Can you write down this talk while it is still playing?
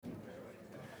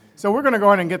So we're going to go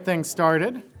ahead and get things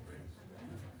started.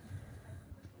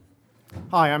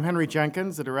 Hi, I'm Henry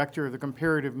Jenkins, the director of the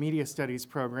Comparative Media Studies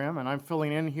program, and I'm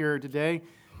filling in here today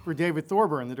for David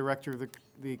Thorburn, the director of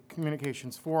the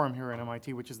Communications Forum here at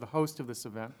MIT, which is the host of this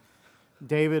event.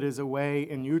 David is away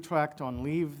in Utrecht on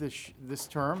leave this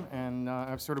term, and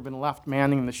I've sort of been left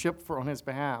manning the ship on his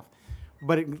behalf.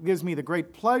 But it gives me the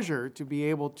great pleasure to be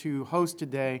able to host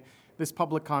today this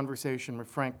public conversation with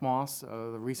Frank Moss,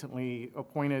 the recently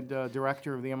appointed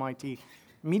director of the MIT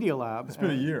Media Lab. It's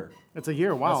been a year. It's a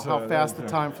year. Wow, how fast the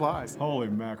time flies. Holy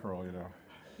mackerel, you know.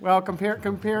 Well,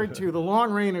 compared to the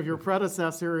long reign of your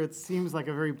predecessor, it seems like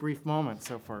a very brief moment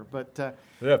so far. But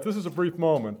yeah, if this is a brief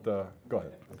moment, go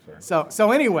ahead. I'm sorry.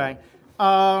 So anyway,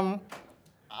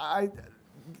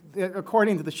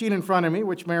 according to the sheet in front of me,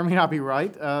 which may or may not be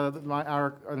right,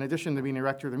 in addition to being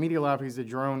director of the Media Lab, he's the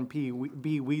Jerome B.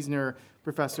 Wiesner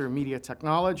Professor of Media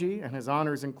Technology, and his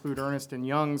honors include Ernst &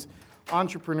 Young's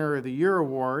Entrepreneur of the Year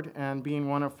Award and being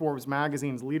one of Forbes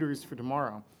magazine's Leaders for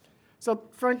Tomorrow. So,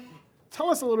 Frank, tell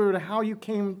us a little bit of how you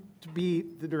came to be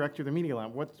the director of the Media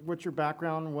Lab. What's your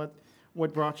background?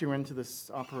 What brought you into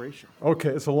this operation? Okay,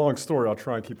 it's a long story. I'll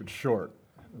try and keep it short.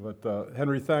 But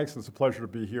Henry, thanks. It's a pleasure to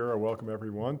be here. I welcome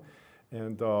everyone.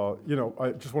 And,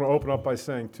 I just want to open up by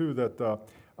saying, too, that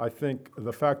I think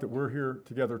the fact that we're here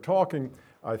together talking,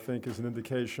 I think, is an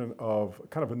indication of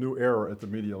kind of a new era at the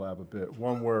Media Lab a bit,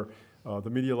 one where the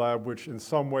Media Lab, which in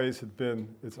some ways had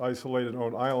been its isolated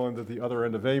own island at the other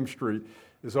end of Ames Street,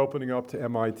 is opening up to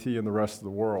MIT and the rest of the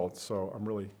world. So I'm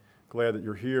really glad that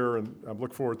you're here, and I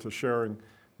look forward to sharing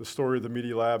the story of the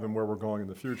Media Lab and where we're going in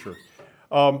the future.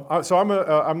 So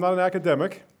I'm not an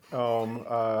academic,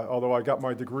 although I got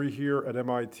my degree here at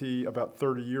MIT about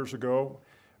 30 years ago,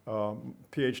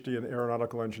 PhD in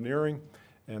aeronautical engineering,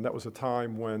 and that was a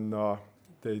time when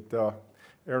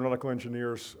aeronautical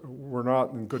engineers were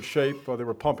not in good shape. They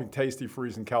were pumping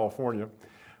Tastee-Freez in California.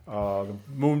 The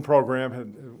moon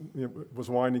program was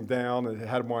winding down, and it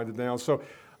had winded down. So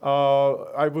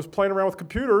I was playing around with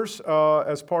computers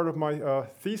as part of my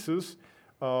thesis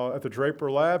at the Draper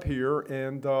Lab here,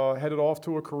 and headed off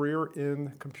to a career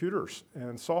in computers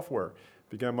and software.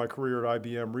 Began my career at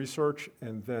IBM Research,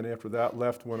 and then after that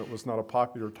left when it was not a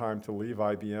popular time to leave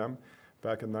IBM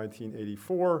back in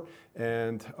 1984,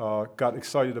 and got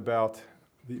excited about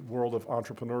the world of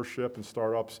entrepreneurship and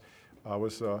startups. I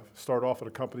was started off at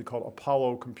a company called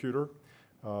Apollo Computer.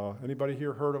 Anybody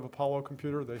here heard of Apollo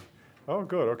Computer? Oh,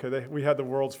 good. Okay, we had the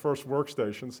world's first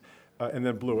workstations, and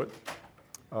then blew it.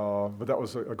 But that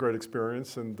was a great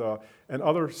experience, and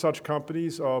other such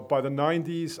companies. By the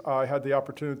 90s, I had the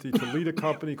opportunity to lead a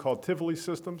company called Tivoli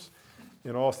Systems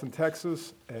in Austin,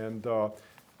 Texas, and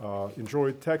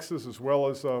enjoyed Texas as well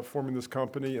as forming this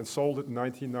company, and sold it in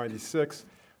 1996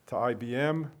 to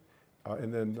IBM,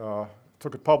 and then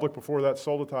took it public before that,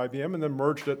 sold it to IBM, and then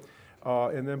merged it.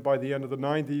 And then by the end of the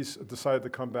 90s, decided to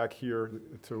come back here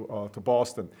to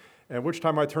Boston, at which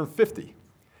time I turned 50.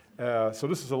 So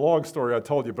this is a long story I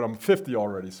told you, but I'm 50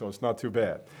 already, so it's not too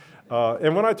bad.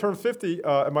 And when I turned 50,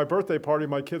 at my birthday party,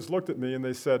 my kids looked at me and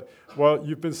they said, well,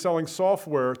 you've been selling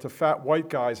software to fat white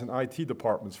guys in IT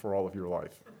departments for all of your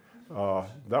life.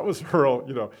 That was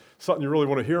real, something you really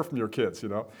want to hear from your kids,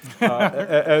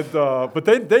 But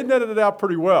they netted it out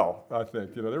pretty well, I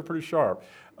think. They're pretty sharp.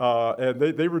 And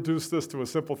they reduced this to a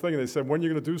simple thing. And they said, when are you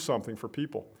going to do something for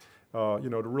people,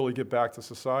 to really get back to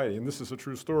society? And this is a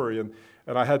true story. And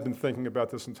I had been thinking about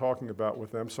this and talking about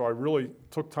with them. So I really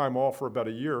took time off for about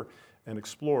a year and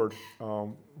explored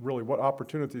really what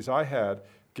opportunities I had,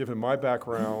 given my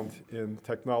background in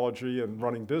technology and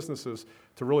running businesses,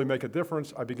 to really make a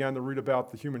difference. I began to read about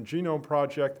the Human Genome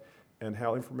Project and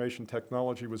how information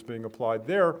technology was being applied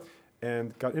there,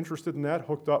 and got interested in that,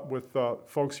 hooked up with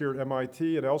folks here at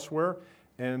MIT and elsewhere,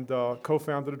 and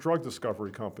co-founded a drug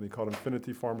discovery company called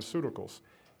Infinity Pharmaceuticals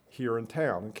here in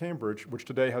town, in Cambridge, which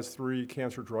today has 3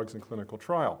 cancer drugs in clinical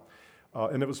trial.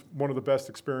 And it was one of the best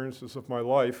experiences of my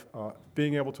life,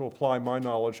 being able to apply my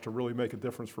knowledge to really make a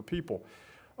difference for people.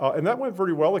 And that went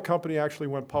very well. The company actually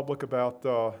went public about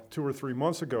 2 or 3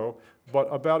 months ago. But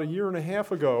about a year and a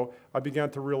half ago, I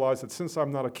began to realize that since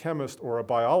I'm not a chemist or a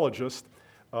biologist,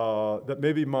 that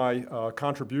maybe my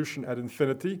contribution at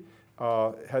Infinity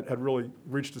had really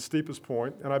reached its steepest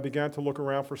point. And I began to look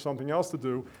around for something else to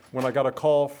do when I got a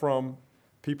call from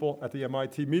people at the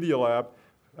MIT Media Lab,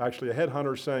 actually a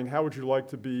headhunter, saying, how would you like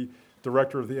to be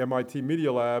director of the MIT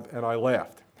Media Lab? And I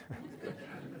laughed.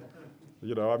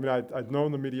 I'd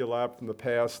known the Media Lab from the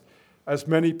past, as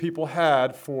many people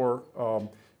had, for,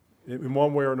 in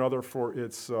one way or another, for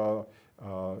its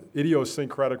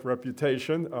idiosyncratic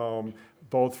reputation,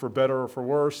 both for better or for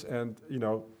worse. And,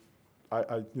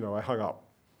 I hung up.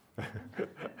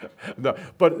 No,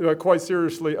 but quite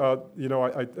seriously,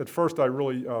 at first I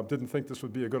really didn't think this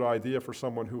would be a good idea for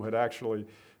someone who had actually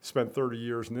spent 30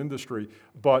 years in industry.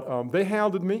 But they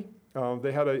hounded me.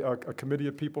 They had a committee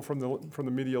of people from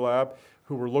the Media Lab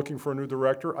who were looking for a new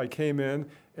director. I came in,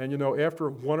 and after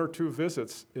 1 or 2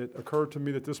 visits, it occurred to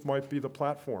me that this might be the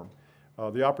platform.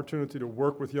 The opportunity to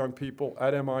work with young people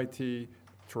at MIT,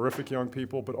 terrific young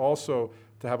people, but also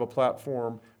to have a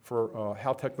platform for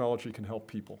how technology can help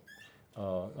people.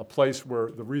 A place where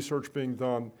the research being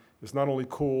done is not only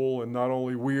cool and not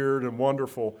only weird and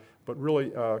wonderful, but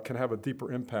really can have a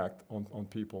deeper impact on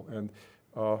people. And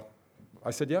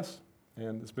I said yes,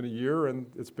 and it's been a year, and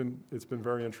it's been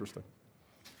very interesting.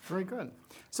 Very good.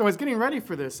 So I was getting ready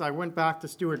for this. I went back to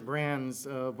Stuart Brand's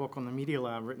book on the Media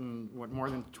Lab, written, more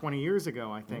than 20 years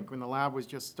ago, I think, when the lab was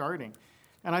just starting.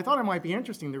 And I thought it might be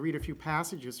interesting to read a few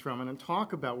passages from it and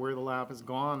talk about where the lab has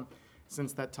gone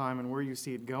since that time and where you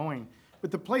see it going. But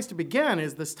the place to begin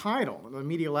is this title, the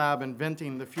Media Lab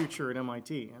Inventing the Future at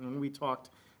MIT. And when we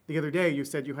talked the other day, you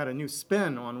said you had a new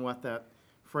spin on what that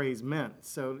phrase meant.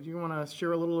 So do you want to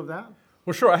share a little of that?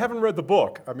 Well, sure. I haven't read the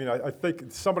book. I mean, I think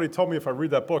somebody told me if I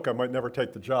read that book, I might never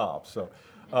take the job. So,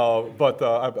 but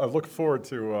I look forward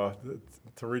to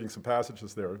reading some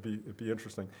passages there. It'd be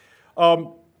interesting.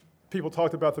 People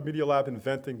talked about the Media Lab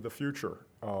inventing the future.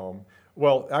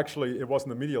 Well, actually, it wasn't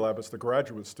the Media Lab. It's the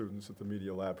graduate students at the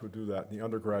Media Lab who do that, and the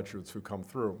undergraduates who come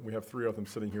through. We have 3 of them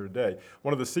sitting here today.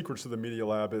 One of the secrets of the Media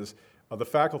Lab is the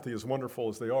faculty, as wonderful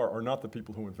as they are not the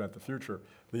people who invent the future.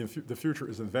 The future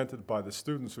is invented by the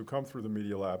students who come through the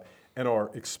Media Lab and are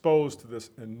exposed to this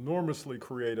enormously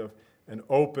creative and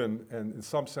open and, in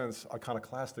some sense,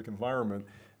 iconoclastic environment,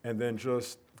 and then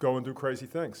just go and do crazy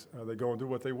things. They go and do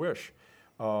what they wish.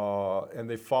 And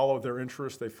they follow their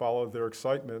interests, they follow their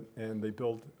excitement, and they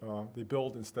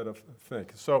build instead of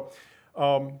think. So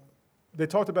they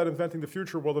talked about inventing the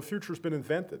future. Well, the future's been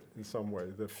invented in some way.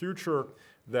 The future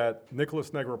that Nicholas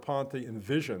Negroponte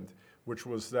envisioned, which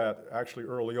was that actually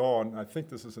early on, I think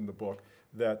this is in the book,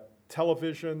 that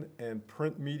television and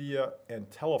print media and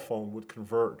telephone would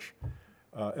converge.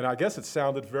 And I guess it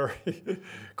sounded very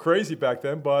crazy back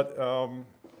then, but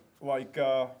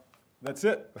that's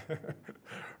it,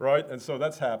 right? And so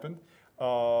that's happened.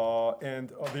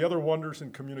 And the other wonders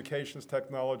in communications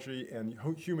technology and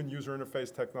human user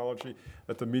interface technology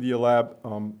that the Media Lab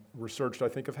researched, I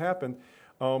think, have happened.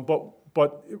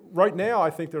 But right now, I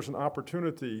think there's an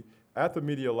opportunity at the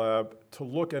Media Lab to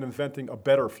look at inventing a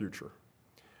better future.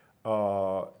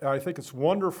 And I think it's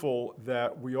wonderful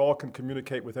that we all can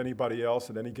communicate with anybody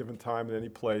else at any given time, at any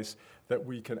place, that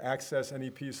we can access any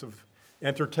piece of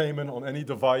entertainment on any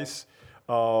device,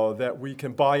 that we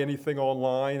can buy anything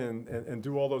online and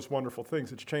do all those wonderful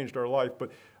things. It's changed our life.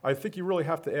 But I think you really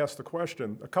have to ask the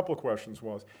question, a couple of questions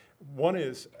was. One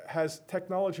is, has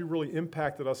technology really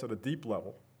impacted us at a deep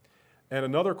level? And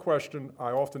another question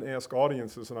I often ask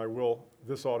audiences, and I will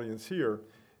this audience here,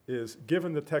 is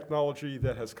given the technology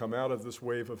that has come out of this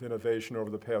wave of innovation over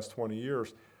the past 20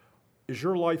 years, is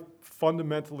your life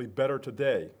fundamentally better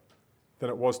today than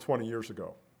it was 20 years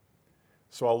ago?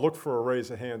 So I'll look for a raise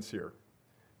of hands here.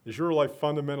 Is your life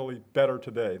fundamentally better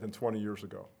today than 20 years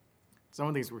ago? Some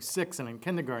of these were 6 and in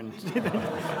kindergarten.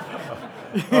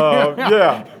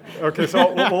 Yeah. Okay,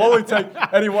 so we'll only take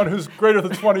anyone who's greater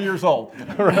than 20 years old.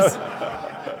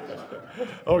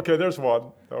 Okay, there's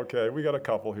one. Okay, we got a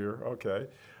couple here. Okay.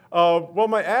 Well,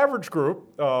 my average group,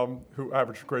 who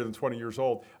average greater than 20 years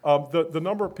old, the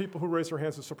number of people who raise their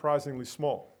hands is surprisingly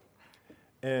small.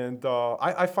 And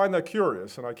I find that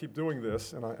curious, and I keep doing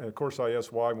this, and of course I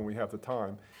ask why when we have the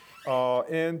time.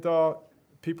 And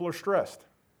people are stressed.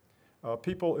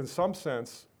 People, in some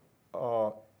sense,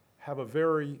 have a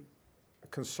very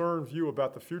concerned view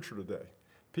about the future today.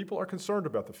 People are concerned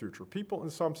about the future. People, in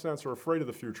some sense, are afraid of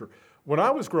the future. When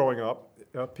I was growing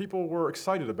up, people were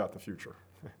excited about the future.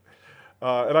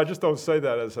 And I just don't say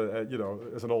that as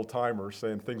as an old timer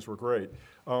saying things were great.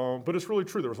 But it's really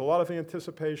true. There was a lot of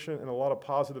anticipation and a lot of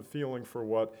positive feeling for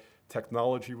what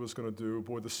technology was going to do.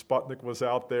 Boy, the Sputnik was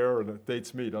out there, and it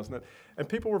dates me, doesn't it? And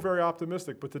people were very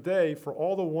optimistic. But today, for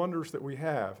all the wonders that we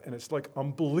have, and it's like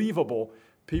unbelievable,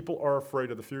 people are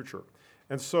afraid of the future.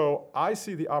 And so I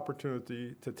see the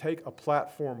opportunity to take a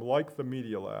platform like the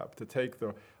Media Lab, to take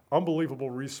the unbelievable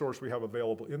resource we have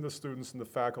available in the students and the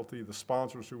faculty, the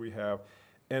sponsors who we have,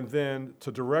 and then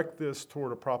to direct this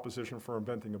toward a proposition for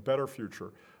inventing a better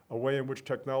future, a way in which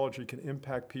technology can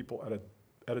impact people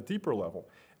at a deeper level.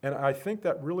 And I think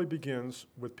that really begins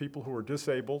with people who are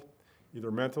disabled,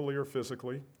 either mentally or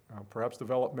physically, perhaps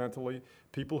developmentally,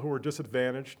 people who are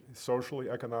disadvantaged socially,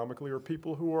 economically, or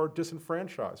people who are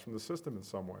disenfranchised from the system in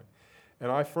some way.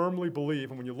 And I firmly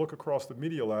believe, and when you look across the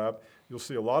Media Lab, you'll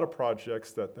see a lot of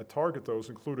projects that target those,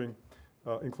 including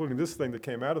this thing that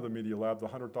came out of the Media Lab, the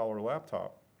 $100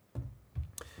 laptop.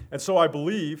 And so I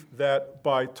believe that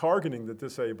by targeting the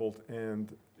disabled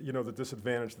and the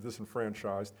disadvantaged, the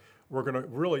disenfranchised, we're going to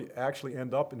really actually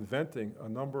end up inventing a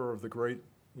number of the great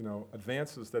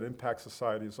advances that impact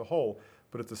society as a whole,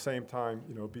 but at the same time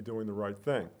be doing the right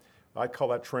thing. I call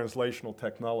that translational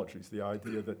technologies, the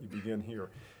idea that you begin here.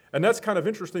 And that's kind of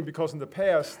interesting because in the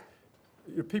past,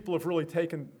 people have really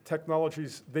taken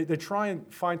technologies, they try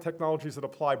and find technologies that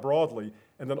apply broadly,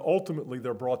 and then ultimately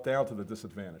they're brought down to the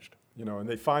disadvantaged, and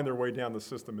they find their way down the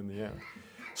system in the end.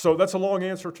 So that's a long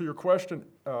answer to your question,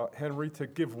 Henry, to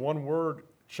give one word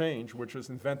change, which is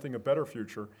inventing a better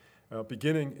future,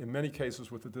 beginning in many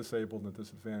cases with the disabled and the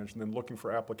disadvantaged, and then looking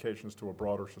for applications to a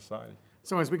broader society.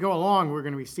 So as we go along, we're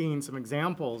going to be seeing some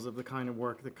examples of the kind of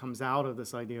work that comes out of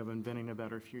this idea of inventing a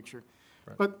better future.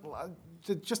 Right.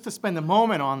 But just to spend a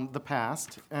moment on the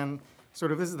past, and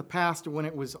sort of this is the past when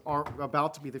it was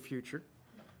about to be the future.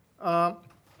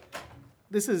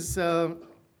 This is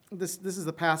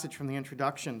the passage from the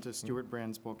introduction to Stewart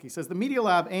Brand's book. He says, "The Media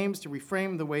Lab aims to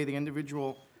reframe the way the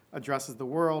individual addresses the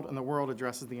world and the world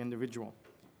addresses the individual.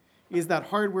 Is that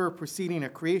hardware preceding a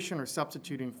creation or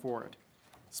substituting for it?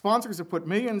 Sponsors have put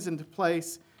millions into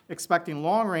place expecting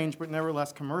long-range but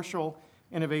nevertheless commercial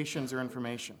innovations or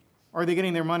information. Are they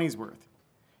getting their money's worth?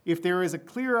 If there is a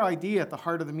clear idea at the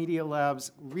heart of the Media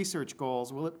Lab's research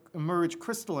goals, will it emerge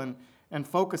crystalline and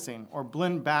focusing or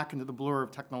blend back into the blur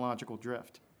of technological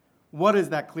drift? What is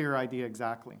that clear idea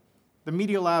exactly? The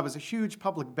Media Lab is a huge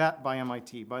public bet by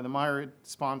MIT, by the myriad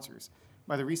sponsors,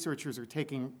 by the researchers who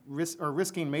are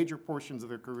risking major portions of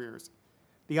their careers.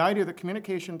 The idea that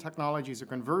communication technologies are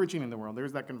converging in the world,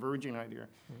 there's that converging idea.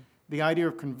 The idea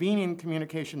of convening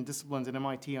communication disciplines at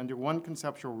MIT under one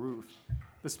conceptual roof.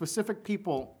 The specific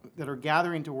people that are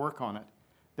gathering to work on it,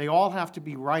 they all have to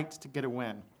be right to get a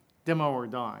win, demo or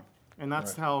die. And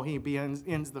that's right. How he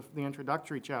ends the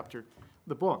introductory chapter of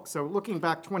the book. So looking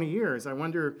back 20 years, I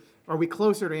wonder, are we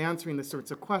closer to answering the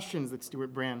sorts of questions that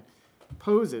Stewart Brand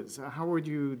poses? How would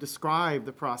you describe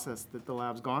the process that the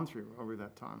lab's gone through over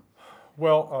that time?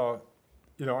 Well,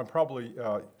 I'm probably,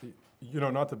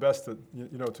 not the best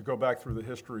to go back through the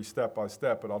history step by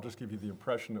step, but I'll just give you the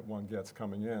impression that one gets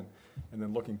coming in and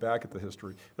then looking back at the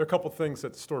history. There are a couple things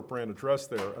that Stewart Brand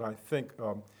addressed there, and I think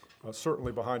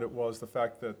certainly behind it was the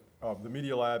fact that the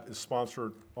Media Lab is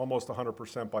sponsored almost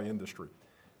 100% by industry.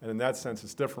 And in that sense,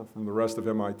 it's different from the rest of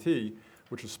MIT,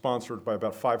 which is sponsored by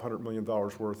about $500 million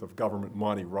worth of government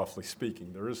money, roughly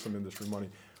speaking. There is some industry money.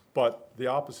 But the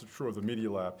opposite is true of the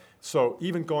Media Lab. So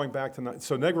even going back to,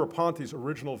 Negroponte's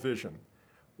original vision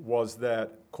was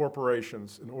that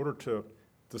corporations, in order to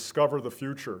discover the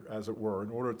future, as it were,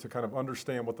 in order to kind of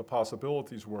understand what the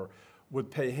possibilities were, would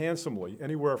pay handsomely,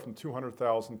 anywhere from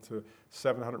 $200,000 to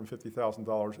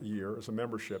 $750,000 a year as a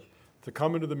membership, to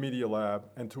come into the Media Lab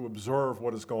and to observe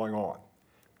what is going on,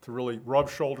 to really rub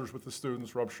shoulders with the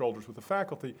students, rub shoulders with the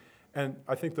faculty. And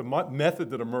I think the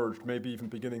method that emerged, maybe even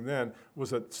beginning then,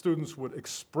 was that students would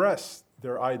express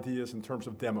their ideas in terms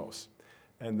of demos,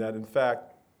 and that, in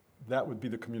fact, that would be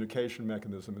the communication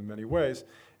mechanism in many ways,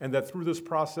 and that through this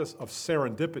process of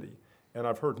serendipity, and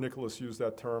I've heard Nicholas use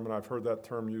that term, and I've heard that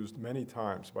term used many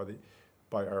times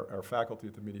by our faculty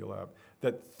at the Media Lab,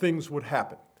 that things would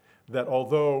happen, that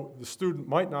although the student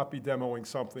might not be demoing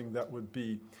something that would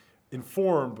be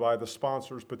informed by the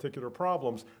sponsor's particular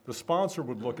problems, the sponsor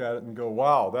would look at it and go,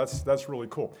 wow, that's really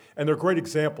cool. And there are great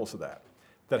examples of that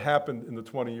happened in the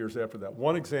 20 years after that.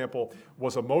 One example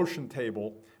was a motion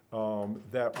table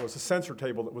that was a sensor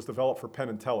table that was developed for Penn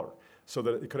and Teller, so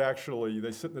that it could actually,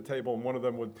 they sit at the table and one of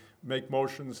them would make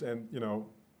motions and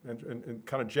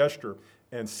kind of gesture,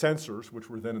 and sensors, which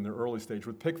were then in their early stage,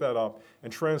 would pick that up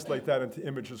and translate that into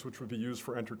images which would be used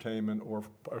for entertainment or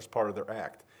as part of their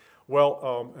act.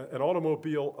 Well, an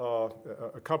automobile,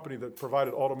 a company that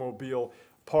provided automobile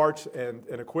parts and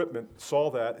equipment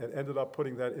saw that and ended up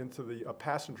putting that into the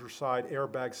passenger side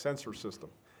airbag sensor system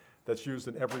that's used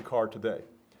in every car today.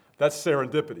 That's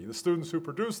serendipity. The students who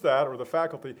produced that, or the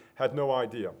faculty, had no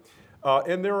idea.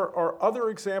 And there are other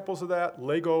examples of that.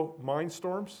 Lego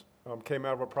Mindstorms came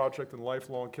out of a project in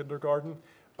Lifelong Kindergarten.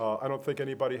 I don't think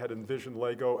anybody had envisioned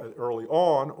Lego early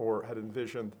on or had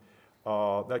envisioned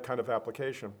that kind of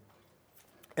application.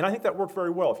 And I think that worked very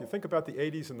well. If you think about the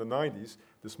 80s and the 90s,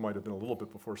 this might have been a little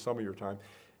bit before some of your time,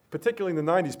 particularly in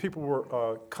the 90s, people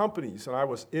were, companies, and I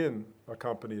was in a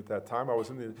company at that time,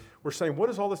 were saying, what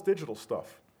is all this digital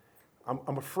stuff?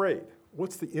 I'm afraid.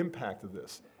 What's the impact of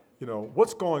this? You know,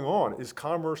 what's going on? Is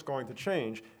commerce going to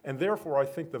change? And therefore, I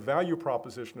think the value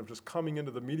proposition of just coming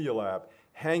into the Media Lab,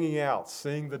 hanging out,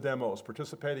 seeing the demos,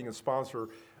 participating in sponsor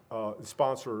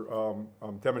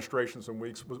demonstrations and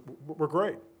weeks were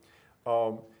great.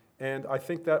 And I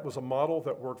think that was a model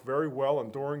that worked very well,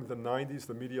 and during the 90s,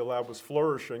 the Media Lab was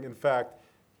flourishing. In fact,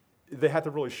 they had to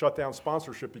really shut down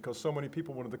sponsorship because so many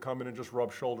people wanted to come in and just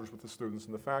rub shoulders with the students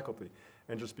and the faculty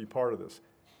and just be part of this.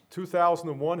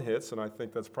 2001 hits, and I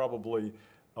think that's probably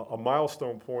a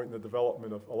milestone point in the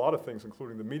development of a lot of things,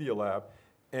 including the Media Lab,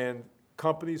 and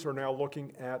companies are now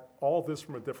looking at all this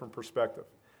from a different perspective.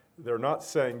 They're not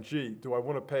saying, gee, do I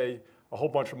want to pay a whole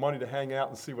bunch of money to hang out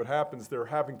and see what happens? They're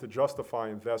having to justify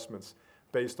investments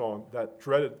based on that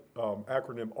dreaded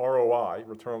acronym ROI,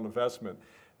 return on investment,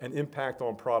 and impact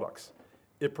on products.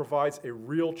 It provides a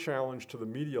real challenge to the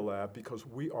Media Lab because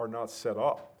we are not set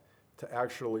up to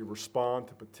actually respond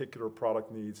to particular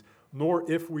product needs, nor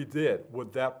if we did,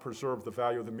 would that preserve the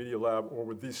value of the Media Lab, or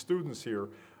would these students here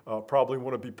probably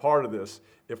want to be part of this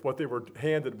if what they were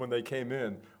handed when they came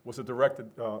in was a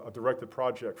directed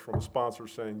project from a sponsor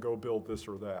saying, go build this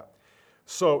or that.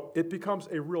 So it becomes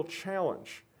a real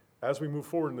challenge as we move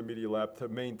forward in the Media Lab to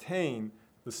maintain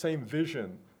the same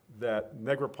vision that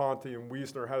Negroponte and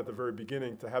Wiesner had at the very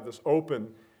beginning, to have this open,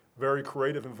 very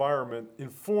creative environment,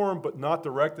 informed but not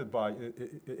directed by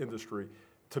industry,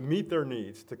 to meet their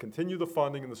needs, to continue the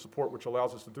funding and the support which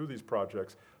allows us to do these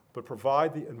projects, but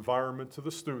provide the environment to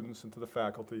the students and to the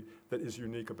faculty that is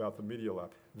unique about the Media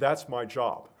Lab. That's my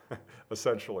job,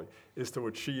 essentially, is to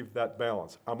achieve that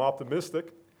balance. I'm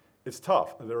optimistic. It's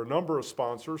tough. There are a number of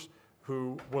sponsors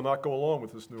who will not go along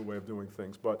with this new way of doing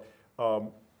things, but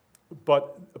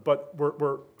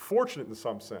we're fortunate in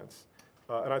some sense,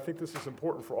 and I think this is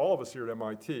important for all of us here at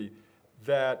MIT,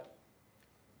 that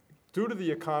due to the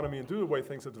economy and due to the way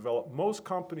things have developed, most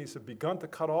companies have begun to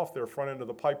cut off their front end of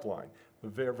the pipeline, the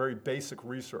very basic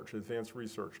research, advanced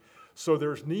research. So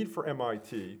there's need for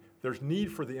MIT, there's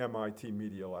need for the MIT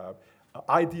Media Lab.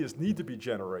 Ideas need to be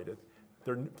generated.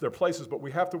 There are places, but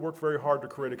we have to work very hard to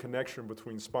create a connection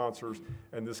between sponsors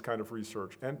and this kind of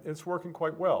research. And it's working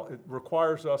quite well. It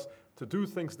requires us to do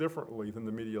things differently than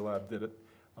the Media Lab did it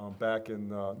back in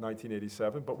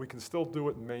 1987, but we can still do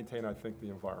it and maintain, I think, the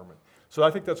environment. So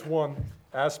I think that's one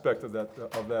aspect of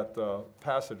that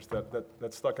passage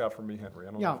that stuck out for me, Henry.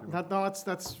 I don't know if you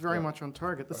that's very much on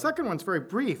target. The second one's very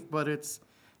brief, but it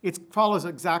follows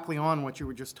exactly on what you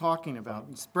were just talking about.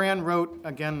 Brand wrote,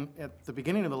 again, at the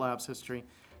beginning of the lab's history,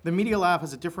 the Media Lab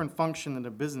has a different function than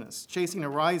a business. Chasing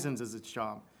horizons is its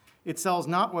job. It sells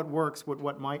not what works, but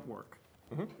what might work.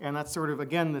 Mm-hmm. And that's sort of,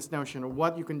 again, this notion of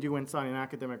what you can do inside an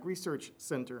academic research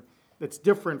center that's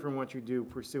different from what you do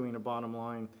pursuing a bottom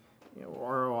line,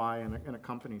 ROI in a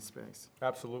company space.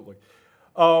 Absolutely.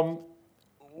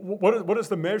 What is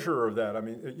the measure of that? I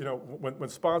mean, when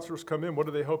sponsors come in, what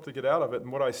do they hope to get out of it?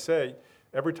 And what I say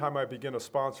every time I begin a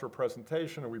sponsor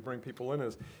presentation and we bring people in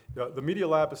is, the Media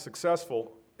Lab is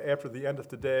successful after the end of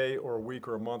the day or a week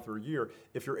or a month or a year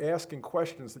if you're asking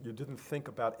questions that you didn't think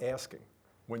about asking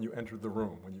when you entered the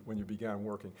room, when you began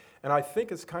working. And I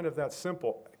think it's kind of that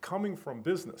simple. Coming from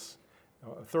business,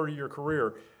 a 30-year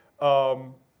career,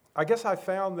 I guess I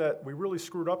found that we really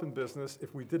screwed up in business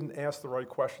if we didn't ask the right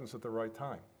questions at the right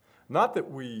time. Not that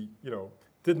we,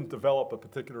 didn't develop a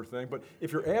particular thing, but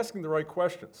if you're asking the right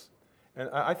questions. And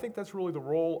I think that's really the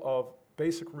role of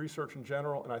basic research in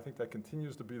general, and I think that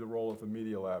continues to be the role of the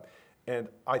Media Lab. And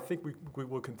I think we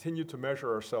will continue to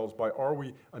measure ourselves by, are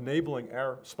we enabling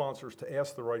our sponsors to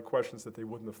ask the right questions that they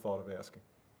wouldn't have thought of asking?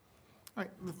 All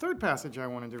right, the third passage I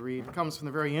wanted to read comes from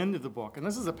the very end of the book, and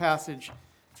this is a passage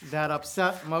that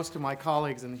upset most of my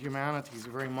colleagues in the humanities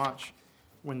very much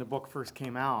when the book first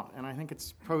came out, and I think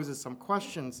it poses some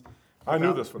questions. I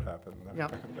knew this would happen. Yeah.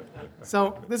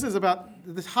 So this is about,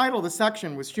 the title of the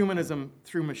section was Humanism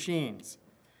Through Machines,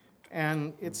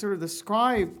 and it sort of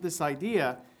described this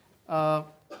idea, and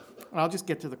I'll just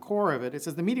get to the core of it. It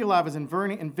says, the Media Lab is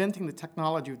inventing the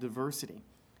technology of diversity.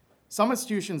 Some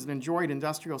institutions that enjoyed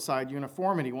industrial side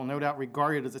uniformity will no doubt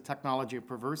regard it as a technology of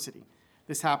perversity.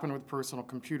 This happened with personal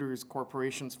computers.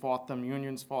 Corporations fought them.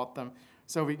 Unions fought them.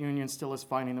 Soviet Union still is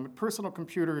fighting them. But personal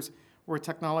computers were a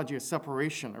technology of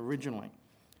separation originally.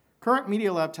 Current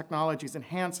Media Lab technologies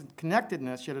enhance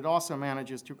connectedness, yet it also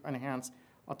manages to enhance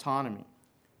autonomy.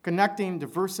 Connecting,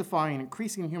 diversifying,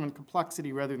 increasing human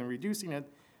complexity rather than reducing it,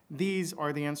 these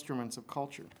are the instruments of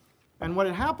culture. And what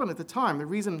had happened at the time, the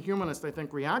reason humanists, I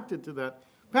think, reacted to that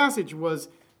passage was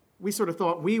we sort of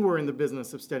thought we were in the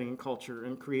business of studying culture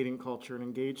and creating culture and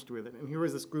engaged with it. And here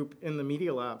was this group in the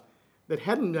Media Lab that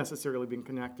hadn't necessarily been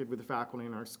connected with the faculty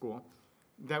in our school,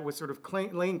 that was sort of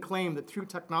laying claim that through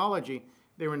technology,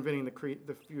 they were inventing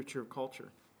the future of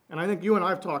culture. And I think you and I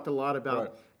have talked a lot about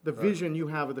Right. the vision you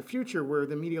have of the future, where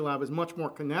the Media Lab is much more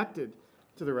connected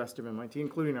to the rest of MIT,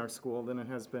 including our school, than it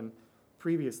has been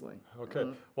previously.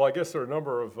 Okay. Well, I guess there are a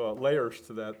number of layers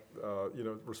to that,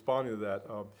 responding to that.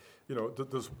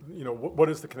 What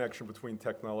is the connection between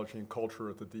technology and culture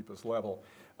at the deepest level?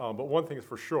 But one thing is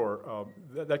for sure,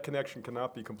 that connection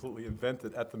cannot be completely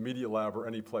invented at the Media Lab or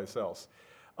any place else.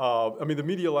 The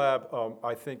Media Lab,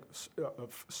 I think,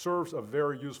 serves a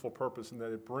very useful purpose in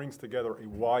that it brings together a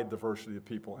wide diversity of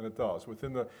people, and it does.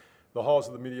 Within the halls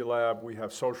of the Media Lab, we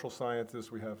have social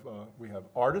scientists, we have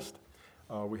artists,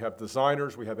 we have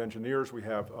designers, we have engineers, we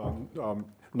have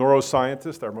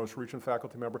neuroscientists, our most recent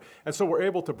faculty member. And so we're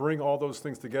able to bring all those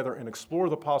things together and explore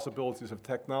the possibilities of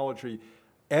technology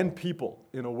and people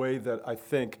in a way that I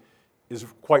think is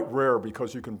quite rare,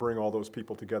 because you can bring all those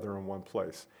people together in one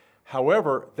place.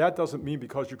 However, that doesn't mean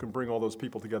because you can bring all those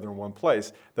people together in one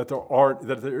place that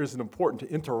it isn't important to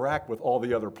interact with all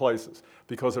the other places,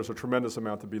 because there's a tremendous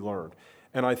amount to be learned.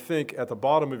 And I think at the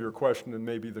bottom of your question, and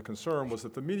maybe the concern, was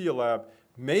that the Media Lab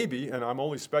maybe, and I'm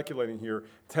only speculating here,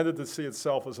 tended to see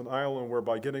itself as an island where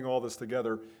by getting all this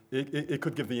together, it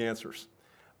could give the answers.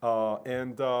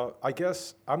 I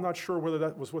guess I'm not sure whether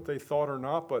that was what they thought or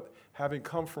not, but having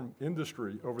come from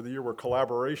industry over the year where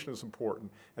collaboration is important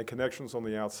and connections on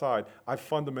the outside, I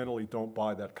fundamentally don't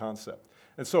buy that concept.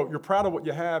 And so you're proud of what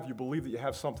you have, you believe that you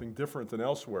have something different than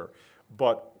elsewhere,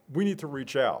 but we need to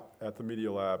reach out at the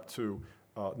Media Lab to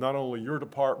not only your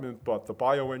department, but the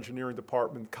bioengineering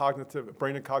department,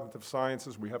 brain and cognitive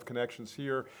sciences. We have connections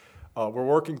here. We're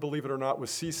working, believe it or not,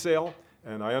 with CSAIL.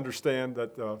 And I understand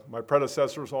that my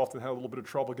predecessors often had a little bit of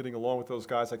trouble getting along with those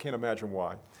guys. I can't imagine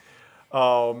why.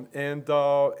 And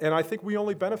I think we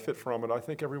only benefit from it. I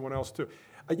think everyone else too.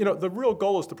 The real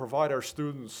goal is to provide our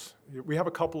students, we have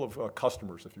a couple of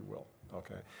customers, if you will.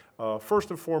 Okay. First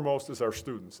and foremost is our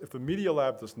students. If the Media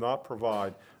Lab does not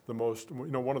provide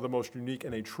one of the most unique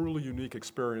and a truly unique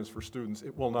experience for students,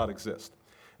 it will not exist.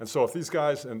 And so if these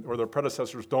guys or their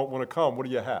predecessors don't want to come, what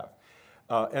do you have?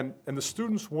 And the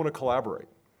students want to collaborate.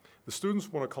 The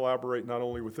students want to collaborate not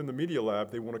only within the Media Lab,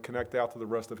 they want to connect out to the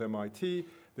rest of MIT,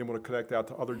 they want to connect out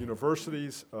to other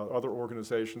universities, other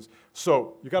organizations.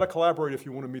 So you got to collaborate if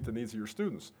you want to meet the needs of your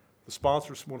students. The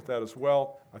sponsors want that as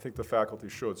well. I think the faculty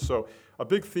should. So a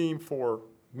big theme for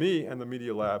me and the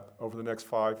Media Lab over the next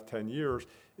 5-10 years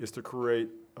is to create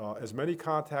as many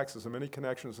contacts, as many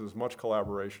connections, and as much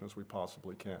collaboration as we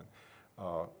possibly can.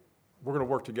 We're going to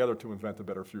work together to invent a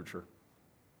better future.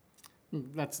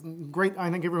 That's great. I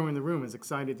think everyone in the room is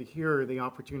excited to hear the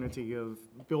opportunity of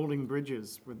building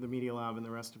bridges with the Media Lab and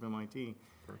the rest of MIT.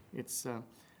 Sure. It's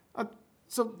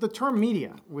so the term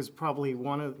media was probably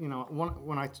when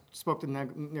I spoke to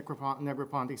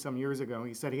Negroponte some years ago,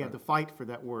 he said he had to fight for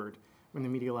that word when the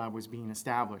Media Lab was being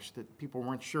established, that people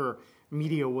weren't sure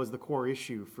media was the core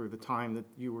issue for the time that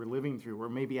you were living through, or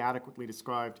maybe adequately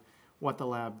described what the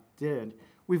lab did.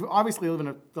 We've obviously lived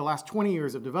in the last 20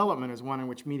 years of development as one in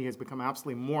which media has become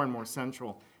absolutely more and more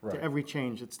central to every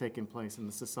change that's taken place in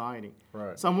the society.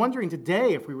 Right. So I'm wondering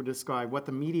today, if we were to describe what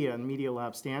the Media and Media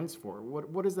Lab stands for,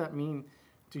 what does that mean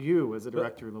to you as a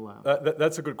director of the lab?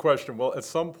 That's a good question. Well, at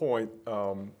some point,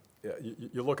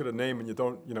 you look at a name and you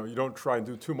don't try and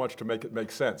do too much to make it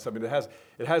make sense. I mean, it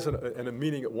has a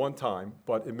meaning at one time,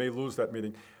 but it may lose that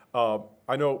meaning.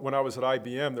 I know when I was at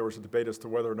IBM, there was a debate as to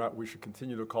whether or not we should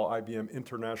continue to call IBM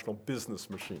International Business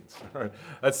Machines. Right?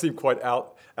 That seemed quite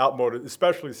outmoded,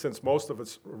 especially since most of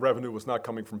its revenue was not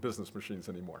coming from business machines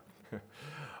anymore.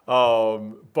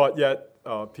 But yet,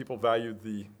 people valued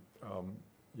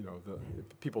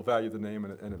people valued the name,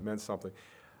 and it meant something.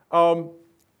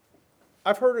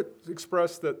 I've heard it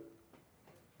expressed that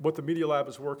what the Media Lab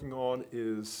is working on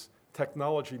is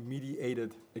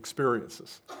technology-mediated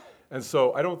experiences. And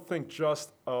so I don't think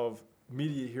just of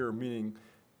media here meaning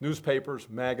newspapers,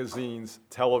 magazines,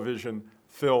 television,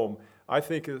 film. I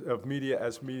think of media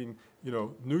as meaning,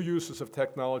 new uses of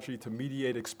technology to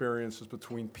mediate experiences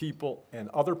between people and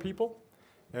other people,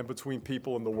 and between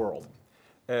people in the world.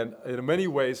 And in many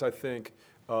ways, I think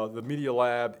the Media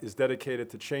Lab is dedicated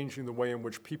to changing the way in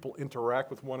which people interact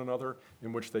with one another,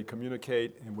 in which they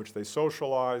communicate, in which they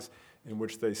socialize, in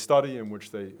which they study, in which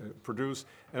they produce.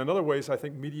 And in other ways, I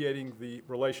think mediating the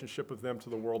relationship of them to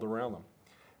the world around them.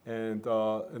 And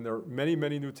there are many,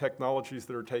 many new technologies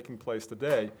that are taking place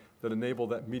today that enable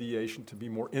that mediation to be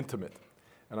more intimate.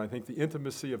 And I think the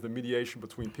intimacy of the mediation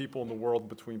between people in the world,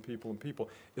 between people and people,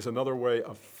 is another way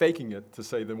of faking it to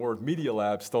say the word Media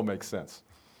Lab still makes sense.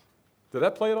 Did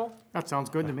that play at all? That sounds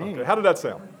good to me. Okay, how did that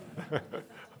sound?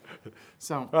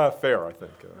 So, Fair, I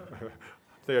think.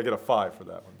 I think I get a 5 for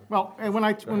that one. well, and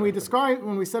when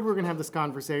we said we were going to have this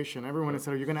conversation, everyone had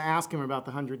said, "Are you going to ask him about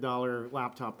the $100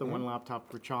 laptop, the one laptop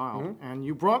per child?" And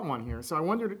you brought one here, so I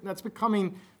wondered. That's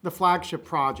becoming the flagship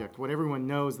project, what everyone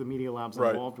knows the Media Lab's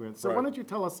Right, involved with. So right. why don't you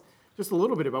tell us just a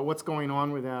little bit about what's going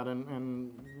on with that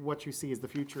and what you see as the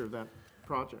future of that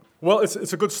project? Well, it's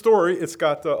a good story. It's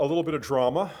got a little bit of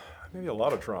drama, maybe a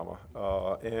lot of drama,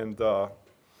 and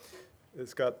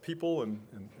it's got people and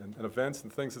events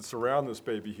and things that surround this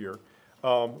baby here.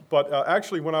 But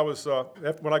actually, when I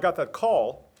got that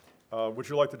call, would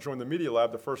you like to join the Media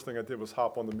Lab, the first thing I did was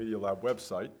hop on the Media Lab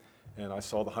website, and I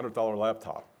saw the $100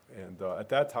 laptop. And at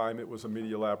that time, it was a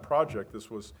Media Lab project. This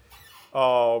was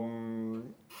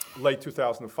late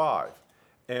 2005.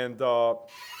 And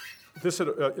this had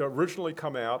originally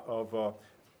come out of a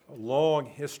long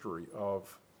history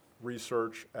of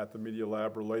research at the Media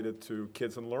Lab related to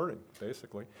kids and learning,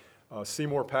 basically.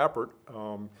 Seymour Papert,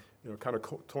 kind of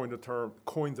coined the term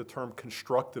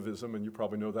constructivism, and you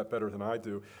probably know that better than I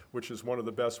do, which is one of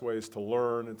the best ways to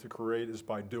learn and to create is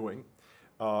by doing.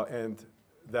 And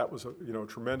that was a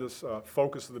tremendous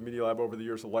focus of the Media Lab over the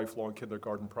years, a lifelong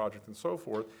kindergarten project and so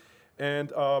forth.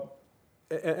 And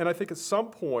I think at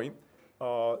some point,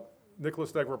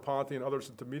 Nicholas Negroponte and others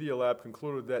at the Media Lab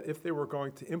concluded that if they were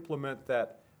going to implement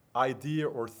that idea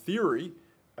or theory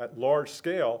at large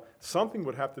scale, something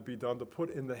would have to be done to put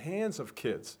in the hands of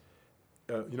kids,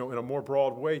 in a more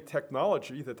broad way,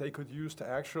 technology that they could use to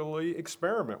actually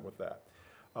experiment with that.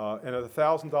 And at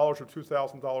 $1,000 or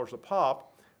 $2,000 a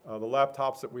pop, the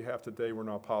laptops that we have today were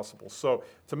not possible. So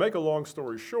to make a long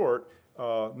story short,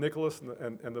 Nicholas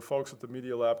and the folks at the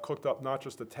Media Lab cooked up not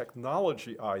just a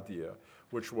technology idea,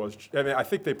 which was, and I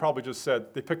think they probably just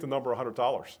said, they picked the number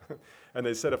 $100. And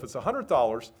they said, if it's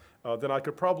 $100, then I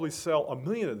could probably sell 1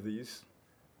 million of these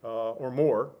or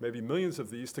more, maybe millions of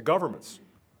these to governments.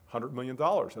 $100 million,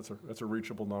 that's a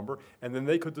reachable number. And then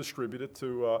they could distribute it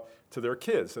to their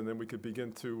kids. And then we could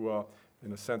begin to,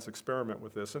 in a sense, experiment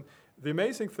with this. And the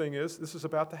amazing thing is, this is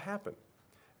about to happen.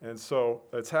 And so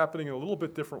it's happening in a little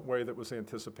bit different way that was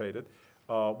anticipated.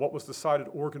 What was decided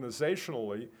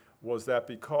organizationally was that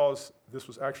because this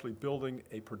was actually building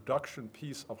a production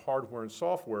piece of hardware and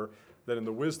software, that in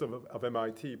the wisdom of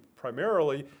MIT,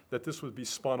 primarily, that this would be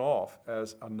spun off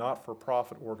as a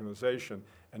not-for-profit organization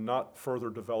and not further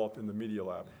developed in the Media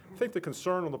Lab. I think the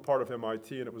concern on the part of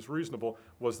MIT, and it was reasonable,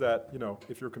 was that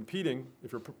if you're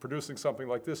producing something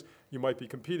like this, you might be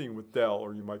competing with Dell,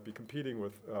 or you might be competing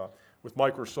with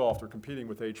Microsoft, or competing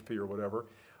with HP, or whatever.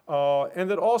 And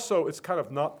that also, it's kind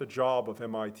of not the job of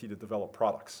MIT to develop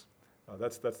products.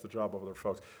 That's the job of other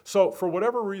folks. So for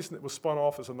whatever reason, it was spun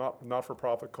off as a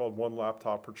not-for-profit called One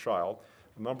Laptop Per Child.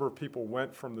 A number of people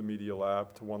went from the Media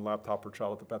Lab to One Laptop Per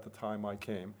Child at the time I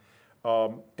came.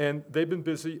 And they've been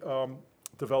busy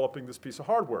developing this piece of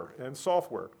hardware and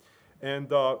software. And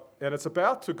it's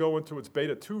about to go into its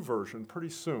Beta 2 version pretty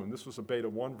soon. This was a Beta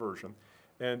 1 version.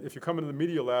 And if you come into the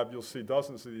Media Lab, you'll see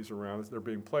dozens of these around as they're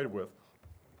being played with.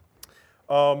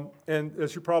 And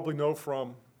as you probably know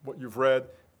from what you've read,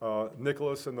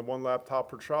 Nicholas and the One Laptop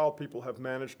Per Child people have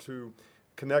managed to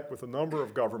connect with a number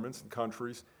of governments and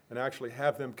countries and actually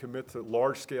have them commit to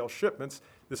large-scale shipments.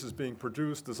 This is being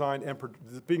produced,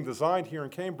 being designed here in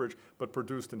Cambridge, but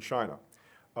produced in China.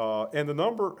 And the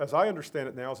number, as I understand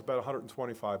it now, is about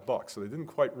 $125. So they didn't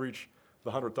quite reach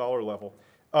the $100 level.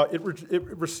 It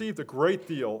received a great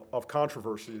deal of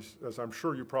controversies, as I'm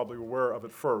sure you're probably aware of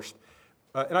at first.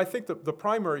 And I think that the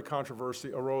primary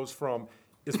controversy arose from,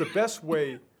 is the best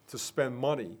way to spend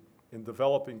money in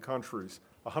developing countries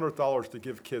 $100 to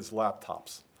give kids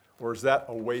laptops? Or is that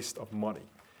a waste of money?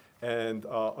 And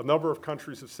a number of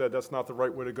countries have said that's not the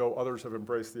right way to go. Others have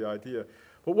embraced the idea.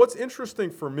 But what's interesting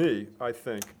for me, I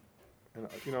think, and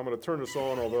I'm going to turn this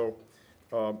on, although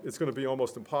it's going to be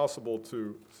almost impossible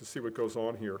to see what goes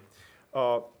on here,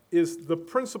 is the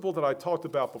principle that I talked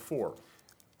about before.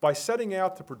 By setting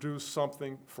out to produce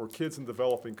something for kids in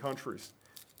developing countries,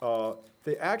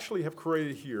 they actually have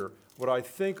created here what I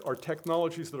think are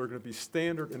technologies that are going to be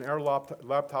standard in our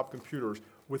laptop computers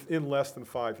within less than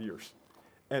 5 years.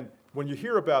 And when you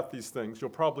hear about these things,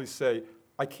 you'll probably say,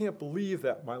 I can't believe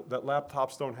that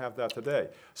laptops don't have that today.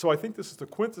 So I think this is the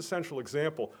quintessential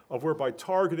example of where by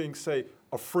targeting, say,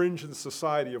 a fringe in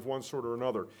society of one sort or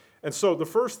another. And so the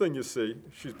first thing you see,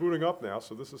 she's booting up now,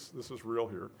 so this is real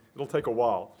here. It'll take a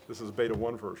while. This is a Beta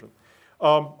 1 version,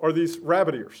 are these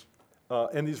rabbit ears.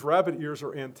 And these rabbit ears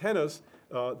are antennas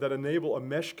that enable a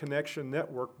mesh connection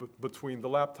network between the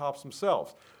laptops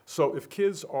themselves. So if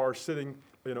kids are sitting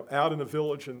out in a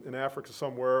village in Africa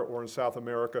somewhere or in South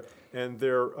America, and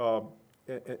they're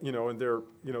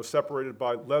separated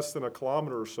by less than a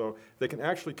kilometer or so, they can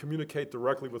actually communicate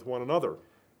directly with one another.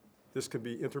 This can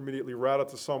be intermediately routed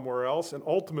to somewhere else, and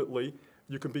ultimately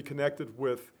you can be connected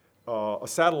with a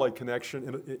satellite connection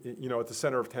at the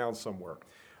center of town somewhere.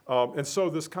 And so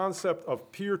this concept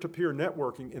of peer-to-peer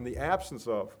networking in the absence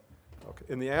of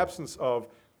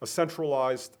a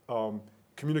centralized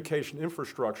communication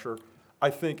infrastructure, I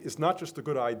think is not just a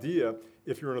good idea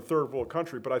if you're in a third world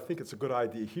country, but I think it's a good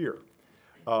idea here.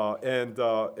 And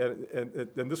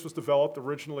this was developed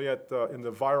originally in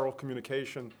the viral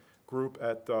communication group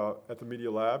at the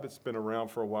Media Lab. It's been around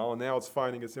for a while, and now it's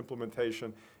finding its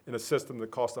implementation in a system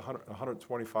that costs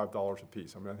 $125 a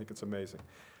piece. I mean, I think it's amazing.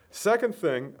 Second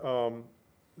thing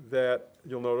that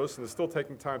you'll notice, and it's still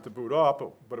taking time to boot up,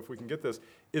 but if we can get this,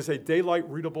 is a daylight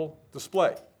readable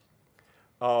display.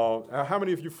 Now, how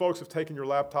many of you folks have taken your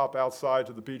laptop outside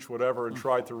to the beach, whatever, and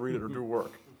tried to read it or do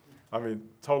work? I mean,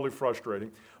 totally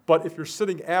frustrating. But if you're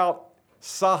sitting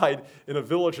outside in a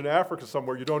village in Africa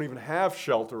somewhere, you don't even have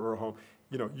shelter or a home,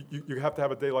 you have to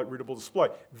have a daylight readable display.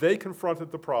 They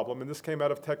confronted the problem, and this came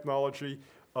out of technology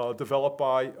developed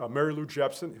by Mary Lou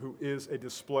Jepson, who is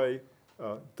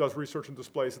does research and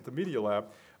displays at the Media Lab,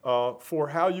 for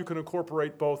how you can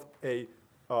incorporate both a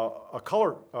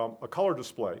color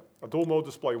display, a dual mode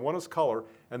display. One is color,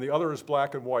 and the other is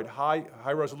black and white, high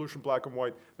resolution black and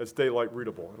white that's daylight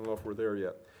readable. I don't know if we're there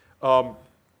yet.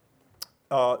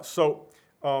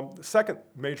 The second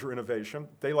major innovation,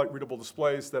 daylight readable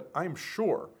displays that I'm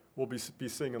sure we'll be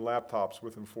seeing in laptops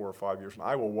within 4 or 5 years, and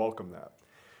I will welcome that.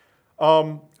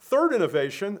 Third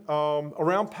innovation,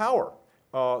 around power.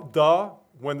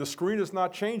 When the screen is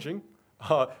not changing,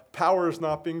 power is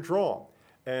not being drawn.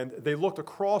 And they looked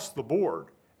across the board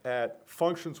at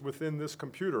functions within this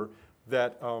computer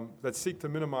that seek to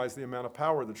minimize the amount of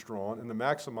power that's drawn and to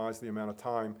maximize the amount of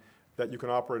time that you can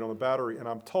operate on the battery. And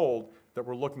I'm told that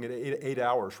we're looking at 8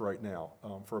 hours right now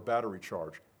for a battery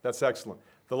charge. That's excellent.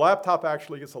 The laptop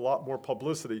actually gets a lot more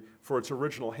publicity for its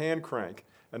original hand crank,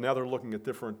 and now they're looking at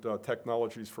different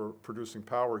technologies for producing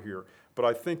power here. But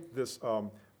I think this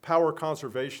power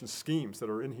conservation schemes that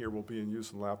are in here will be in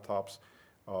use in laptops,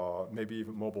 maybe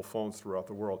even mobile phones throughout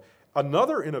the world.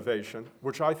 Another innovation,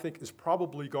 which I think is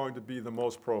probably going to be the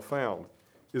most profound,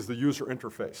 is the user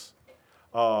interface.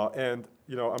 I'm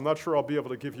not sure I'll be able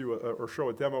to give you or show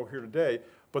a demo here today,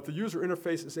 but the user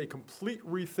interface is a complete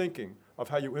rethinking of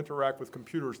how you interact with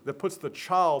computers that puts the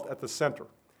child at the center.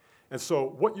 And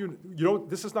so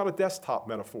this is not a desktop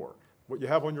metaphor. What you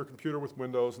have on your computer with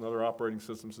Windows and other operating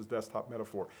systems is desktop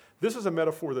metaphor. This is a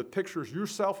metaphor that pictures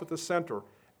yourself at the center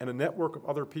and a network of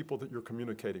other people that you're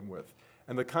communicating with.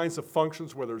 And the kinds of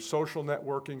functions, whether it's social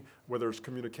networking, whether it's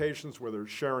communications, whether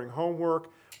it's sharing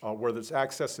homework, whether it's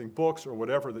accessing books or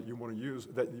whatever that you want to use,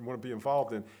 that you want to be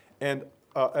involved in. And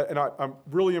I'm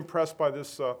really impressed by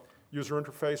this user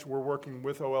interface. We're working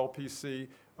with OLPC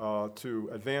to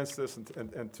advance this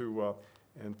and to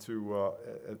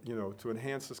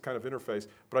enhance this kind of interface.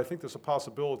 But I think there's a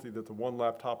possibility that the One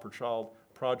Laptop Per Child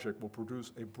project will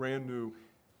produce a brand new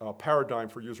paradigm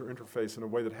for user interface in a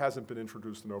way that hasn't been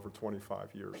introduced in over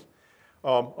 25 years.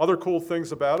 Other cool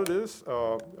things about it is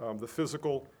the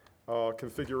physical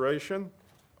configuration.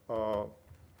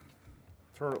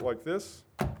 Turn it like this,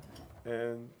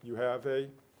 and you have a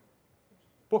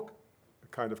book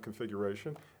kind of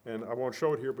configuration. And I won't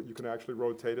show it here, but you can actually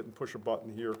rotate it and push a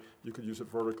button here. You can use it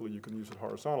vertically, you can use it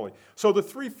horizontally. So the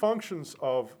three functions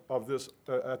of this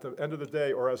at the end of the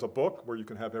day are as a book, where you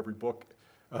can have every book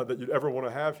that you'd ever want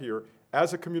to have here,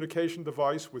 as a communication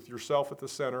device with yourself at the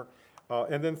center,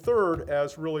 and then third,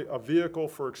 as really a vehicle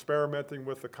for experimenting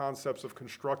with the concepts of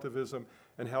constructivism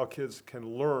and how kids can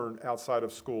learn outside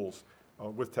of schools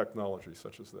with technology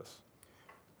such as this.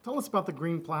 Tell us about the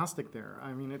green plastic there.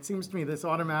 I mean, it seems to me this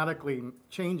automatically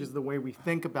changes the way we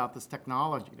think about this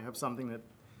technology, to have something that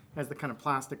has the kind of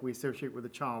plastic we associate with a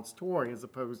child's toy as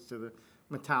opposed to the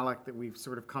metallic that we've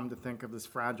sort of come to think of this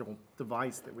fragile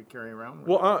device that we carry around with.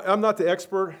 Well, I'm not the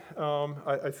expert.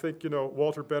 I think,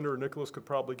 Walter Bender and Nicholas could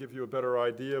probably give you a better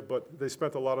idea, but they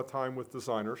spent a lot of time with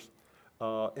designers.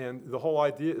 And the whole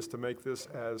idea is to make this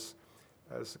as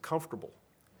comfortable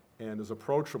and as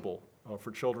approachable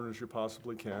for children as you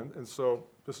possibly can. And so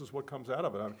this is what comes out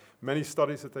of it. Many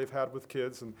studies that they've had with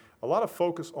kids, and a lot of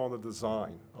focus on the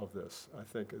design of this. I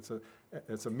think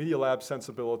it's a Media Lab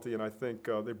sensibility, and I think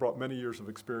they brought many years of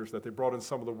experience that they brought in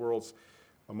some of the world's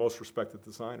most respected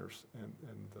designers.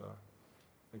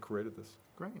 And and created this.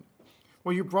 Great.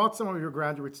 Well, you brought some of your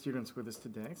graduate students with us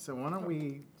today, so why don't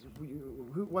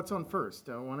what's on first?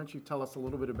 Why don't you tell us a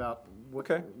little bit about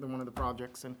one of the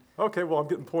projects? And Okay, well, I'm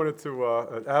getting pointed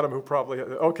to Adam, who probably,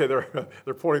 okay,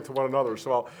 they're pointing to one another,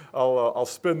 so I'll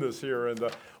spin this here. And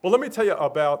well, let me tell you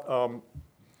about,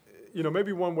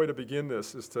 maybe one way to begin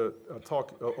this is to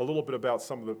talk a little bit about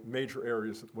some of the major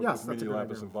areas that Yes, the that's a Media good Lab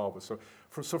idea. is involved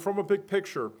with. So from a big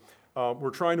picture, we're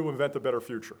trying to invent a better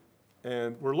future.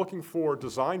 And we're looking for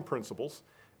design principles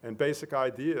and basic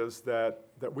ideas that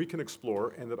we can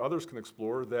explore and that others can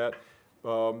explore that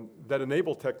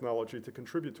enable technology to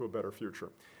contribute to a better future.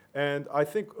 And I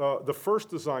think the first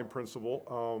design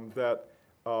principle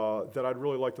that I'd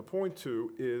really like to point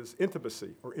to is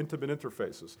intimacy, or intimate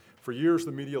interfaces. For years,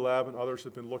 the Media Lab and others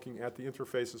have been looking at the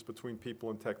interfaces between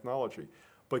people and technology.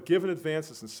 But given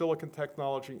advances in silicon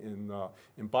technology, in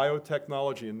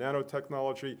biotechnology, and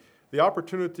nanotechnology, the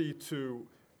opportunity to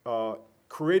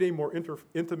create a more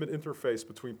intimate interface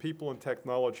between people and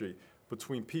technology,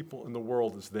 between people and the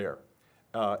world, is there.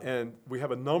 And we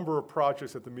have a number of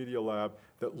projects at the Media Lab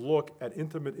that look at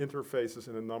intimate interfaces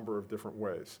in a number of different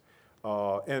ways.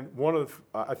 And one of,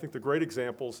 I think, the great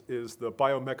examples is the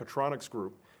biomechatronics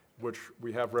group, which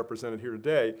we have represented here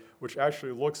today, which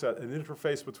actually looks at an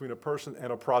interface between a person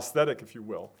and a prosthetic, if you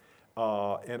will,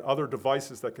 and other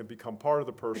devices that can become part of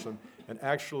the person and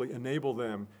actually enable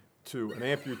them to, an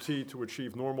amputee to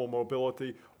achieve normal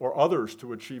mobility, or others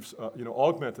to achieve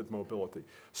augmented mobility.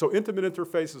 So intimate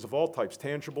interfaces of all types.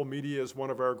 Tangible media is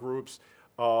one of our groups.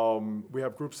 We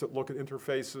have groups that look at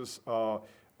interfaces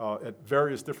at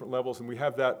various different levels, and we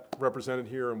have that represented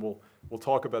here, and we'll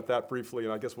talk about that briefly,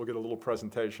 and I guess we'll get a little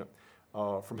presentation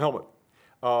from Helmut.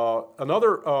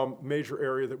 Another major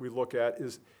area that we look at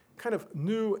is kind of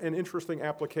new and interesting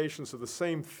applications of the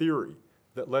same theory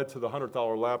that led to the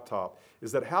 $100 laptop,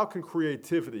 is that how can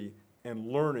creativity and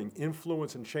learning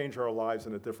influence and change our lives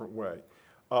in a different way?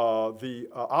 The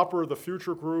Opera of the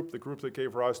Future group, the group that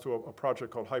gave rise to a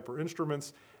project called Hyper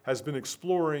Instruments, has been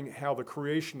exploring how the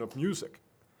creation of music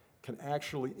can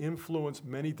actually influence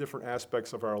many different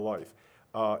aspects of our life.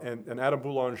 And Adam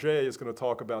Boulanger is going to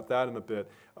talk about that in a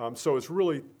bit. So it's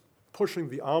really pushing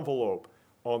the envelope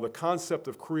on the concept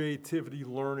of creativity,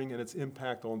 learning, and its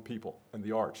impact on people and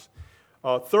the arts.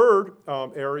 Third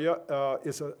area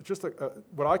is just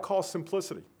what I call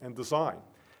simplicity and design.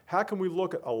 How can we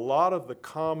look at a lot of the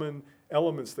common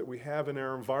elements that we have in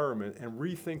our environment and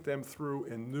rethink them through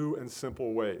in new and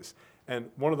simple ways?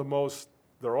 And one of the most,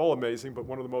 they're all amazing, but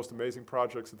one of the most amazing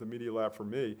projects at the Media Lab for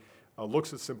me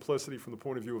looks at simplicity from the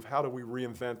point of view of how do we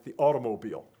reinvent the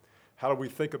automobile? How do we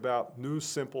think about new,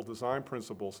 simple design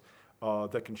principles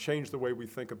that can change the way we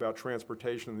think about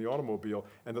transportation in the automobile,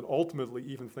 and then ultimately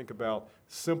even think about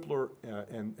simpler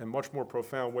and much more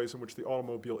profound ways in which the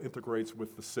automobile integrates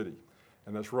with the city.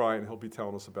 And that's Ryan, he'll be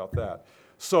telling us about that.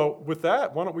 So with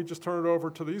that, why don't we just turn it over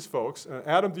to these folks.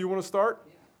 Adam, do you want to start?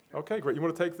 Yeah, sure. Okay, great. You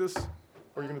want to take this, or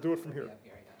are you going to do it from here?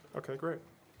 Okay, great.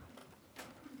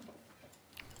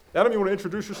 Adam, you want to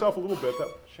introduce yourself a little bit?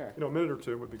 Sure. A minute or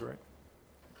two would be great.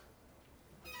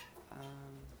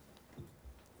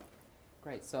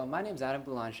 Great. So my name's Adam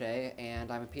Boulanger,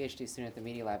 and I'm a PhD student at the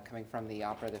Media Lab coming from the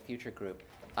Opera of the Future group.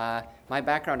 My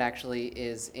background actually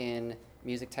is in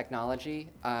music technology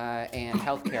and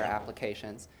healthcare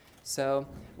applications. So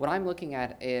what I'm looking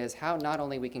at is how not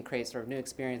only we can create sort of new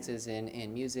experiences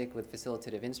in music with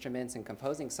facilitative instruments and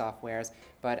composing softwares,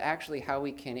 but actually how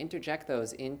we can interject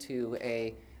those into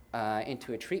a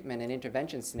treatment and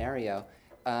intervention scenario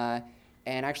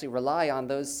and actually rely on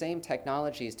those same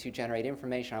technologies to generate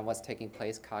information on what's taking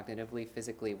place cognitively,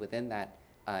 physically within that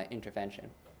intervention.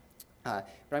 But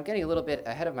I'm getting a little bit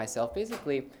ahead of myself.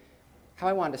 Basically, how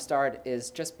I wanted to start is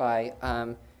just by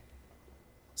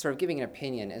sort of giving an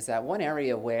opinion, is that one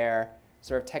area where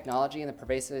sort of technology and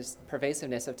the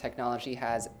pervasiveness of technology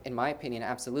has, in my opinion,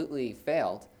 absolutely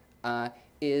failed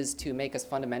is to make us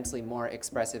fundamentally more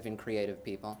expressive and creative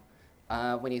people.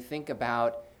 When you think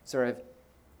about sort of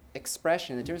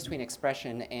expression, the difference between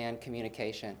expression and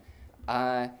communication,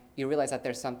 you realize that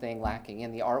there's something lacking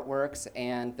in the artworks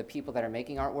and the people that are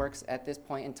making artworks at this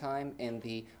point in time, in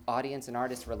the audience and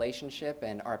artist relationship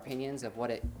and our opinions of what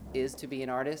it is to be an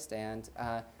artist and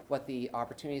what the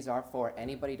opportunities are for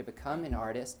anybody to become an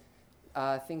artist.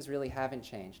 Things really haven't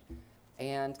changed.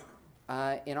 And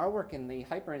in our work in the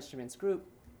Hyper Instruments group,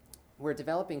 we're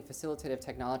developing facilitative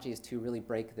technologies to really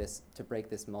break this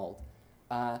mold.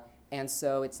 And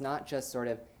so it's not just sort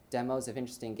of demos of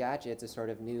interesting gadgets or sort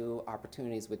of new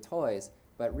opportunities with toys,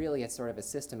 but really it's sort of a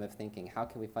system of thinking. How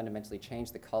can we fundamentally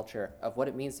change the culture of what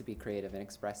it means to be creative and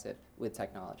expressive with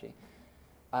technology?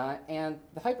 And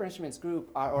the Hyper Instruments group,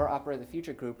 or Opera of the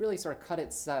Future group, really sort of cut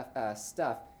its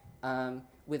stuff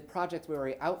with projects where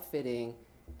we're outfitting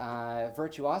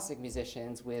virtuosic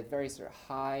musicians with very sort of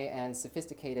high and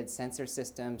sophisticated sensor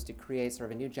systems to create sort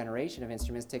of a new generation of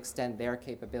instruments to extend their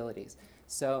capabilities.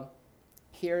 So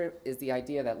here is the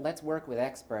idea that let's work with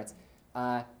experts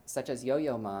such as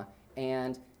Yo-Yo Ma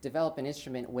and develop an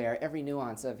instrument where every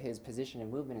nuance of his position and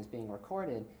movement is being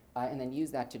recorded, and then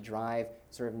use that to drive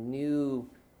sort of new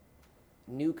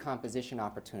composition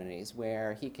opportunities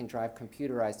where he can drive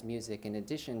computerized music in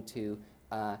addition to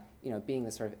being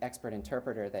the sort of expert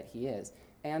interpreter that he is.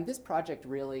 And this project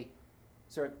really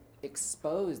sort of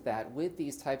exposed that with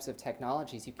these types of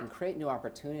technologies you can create new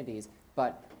opportunities,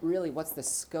 but really what's the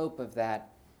scope of that,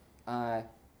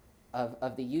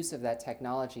 of the use of that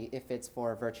technology if it's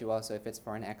for a virtuoso, if it's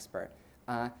for an expert.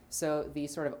 So the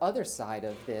sort of other side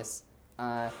of this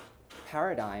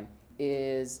paradigm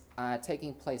is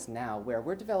taking place now, where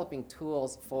we're developing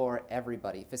tools for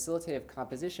everybody, facilitative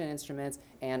composition instruments,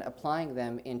 and applying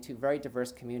them into very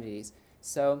diverse communities.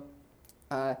 So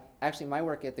actually my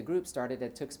work at the group started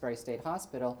at Tewksbury State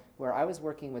Hospital, where I was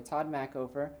working with Todd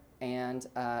Mackover and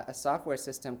a software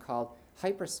system called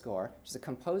Hyperscore, which is a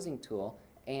composing tool,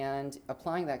 and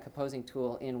applying that composing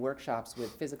tool in workshops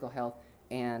with physical health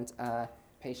and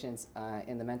patients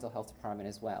in the mental health department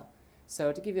as well.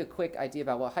 So to give you a quick idea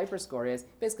about what Hyperscore is,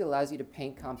 basically allows you to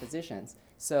paint compositions.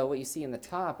 So what you see in the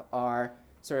top are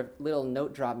sort of little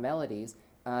note drop melodies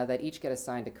that each get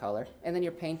assigned a color, and then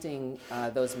you're painting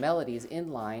those melodies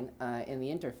in line in the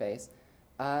interface.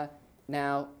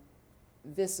 Now,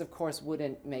 this of course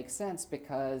wouldn't make sense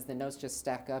because the notes just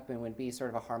stack up and would be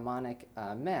sort of a harmonic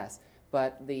mess.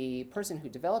 But the person who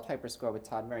developed Hyperscore with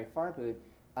Todd, Mary Farbood,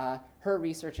 her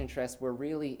research interests were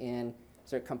really in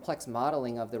sort of complex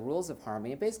modeling of the rules of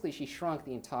harmony. And basically, she shrunk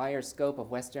the entire scope of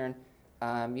Western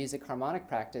music harmonic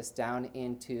practice down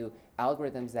into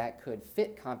algorithms that could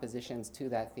fit compositions to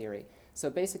that theory.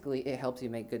 So basically, it helps you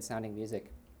make good sounding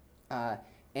music.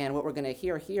 And what we're going to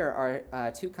hear here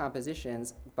are two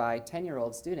compositions by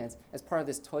 10-year-old students as part of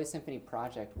this Toy Symphony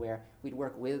project, where we'd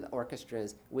work with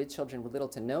orchestras, with children with little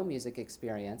to no music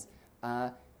experience,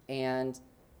 and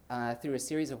through a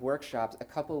series of workshops, a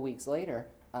couple of weeks later,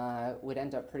 the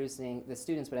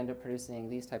students would end up producing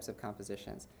these types of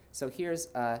compositions. So here's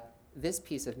this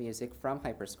piece of music from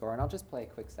Hyperscore, and I'll just play a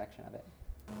quick section of it.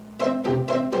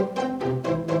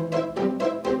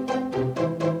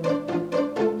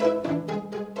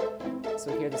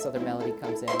 So here this other melody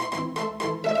comes in.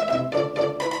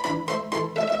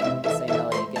 Same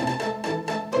melody again.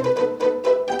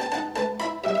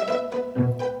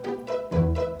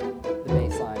 The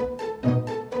bass line.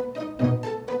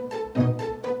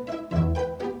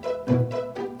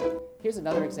 Here's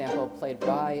another example played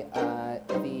by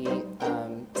the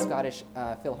Scottish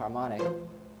Philharmonic.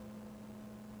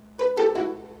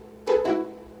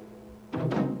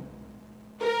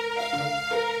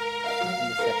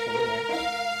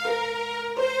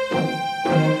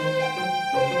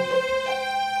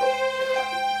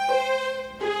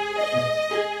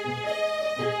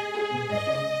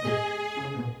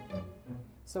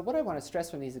 So what I want to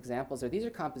stress from these examples are these are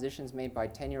compositions made by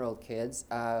 10-year-old kids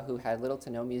who had little to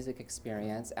no music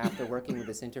experience after working with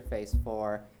this interface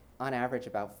for, on average,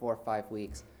 about 4 or 5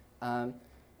 weeks.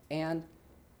 And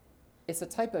it's a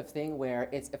type of thing where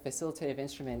it's a facilitative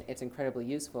instrument. It's incredibly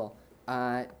useful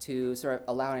to sort of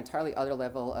allow an entirely other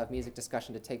level of music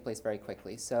discussion to take place very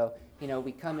quickly. So,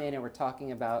 we come in and we're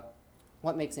talking about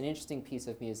what makes an interesting piece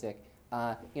of music.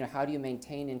 How do you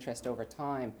maintain interest over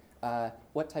time?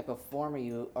 What type of form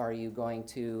are you going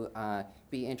to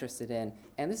be interested in?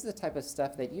 And this is the type of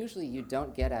stuff that usually you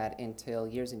don't get at until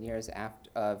years and years after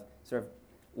of sort of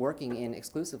working in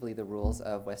exclusively the rules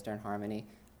of Western harmony.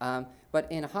 But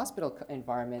in a hospital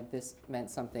environment, this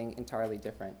meant something entirely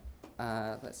different.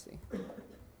 Let's see.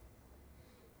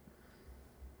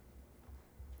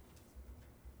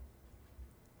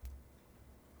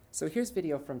 So here's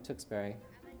video from Tewksbury.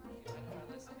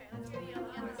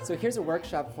 So here's a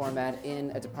workshop format in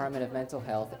a Department of Mental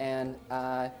Health, and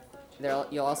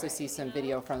you'll also see some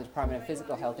video from the Department of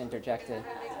Physical Health interjected.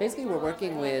 Basically, we're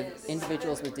working with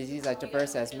individuals with diseases as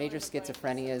diverse as major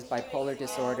schizophrenias, bipolar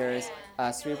disorders,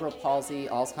 cerebral palsy,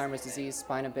 Alzheimer's disease,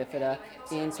 spina bifida,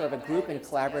 in sort of a group and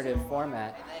collaborative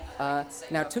format.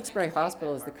 Now, Tewksbury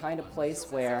Hospital is the kind of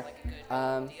place where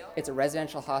it's a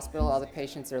residential hospital. All the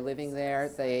patients are living there.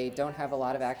 They don't have a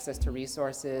lot of access to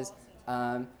resources.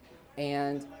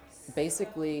 And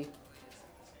basically,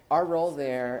 our role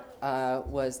there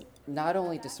was not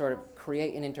only to sort of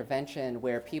create an intervention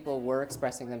where people were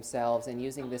expressing themselves and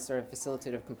using this sort of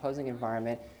facilitative composing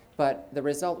environment, But the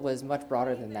result was much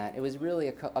broader than that. It was really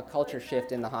a culture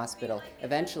shift in the hospital.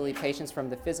 Eventually, patients from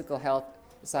the physical health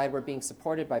side were being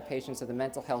supported by patients of the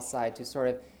mental health side to sort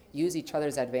of use each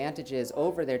other's advantages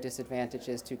over their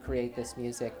disadvantages to create this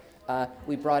music.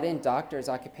 We brought in doctors,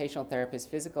 occupational therapists,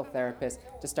 physical therapists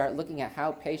to start looking at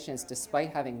how patients,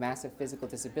 despite having massive physical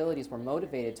disabilities, were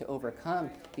motivated to overcome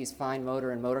these fine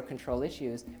motor and motor control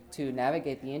issues to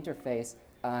navigate the interface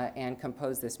and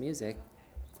compose this music.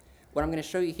 What I'm going to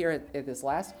show you here at this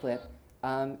last clip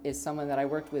is someone that I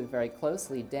worked with very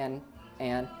closely, Dan.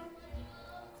 And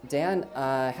Dan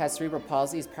has cerebral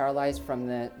palsy. He's paralyzed from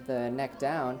the neck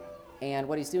down. And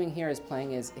what he's doing here is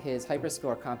playing his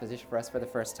Hyperscore composition for us for the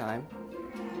first time.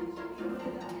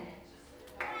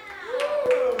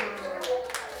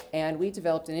 And we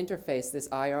developed an interface,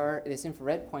 this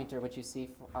infrared pointer, which you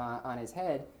see on his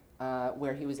head,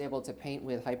 where he was able to paint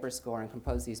with Hyperscore and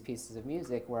compose these pieces of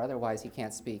music where otherwise he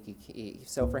can't speak.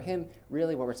 So for him,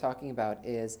 really what we're talking about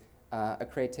is a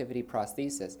creativity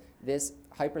prosthesis. This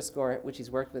Hyperscore, which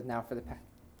he's worked with now for the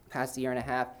past year and a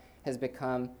half, has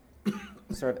become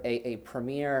sort of a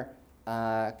premier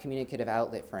communicative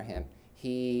outlet for him.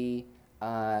 He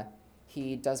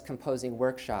does composing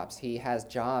workshops. He has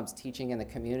jobs teaching in the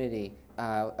community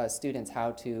students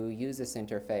how to use this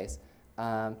interface,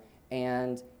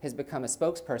 and has become a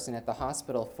spokesperson at the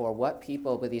hospital for what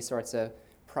people with these sorts of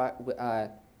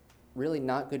really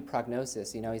not good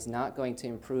prognosis. He's not going to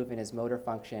improve in his motor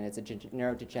function. It's a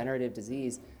neurodegenerative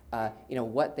disease.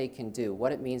 What they can do,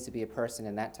 what it means to be a person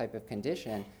in that type of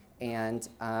condition, and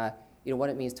what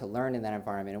it means to learn in that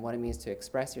environment, and what it means to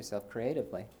express yourself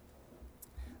creatively.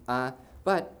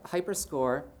 But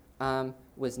Hyperscore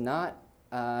was not,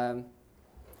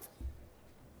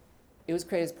 it was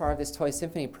created as part of this Toy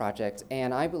Symphony project,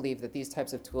 and I believe that these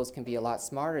types of tools can be a lot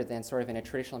smarter than sort of in a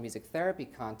traditional music therapy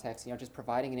context, just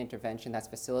providing an intervention that's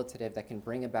facilitative, that can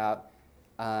bring about,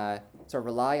 sort of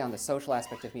rely on the social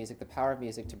aspect of music, the power of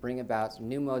music, to bring about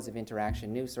new modes of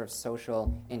interaction, new sort of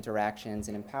social interactions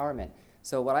and empowerment.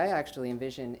 So what I actually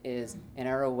envision is an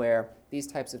era where these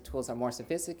types of tools are more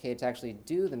sophisticated to actually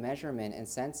do the measurement and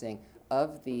sensing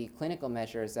of the clinical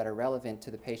measures that are relevant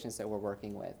to the patients that we're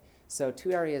working with. So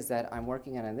two areas that I'm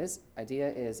working on in this idea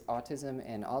is autism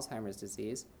and Alzheimer's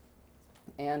disease.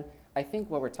 And I think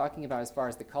what we're talking about as far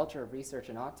as the culture of research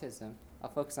in autism, I'll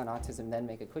focus on autism, then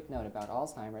make a quick note about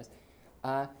Alzheimer's.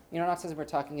 In autism, we're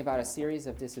talking about a series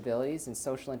of disabilities in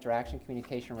social interaction,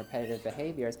 communication, repetitive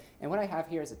behaviors. And what I have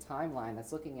here is a timeline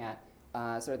that's looking at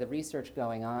sort of the research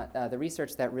going on, the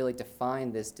research that really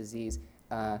defined this disease.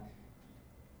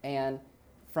 And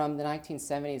from the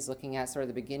 1970s, looking at sort of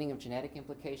the beginning of genetic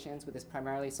implications with this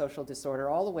primarily social disorder,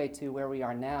 all the way to where we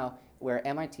are now, where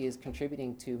MIT is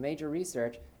contributing to major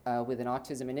research with an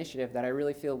autism initiative that I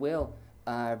really feel will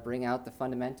bring out the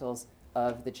fundamentals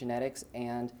of the genetics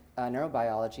and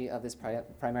neurobiology of this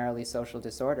primarily social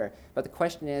disorder. But the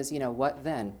question is, what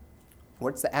then?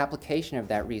 What's the application of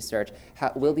that research?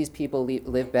 Will these people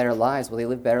live better lives? Will they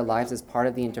live better lives as part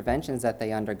of the interventions that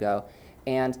they undergo?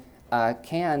 And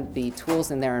can the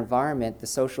tools in their environment, the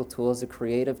social tools, the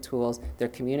creative tools, their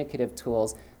communicative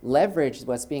tools, leverage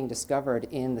what's being discovered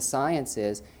in the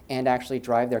sciences and actually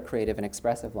drive their creative and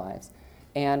expressive lives?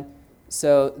 And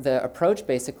so the approach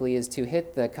basically is to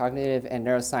hit the cognitive and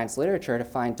neuroscience literature to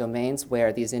find domains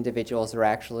where these individuals are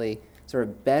actually sort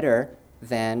of better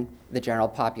than the general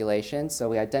population. So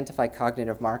we identify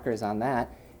cognitive markers on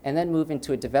that, and then move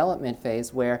into a development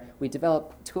phase where we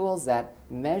develop tools that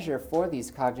measure for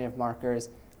these cognitive markers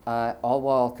all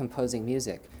while composing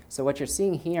music. So what you're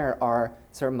seeing here are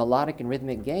sort of melodic and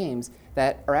rhythmic games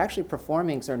that are actually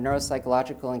performing sort of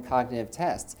neuropsychological and cognitive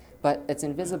tests, but it's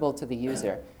invisible to the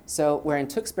user. So where in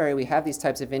Tewksbury we have these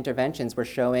types of interventions, we're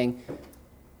showing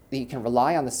that you can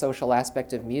rely on the social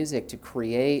aspect of music to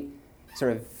create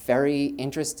sort of very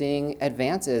interesting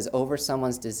advances over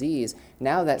someone's disease.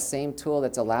 Now that same tool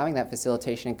that's allowing that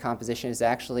facilitation and composition is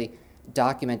actually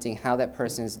documenting how that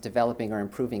person is developing or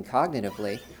improving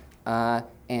cognitively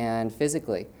and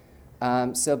physically.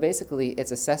 So basically,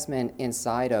 it's assessment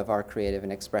inside of our creative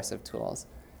and expressive tools.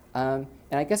 And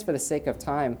I guess for the sake of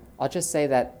time, I'll just say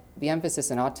that the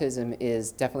emphasis in autism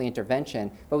is definitely intervention,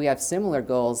 but we have similar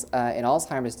goals in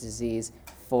Alzheimer's disease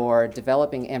for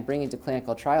developing and bringing to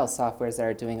clinical trial softwares that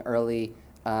are doing early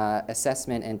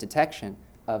assessment and detection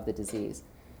of the disease.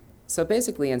 So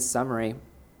basically, in summary,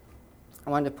 I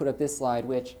wanted to put up this slide,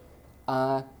 which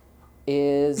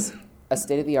is a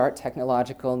state-of-the-art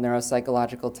technological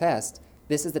neuropsychological test.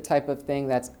 This is the type of thing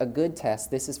that's a good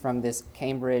test. This is from this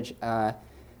Cambridge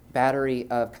battery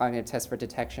of cognitive tests for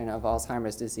detection of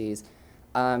Alzheimer's disease.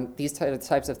 These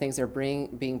types of things are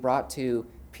being brought to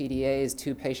PDAs,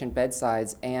 2 patient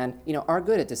bedsides, and are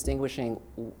good at distinguishing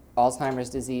Alzheimer's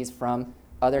disease from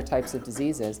other types of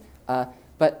diseases.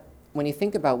 But when you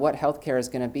think about what healthcare is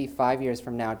going to be 5 years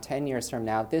from now, 10 years from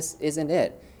now, this isn't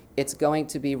it. It's going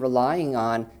to be relying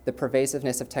on the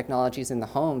pervasiveness of technologies in the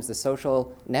homes, the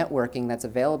social networking that's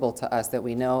available to us that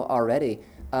we know already.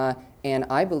 And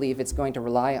I believe it's going to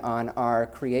rely on our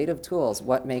creative tools,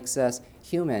 what makes us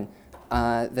human,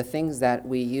 the things that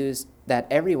we use, that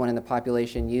everyone in the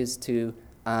population used to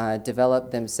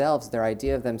develop themselves, their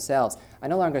idea of themselves. I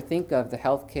no longer think of the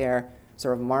healthcare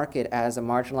sort of market as a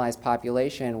marginalized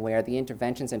population where the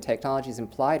interventions and technologies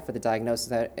implied for the diagnosis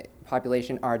of that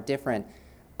population are different.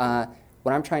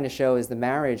 What I'm trying to show is the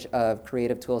marriage of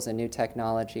creative tools and new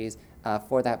technologies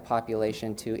for that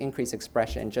population to increase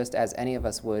expression, just as any of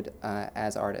us would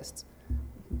as artists.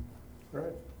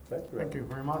 Great. Thank you. Thank you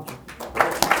very much.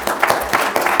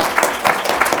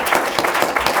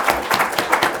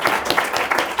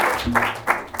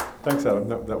 Thanks, Adam.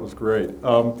 That was great.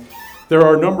 There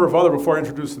are a number of other, before I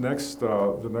introduce the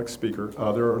next speaker,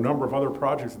 there are a number of other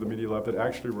projects at the Media Lab that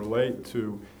actually relate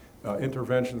to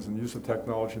interventions and use of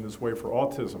technology in this way for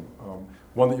autism.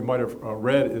 One that you might have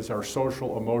read is our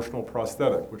social emotional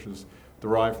prosthetic, which is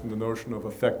derived from the notion of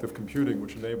affective computing,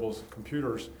 which enables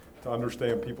computers to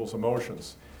understand people's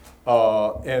emotions,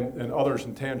 and others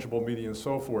in tangible media and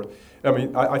so forth. I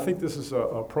mean, I think this is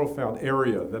a profound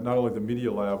area that not only the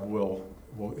Media Lab will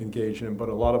engage in, but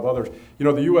a lot of others. You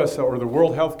know, the U.S. or the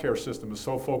World Healthcare System is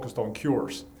so focused on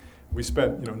cures. We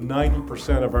spent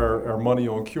 90% of our money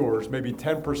on cures, maybe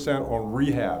 10% on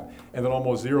rehab, and then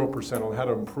almost 0% on how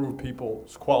to improve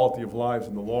people's quality of lives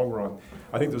in the long run.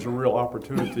 I think there's a real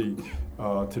opportunity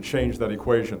to change that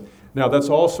equation. Now, that's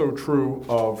also true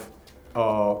of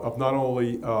not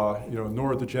only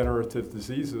neurodegenerative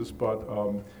diseases, but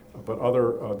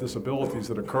other disabilities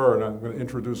that occur. And I'm going to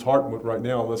introduce Hartmut right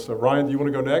now. Unless Ryan, do you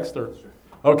want to go next, or?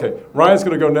 Okay, Ryan's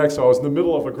going to go next. So I was in the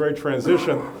middle of a great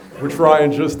transition, which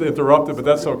Ryan just interrupted, but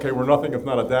that's okay. We're nothing if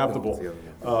not adaptable.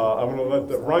 I'm going to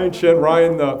let Ryan Chen.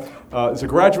 Ryan is a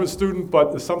graduate student,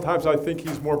 but sometimes I think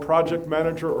he's more project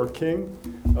manager or king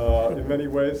in many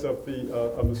ways of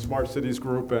the Smart Cities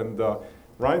group. And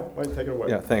Ryan, why don't you take it away?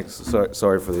 Yeah, thanks.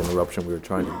 Sorry for the interruption. We were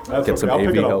trying to That's get okay. some I'll AV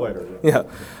pick it up help. later.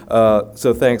 Yeah.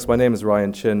 So thanks. My name is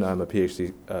Ryan Chin. I'm a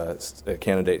PhD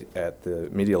candidate at the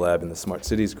Media Lab in the Smart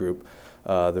Cities group.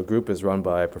 The group is run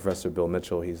by Professor Bill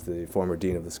Mitchell. He's the former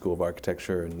dean of the School of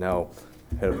Architecture and now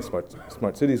head of the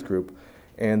Smart Cities group.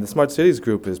 And the Smart Cities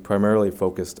group is primarily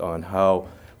focused on how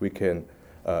we can,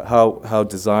 how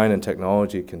design and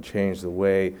technology can change the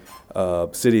way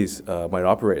cities might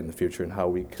operate in the future and how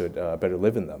we could better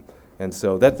live in them. And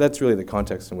so that's really the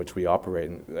context in which we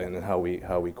operate and how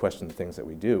we question the things that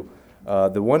we do.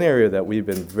 The one area that we've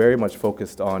been very much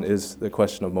focused on is the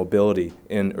question of mobility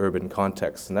in urban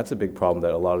contexts, and that's a big problem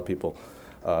that a lot of people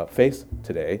face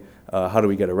today. How do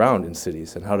we get around in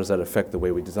cities, and how does that affect the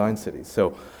way we design cities?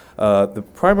 So the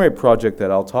primary project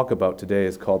that I'll talk about today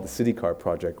is called the CityCar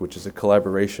project, which is a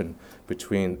collaboration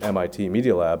between MIT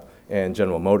Media Lab and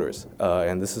General Motors.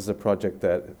 And this is a project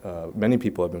that many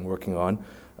people have been working on,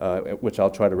 which I'll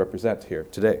try to represent here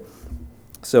today.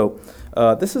 So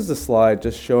this is a slide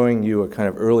just showing you a kind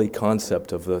of early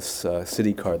concept of this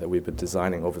city car that we've been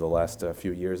designing over the last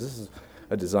few years. This is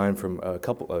a design from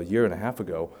a year and a half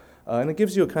ago, and it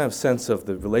gives you a kind of sense of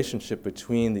the relationship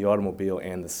between the automobile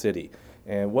and the city.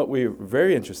 And what we're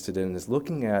very interested in is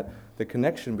looking at the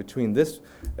connection between this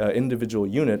individual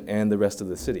unit and the rest of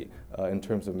the city in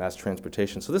terms of mass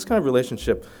transportation. So this kind of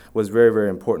relationship was very, very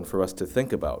important for us to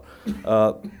think about.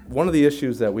 One of the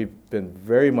issues that we've been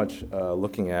very much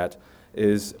looking at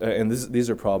is, and these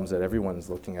are problems that everyone is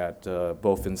looking at,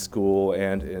 both in school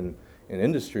and in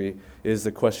industry, is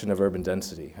the question of urban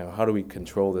density. How do we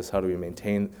control this? How do we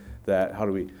maintain that? How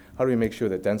do we make sure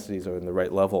that densities are in the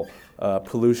right level?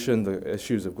 Pollution, the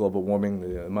issues of global warming,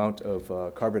 the amount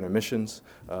of carbon emissions.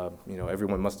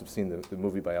 Everyone must have seen the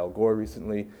movie by Al Gore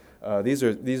recently. These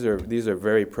are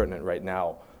very pertinent right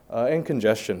now. And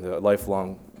congestion, the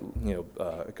lifelong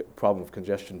problem of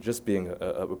congestion, just being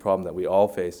a problem that we all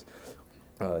face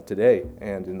today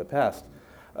and in the past.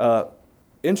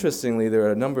 Interestingly, there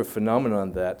are a number of phenomena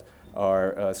that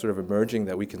are sort of emerging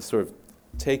that we can sort of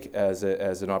take as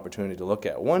an opportunity to look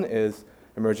at. One is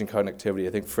emerging connectivity. I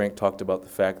think Frank talked about the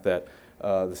fact that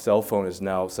the cell phone is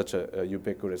now such a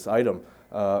ubiquitous item.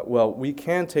 Well, we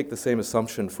can take the same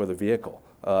assumption for the vehicle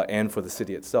and for the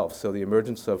city itself. So the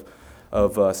emergence of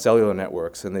cellular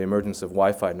networks and the emergence of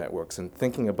Wi-Fi networks and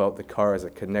thinking about the car as a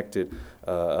connected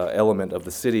element of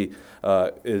the city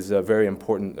is a very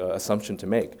important assumption to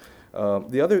make.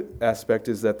 The other aspect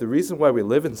is that the reason why we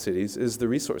live in cities is the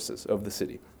resources of the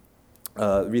city.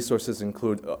 Resources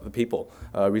include the people.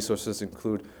 Resources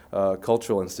include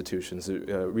cultural institutions.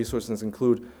 Resources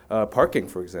include parking,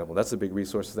 for example. That's a big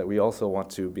resource that we also want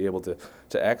to be able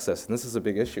to access, and this is a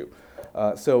big issue.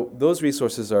 So those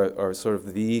resources are sort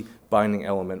of the binding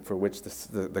element for which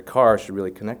the car should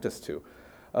really connect us to.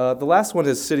 The last one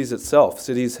is cities itself.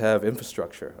 Cities have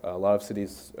infrastructure. A lot of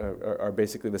cities are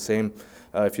basically the same.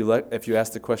 If you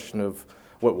ask the question of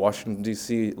what Washington,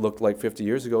 D.C. looked like 50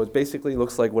 years ago, it basically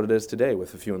looks like what it is today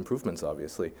with a few improvements,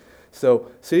 obviously.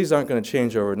 So cities aren't going to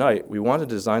change overnight. We want to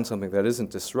design something that isn't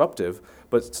disruptive,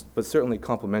 but certainly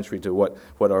complementary to what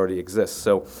already exists.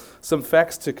 So some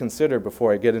facts to consider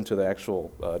before I get into the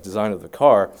actual design of the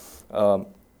car.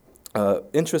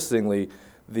 Interestingly,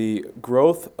 the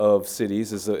growth of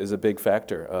cities is a big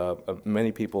factor.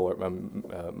 Many people,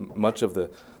 much of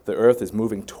the earth is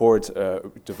moving towards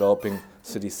developing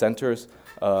city centers.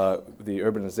 The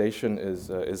urbanization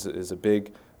is a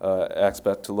big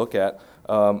aspect to look at.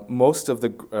 Most of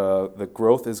the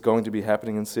growth is going to be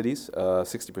happening in cities.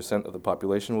 60% of the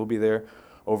population will be there.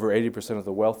 Over 80% of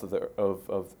the wealth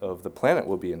of the planet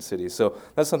will be in cities. So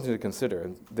that's something to consider.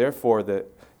 And therefore, the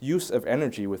use of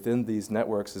energy within these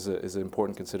networks is an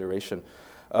important consideration.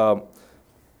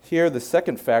 Here, the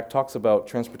second fact talks about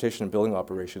transportation and building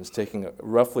operations taking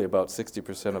roughly about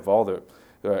 60% of all the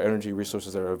energy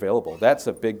resources that are available. That's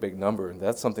a big, big number, and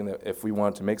that's something that if we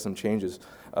wanted to make some changes,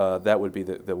 that would be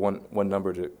the one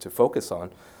number to focus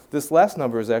on. This last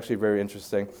number is actually very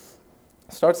interesting.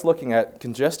 Starts looking at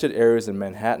congested areas in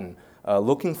Manhattan,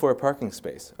 looking for a parking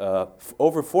space.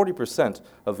 Over 40%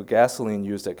 of the gasoline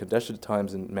used at congested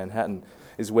times in Manhattan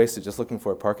is wasted just looking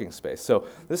for a parking space. So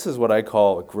this is what I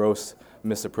call a gross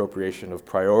misappropriation of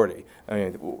priority. I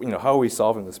mean, how are we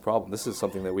solving this problem? This is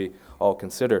something that we all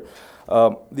consider.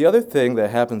 The other thing that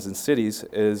happens in cities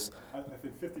is I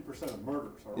think 50% of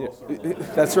murders are also.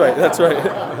 That's right. That's right.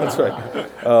 That's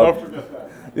right. Don't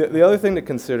forget that. The other thing to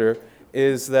consider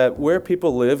is that where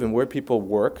people live and where people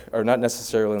work are not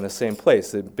necessarily in the same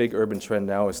place. The big urban trend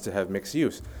now is to have mixed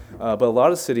use. But a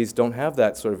lot of cities don't have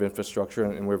that sort of infrastructure,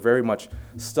 and we're very much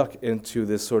stuck into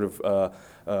this sort of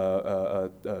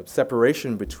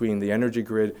separation between the energy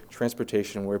grid,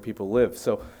 transportation, and where people live.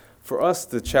 So for us,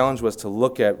 the challenge was to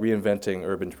look at reinventing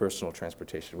urban personal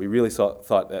transportation. We really thought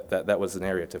that was an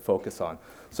area to focus on.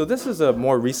 So this is a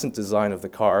more recent design of the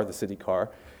car, the city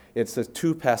car. It's a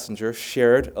two-passenger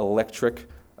shared electric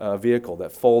vehicle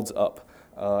that folds up.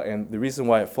 And the reason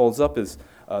why it folds up is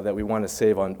that we want to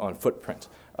save on footprint.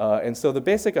 And so the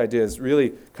basic idea is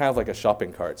really kind of like a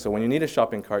shopping cart. So when you need a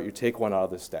shopping cart, you take one out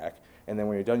of the stack, and then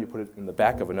when you're done, you put it in the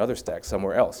back of another stack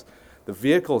somewhere else. The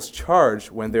vehicles charge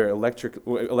when they're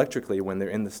electrically when they're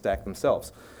in the stack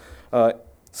themselves.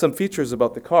 Some features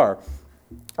about the car.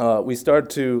 We started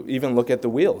to even look at the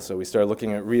wheels. So we started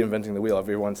looking at reinventing the wheel.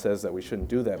 Everyone says that we shouldn't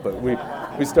do that, but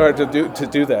we started to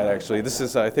do that, actually. This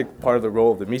is, I think, part of the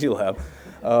role of the Media Lab.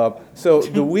 So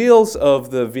the wheels of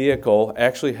the vehicle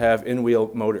actually have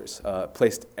in-wheel motors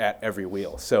placed at every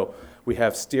wheel. So we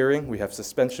have steering, we have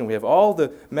suspension, we have all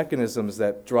the mechanisms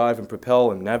that drive and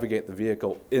propel and navigate the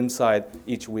vehicle inside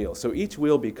each wheel. So each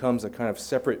wheel becomes a kind of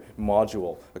separate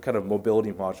module, a kind of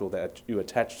mobility module that you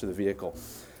attach to the vehicle.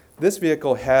 This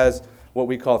vehicle has what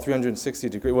we call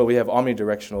 360-degree, well, we have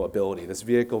omnidirectional ability. This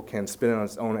vehicle can spin on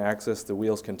its own axis, the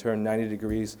wheels can turn 90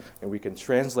 degrees, and we can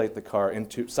translate the car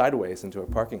sideways into a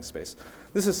parking space.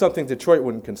 This is something Detroit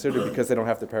wouldn't consider because they don't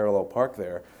have to parallel park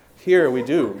there. Here we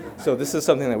do. So this is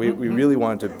something that we really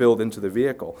wanted to build into the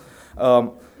vehicle.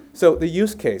 So the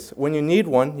use case, when you need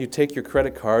one, you take your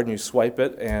credit card and you swipe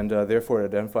it, and therefore it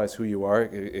identifies who you are.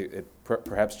 It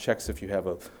perhaps checks if you have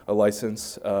a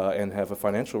license and have a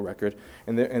financial record,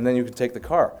 and then you can take the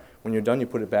car. When you're done, you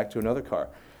put it back to another car.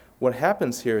 What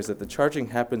happens here is that the charging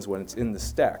happens when it's in the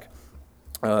stack.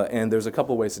 And there's a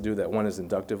couple ways to do that. One is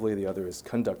inductively, the other is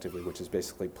conductively, which is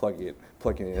basically plugging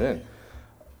it in.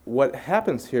 What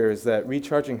happens here is that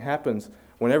recharging happens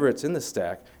whenever it's in the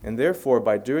stack, and therefore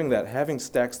by doing that, having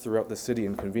stacks throughout the city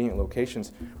in convenient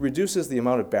locations reduces the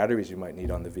amount of batteries you might need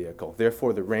on the vehicle.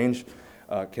 Therefore, the range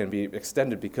can be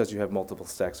extended because you have multiple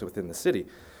stacks within the city.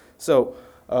 So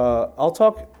I'll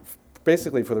talk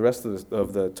basically for the rest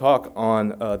of the talk on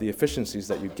the efficiencies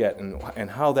that you get and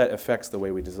how that affects the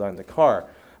way we design the car.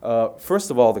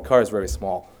 First of all, the car is very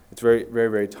small. It's very, very,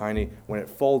 very tiny. When it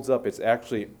folds up, it's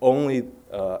actually only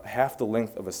half the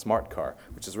length of a smart car,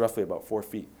 which is roughly about 4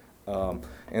 feet.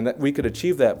 And that we could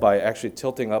achieve that by actually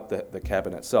tilting up the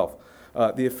cabin itself.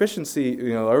 The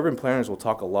efficiency, urban planners will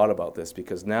talk a lot about this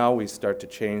because now we start to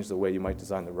change the way you might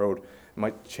design the road It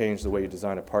might change the way you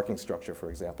design a parking structure, for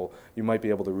example. You might be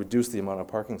able to reduce the amount of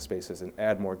parking spaces and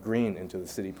add more green into the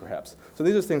city, perhaps. So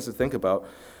these are things to think about.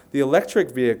 The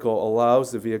electric vehicle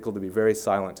allows the vehicle to be very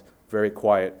silent, very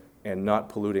quiet, and not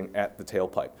polluting at the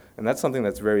tailpipe. And that's something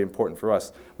that's very important for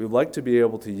us. We'd like to be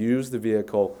able to use the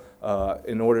vehicle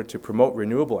in order to promote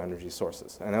renewable energy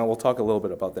sources. And we'll talk a little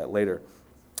bit about that later.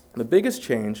 The biggest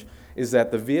change is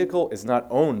that the vehicle is not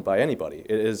owned by anybody.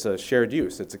 It is a shared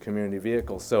use. It's a community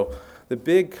vehicle. So the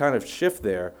big kind of shift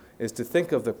there is to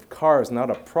think of the car as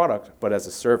not a product, but as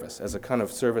a service, as a kind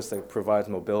of service that provides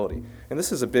mobility. And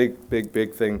this is a big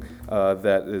thing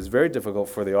that is very difficult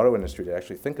for the auto industry to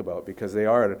actually think about because they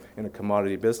are in a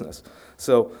commodity business.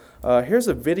 So here's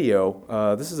a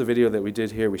video. This is a video that we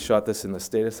did here. We shot this in the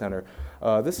Stata Center.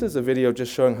 This is a video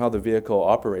just showing how the vehicle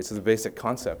operates as a basic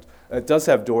concept. It does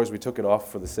have doors. We took it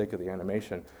off for the sake of the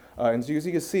animation. And as you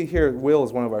can see here, Will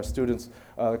is one of our students.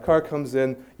 The car comes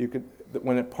in.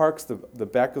 When it parks, the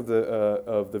back of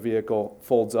the vehicle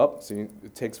folds up, so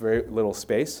it takes very little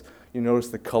space. You notice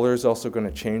the color is also going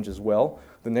to change as well.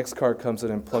 The next car comes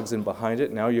in and plugs in behind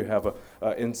it. Now you have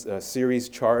a series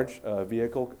charge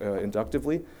vehicle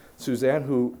inductively. Suzanne,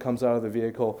 who comes out of the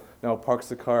vehicle, now parks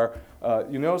the car.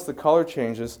 You notice the color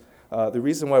changes. The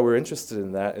reason why we're interested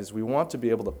in that is we want to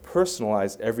be able to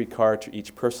personalize every car to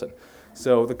each person.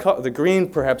 So the green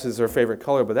perhaps is our favorite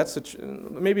color, but that's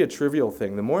maybe a trivial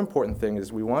thing. The more important thing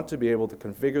is we want to be able to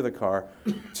configure the car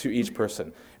to each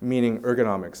person, meaning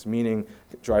ergonomics, meaning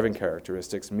driving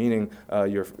characteristics, meaning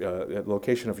your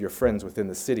location of your friends within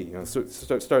the city. You know, so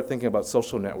start thinking about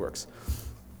social networks.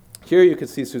 Here you can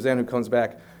see Suzanne, who comes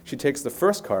back. She takes the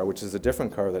first car, which is a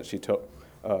different car that she took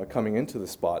coming into the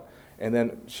spot, and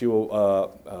then she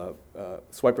will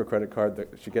swipe her credit card.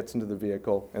 She gets into the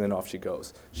vehicle, and then off she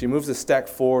goes. She moves the stack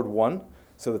forward one,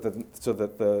 so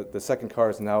that the second car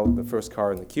is now the first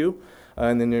car in the queue,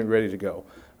 and then you're ready to go.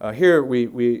 Here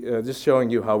we just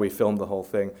showing you how we filmed the whole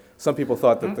thing. Some people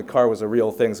thought that the car was a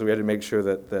real thing, so we had to make sure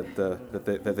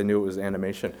that they knew it was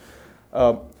animation.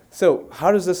 So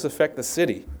how does this affect the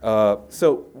city?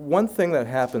 So one thing that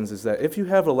happens is that if you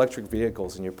have electric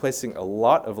vehicles and you're placing a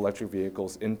lot of electric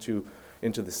vehicles into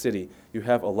the city, you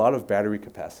have a lot of battery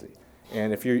capacity.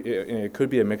 And it could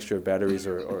be a mixture of batteries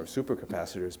or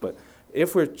supercapacitors, but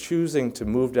if we're choosing to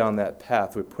move down that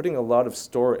path, we're putting a lot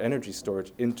of energy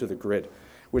storage into the grid,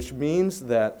 which means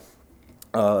that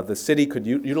the city could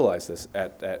utilize this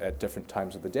at different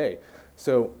times of the day.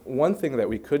 So one thing that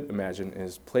we could imagine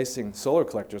is placing solar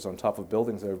collectors on top of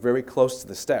buildings that are very close to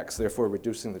the stacks, therefore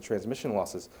reducing the transmission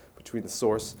losses between the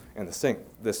source and the sink,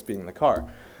 this being the car.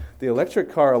 The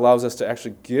electric car allows us to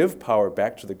actually give power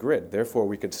back to the grid, therefore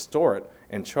we could store it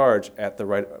and charge at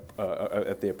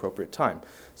the appropriate time.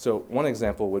 So one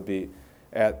example would be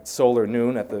at solar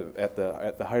noon, at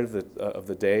the height of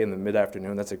the day in the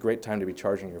mid-afternoon. That's a great time to be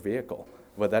charging your vehicle.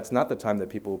 But that's not the time that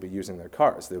people will be using their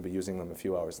cars. They'll be using them a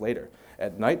few hours later.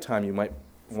 At nighttime, you might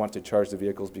want to charge the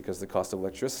vehicles because the cost of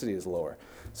electricity is lower.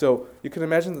 So you can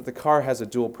imagine that the car has a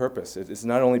dual purpose. It is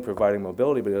not only providing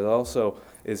mobility, but it also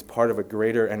is part of a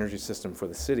greater energy system for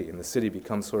the city, and the city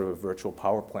becomes sort of a virtual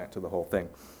power plant to the whole thing.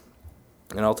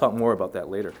 And I'll talk more about that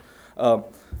later.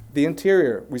 The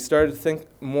interior, we started to think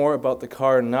more about the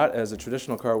car not as a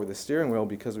traditional car with a steering wheel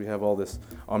because we have all this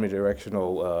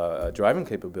omnidirectional driving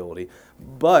capability,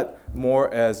 but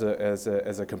more as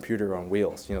a computer on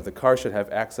wheels. You know, the car should have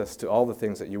access to all the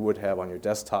things that you would have on your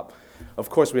desktop. Of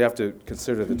course, we have to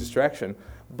consider the distraction,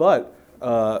 but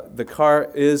the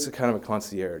car is kind of a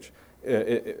concierge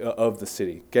of the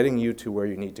city, getting you to where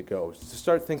you need to go. To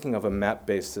start thinking of a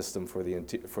map-based system for the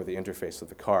interface of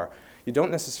the car. You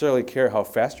don't necessarily care how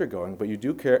fast you're going, but you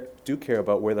do care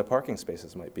about where the parking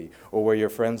spaces might be, or where your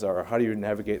friends are, or how do you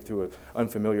navigate through an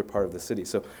unfamiliar part of the city.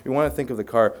 So you want to think of the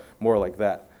car more like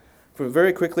that.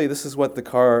 Very quickly, this is what the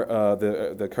car,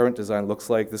 the current design looks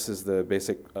like. This is the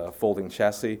basic folding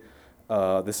chassis.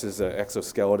 This is an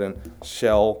exoskeleton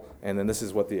shell, and then this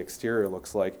is what the exterior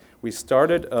looks like. We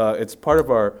started, it's part of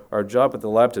our job at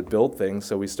the lab to build things,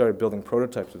 so we started building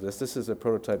prototypes of this. This is a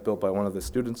prototype built by one of the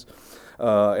students,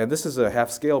 and this is a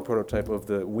half-scale prototype of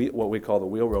what we call the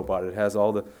wheel robot. It has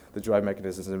all the drive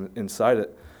mechanisms inside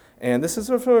it. And this is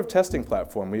a sort of testing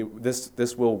platform.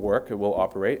 This will work, it will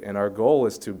operate, and our goal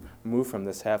is to move from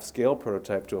this half-scale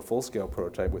prototype to a full-scale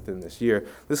prototype within this year.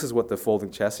 This is what the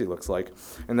folding chassis looks like,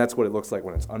 and that's what it looks like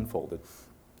when it's unfolded.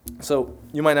 So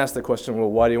you might ask the question, well,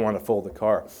 why do you want to fold the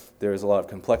car? There is a lot of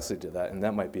complexity to that, and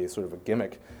that might be a sort of a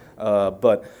gimmick.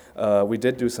 But we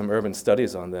did do some urban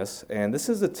studies on this, and this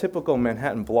is a typical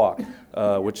Manhattan block,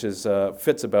 which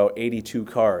fits about 82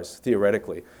 cars,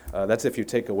 theoretically. That's if you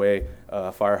take away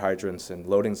fire hydrants and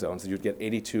loading zones, you'd get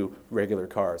 82 regular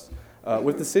cars.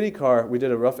 With the city car, we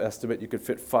did a rough estimate. You could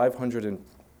fit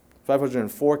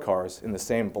 504 cars in the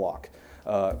same block.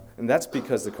 And that's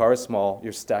because the car is small,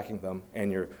 you're stacking them,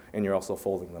 and you're also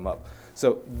folding them up.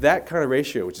 So that kind of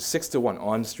ratio, which is 6-to-1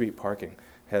 on-street parking,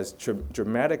 has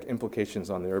dramatic implications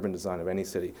on the urban design of any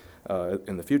city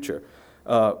in the future.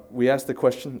 We asked the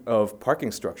question of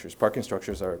parking structures. Parking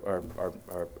structures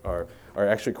are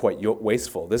actually quite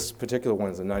wasteful. This particular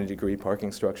one is a 90-degree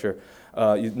parking structure.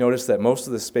 You notice that most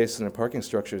of the space in a parking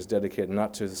structure is dedicated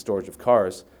not to the storage of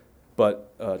cars,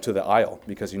 but to the aisle,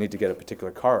 because you need to get a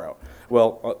particular car out.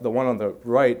 Well, the one on the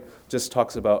right just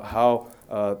talks about how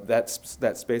that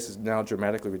space is now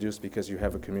dramatically reduced because you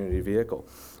have a community vehicle.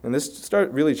 And this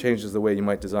really changes the way you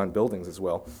might design buildings as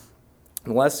well.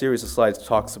 The last series of slides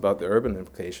talks about the urban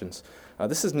implications.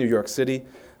 This is New York City.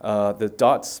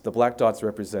 The black dots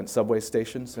represent subway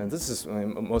stations, and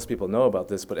most people know about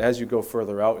this, but as you go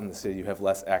further out in the city, you have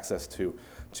less access to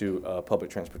public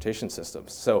transportation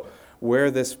systems. So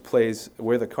where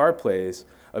the car plays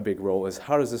a big role is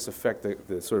how does this affect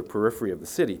the sort of periphery of the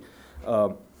city?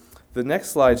 The next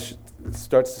slide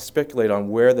starts to speculate on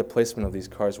where the placement of these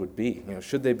cars would be.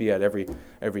 Should they be at every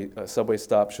subway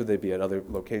stop? Should they be at other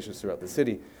locations throughout the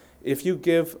city? If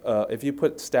you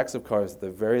put stacks of cars at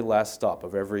the very last stop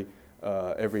of every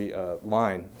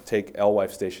line, take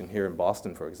Alewife Station here in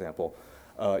Boston, for example,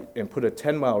 and put a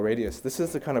 10-mile radius, this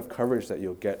is the kind of coverage that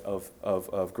you'll get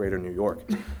of greater New York.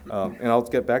 And I'll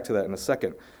get back to that in a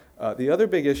second. The other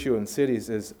big issue in cities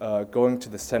is going to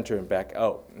the center and back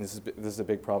out. And this is a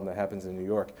big problem that happens in New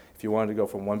York. If you wanted to go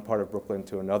from one part of Brooklyn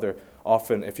to another,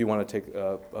 often if you want to take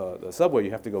the subway, you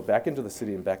have to go back into the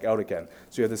city and back out again.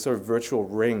 So you have this sort of virtual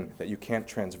ring that you can't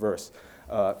transverse.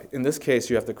 In this case,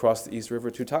 you have to cross the East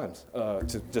River 2 times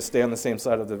to just stay on the same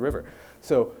side of the river.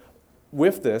 So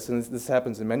with this, and this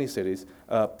happens in many cities,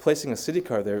 placing a city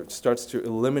car there starts to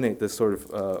eliminate this sort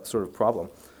of problem.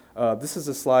 This is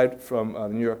a slide from the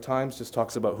New York Times, just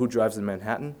talks about who drives in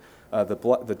Manhattan.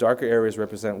 The darker areas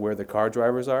represent where the car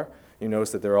drivers are. You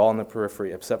notice that they're all in the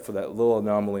periphery, except for that little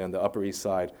anomaly on the Upper East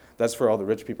Side. That's for all the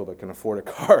rich people that can afford a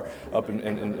car up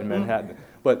in Manhattan.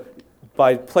 But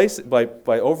by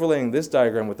overlaying this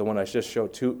diagram with the one I just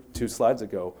showed two slides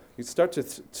ago, you start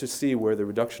to see where the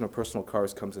reduction of personal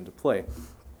cars comes into play.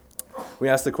 We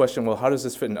asked the question, well, how does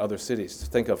this fit in other cities?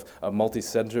 Think of a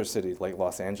multi-center city like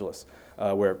Los Angeles,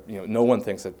 where no one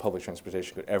thinks that public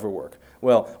transportation could ever work.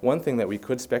 Well, one thing that we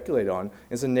could speculate on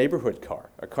is a neighborhood car,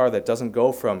 a car that doesn't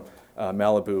go from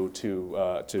Malibu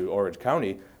to Orange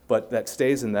County, but that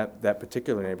stays in that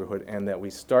particular neighborhood, and that we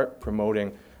start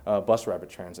promoting bus rapid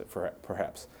transit,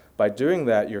 perhaps. By doing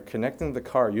that, you're connecting the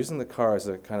car, using the car as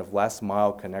a kind of last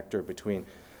mile connector between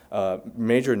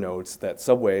major nodes that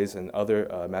subways and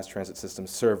other mass transit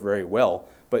systems serve very well,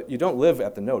 but you don't live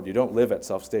at the node. You don't live at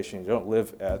South Station. You don't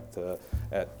live at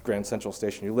Grand Central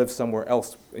Station. You live somewhere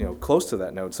else, close to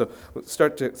that node. So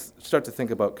start to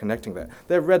think about connecting that.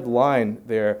 That red line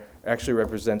there actually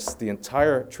represents the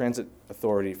entire transit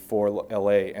authority for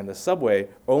LA, and the subway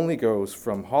only goes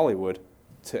from Hollywood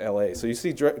to LA. So you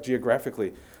see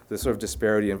geographically the sort of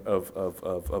disparity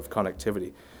of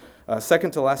connectivity.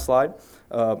 Second to last slide,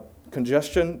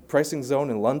 congestion pricing zone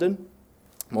in London.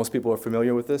 Most people are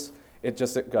familiar with this. It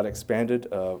just got expanded,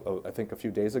 I think, a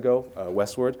few days ago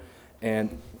westward.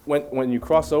 And when you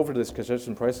cross over to this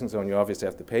congestion pricing zone, you obviously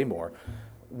have to pay more.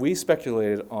 We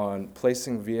speculated on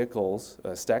placing vehicles,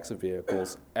 stacks of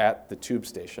vehicles, at the tube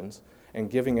stations and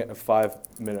giving it a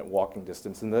 5-minute walking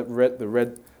distance. And the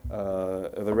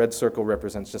red circle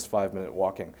represents just 5-minute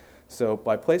walking. So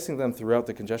by placing them throughout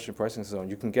the congestion pricing zone,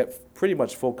 you can get pretty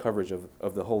much full coverage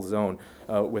of the whole zone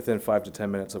within 5 to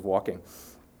 10 minutes of walking.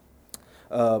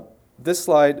 This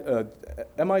slide,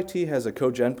 MIT has a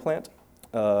cogen plant,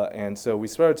 and so we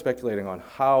started speculating on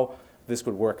how this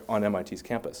would work on MIT's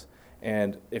campus.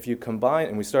 And if you combine,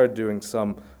 and we started doing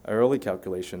some early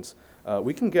calculations,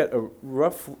 we can get a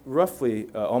roughly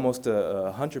almost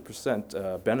a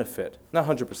 100% benefit, not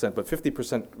 100%, but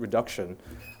 50% reduction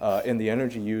in the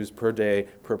energy used per day,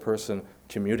 per person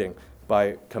commuting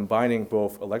by combining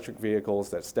both electric vehicles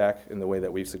that stack in the way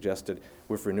that we've suggested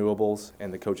with renewables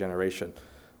and the cogeneration.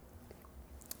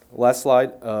 Last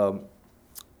slide.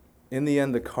 In the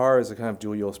end, the car is a kind of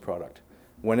dual-use product.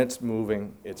 When it's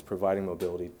moving, it's providing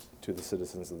mobility to the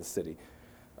citizens of the city.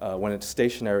 When it's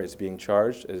stationary, it's being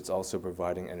charged, and it's also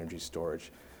providing energy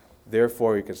storage.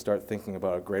 Therefore, you can start thinking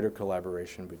about a greater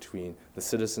collaboration between the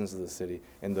citizens of the city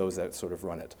and those that sort of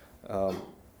run it.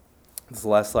 This is the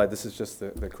last slide. This is just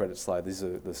the credit slide. These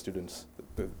are the students,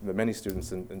 the many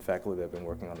students and faculty that have been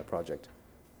working on the project.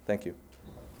 Thank you.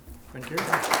 Thank you.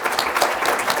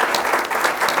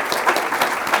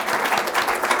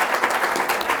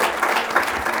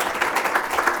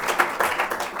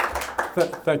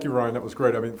 Thank you, Ryan. That was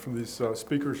great. I mean, from these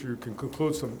speakers, you can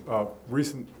conclude some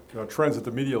recent trends at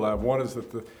the Media Lab. One is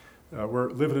that we're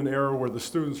living in an era where the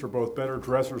students are both better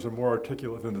dressers and more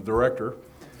articulate than the director.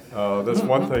 That's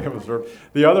one thing I've observed.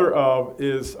 The other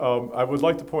is I would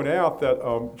like to point out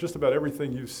that just about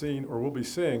everything you've seen or will be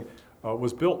seeing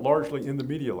was built largely in the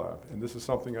Media Lab. And this is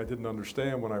something I didn't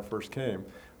understand when I first came.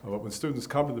 But when students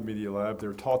come to the Media Lab,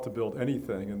 they're taught to build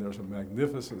anything, and there's a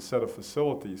magnificent set of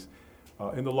facilities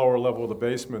in the lower level of the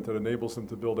basement that enables them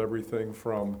to build everything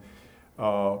from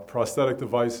prosthetic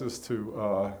devices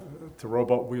to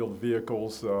robot wheeled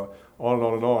vehicles, on and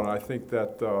on and on. I think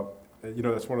that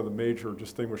that's one of the major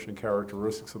distinguishing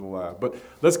characteristics of the lab. But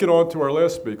let's get on to our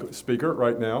last speaker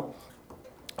right now.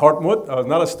 Hartmut,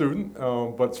 not a student,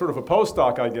 but sort of a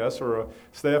postdoc, I guess, or a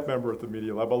staff member at the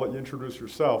Media Lab. I'll let you introduce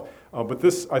yourself. But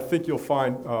this, I think you'll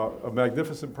find a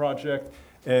magnificent project,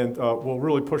 and we'll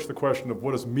really push the question of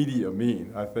what does media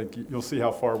mean. I think you'll see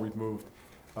how far we've moved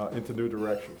into new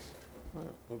directions.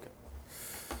 Okay.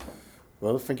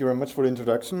 Well, thank you very much for the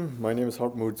introduction. My name is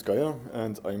Hartmut Geier,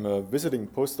 and I'm a visiting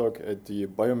postdoc at the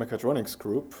Biomechatronics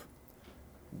group.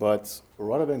 But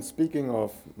rather than speaking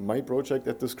of my project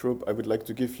at this group, I would like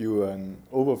to give you an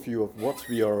overview of what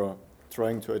we are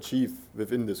trying to achieve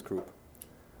within this group.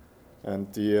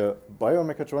 And the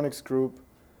Biomechatronics group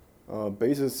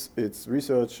bases its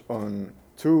research on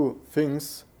two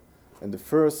things. And the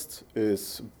first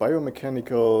is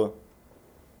biomechanical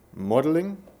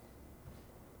modeling.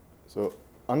 So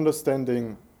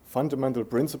understanding fundamental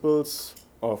principles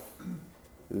of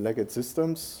legged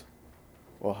systems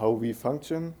or how we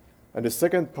function. And the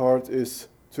second part is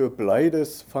to apply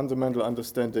this fundamental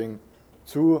understanding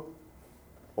to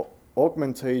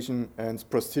augmentation and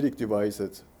prosthetic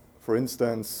devices. For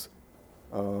instance,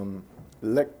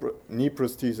 knee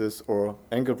prosthesis or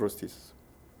ankle prosthesis.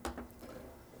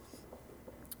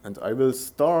 And I will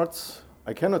start,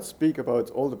 I cannot speak about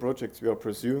all the projects we are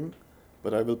pursuing,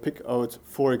 but I will pick out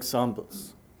 4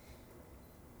 examples.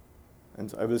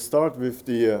 And I will start with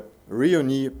the Rheo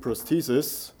knee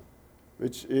prosthesis,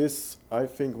 which is, I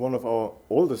think, one of our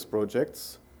oldest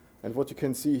projects. And what you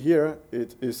can see here,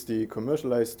 it is the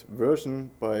commercialized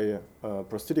version by a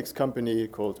prosthetics company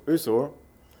called Össur.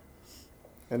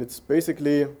 And it's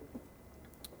basically,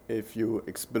 if you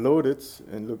explode it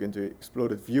and look into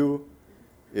exploded view,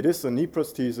 it is a knee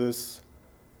prosthesis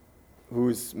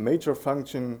whose major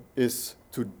function is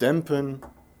to dampen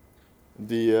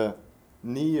the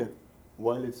knee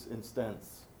while it's in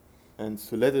stance and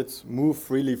to let it move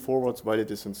freely forwards while it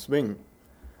is in swing.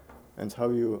 And how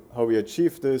we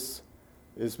achieve this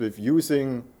is with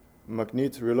using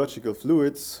magnetological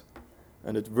fluids,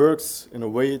 and it works in a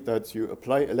way that you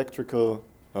apply electrical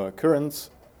currents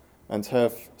and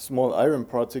have small iron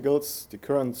particles. The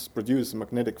currents produce a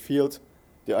magnetic field.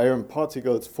 The iron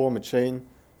particles form a chain,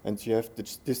 and you have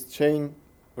this chain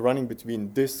running between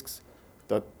discs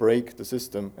that break the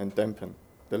system and dampen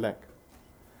the leg.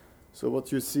 So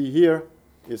what you see here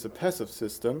is a passive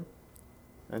system,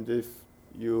 and if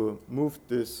you move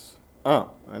this,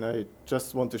 and I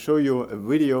just want to show you a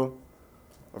video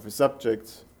of a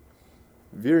subject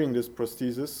wearing this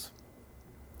prosthesis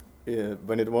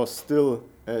when it was still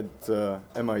at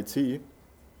MIT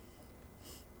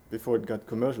before it got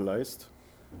commercialized.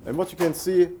 And what you can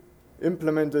see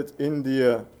implemented in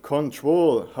the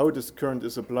control, how this current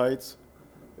is applied,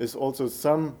 is also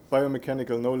some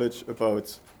biomechanical knowledge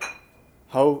about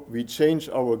how we change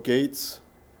our gaits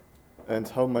and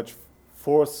how much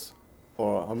force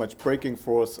or how much braking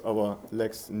force our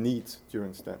legs need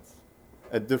during stance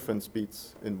at different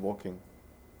speeds in walking.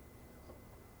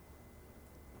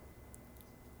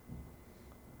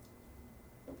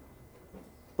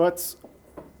 But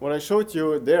what I showed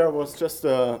you there was just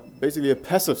basically a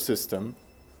passive system.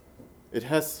 It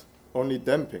has only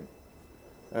damping.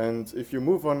 And if you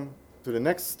move on to the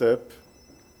next step,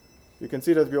 you can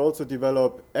see that we also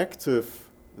develop active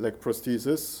leg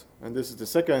prosthesis. And this is the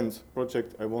second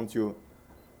project I want you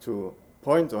to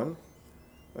point on.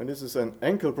 And this is an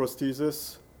ankle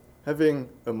prosthesis having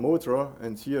a motor.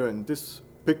 And here in this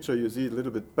picture, you see it a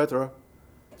little bit better.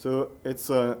 So it's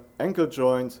an ankle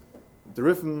joint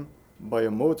driven by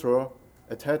a motor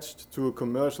attached to a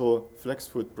commercial flex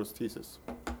foot prosthesis.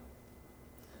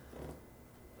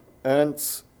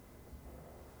 And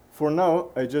for now,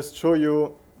 I just show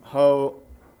you how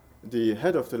the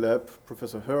head of the lab,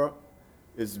 Professor Herr,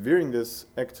 is wearing this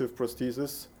active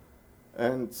prosthesis,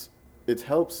 and it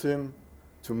helps him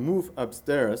to move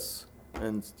upstairs.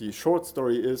 And the short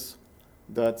story is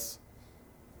that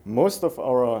most of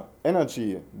our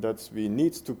energy that we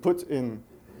need to put in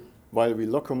while we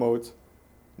locomote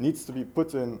needs to be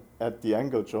put in at the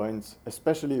ankle joint,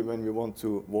 especially when we want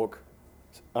to walk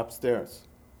upstairs.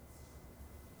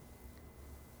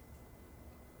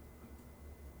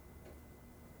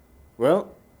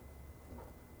 Well,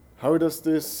 how does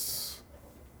this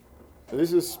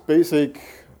is basic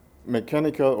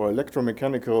mechanical or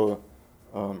electromechanical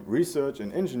research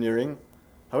and engineering.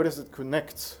 How does it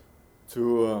connect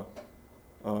to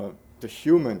the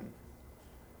human?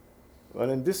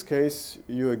 Well, in this case,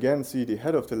 you again see the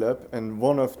head of the lab and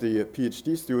one of the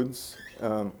PhD students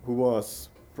who was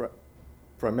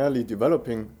primarily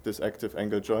developing this active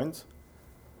ankle joint.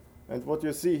 And what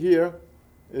you see here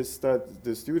is that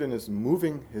the student is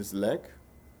moving his leg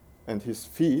and his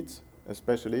feet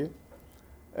especially,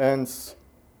 and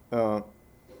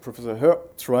Professor Herr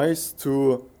tries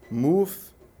to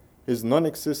move his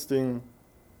non-existing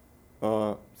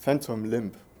phantom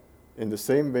limb in the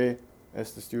same way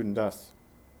as the student does.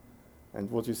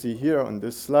 And what you see here on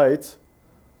this slide,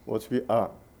 what we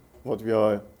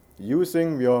are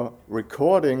using, we are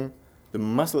recording the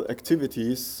muscle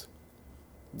activities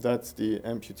that the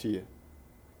amputee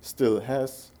still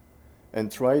has,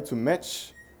 and try to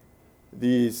match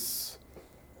these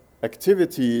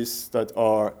activities that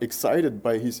are excited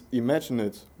by his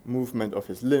imagined movement of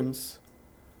his limbs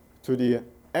to the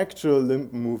actual limb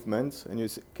movement. And you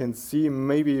can see,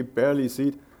 maybe barely see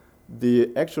it,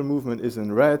 the actual movement is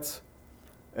in red,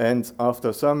 and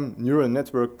after some neural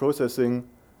network processing,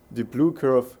 the blue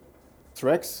curve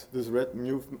tracks this red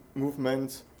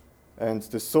movement, and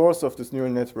the source of this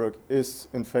neural network is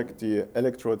in fact the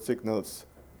electrode signals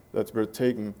that were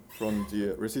taken from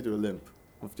the residual limb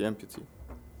of the amputee.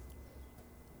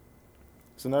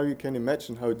 So now you can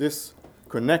imagine how this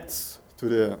connects to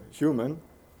the human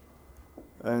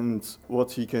and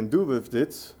what he can do with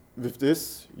it. With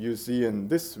this, you see in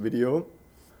this video.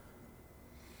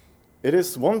 It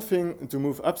is one thing to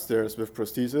move upstairs with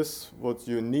prosthesis. What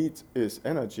you need is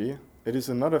energy. It is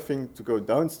another thing to go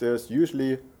downstairs.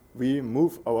 Usually we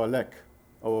move our leg,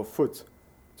 our foot,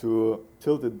 to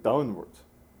tilt it downward.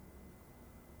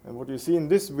 And what you see in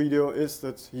this video is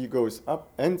that he goes up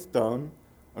and down,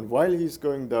 and while he's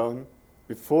going down,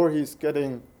 before he's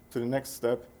getting to the next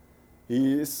step,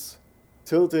 he is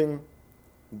tilting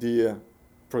the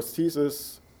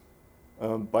prosthesis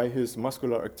by his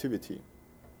muscular activity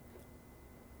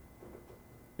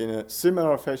in a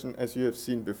similar fashion as you have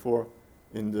seen before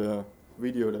in the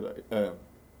video that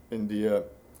in the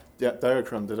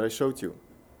diagram that I showed you.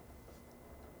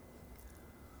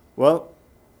 Well,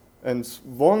 and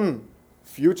one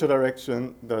future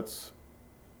direction that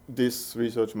this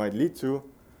research might lead to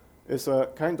is a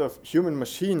kind of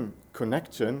human-machine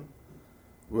connection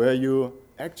where you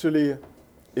actually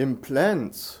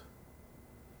implant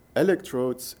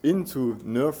electrodes into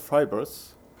nerve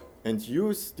fibers and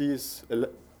use these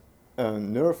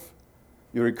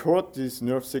you record these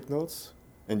nerve signals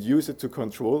and use it to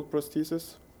control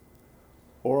prosthesis.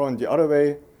 Or on the other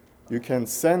way, you can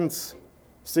send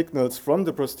signals from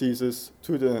the prosthesis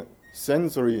to the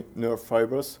sensory nerve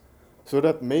fibers, so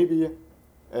that maybe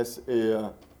as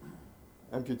a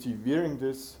amputee wearing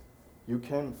this, you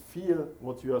can feel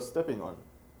what you are stepping on.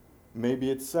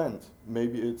 Maybe it's sand,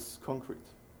 maybe it's concrete.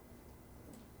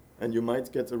 And you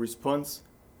might get a response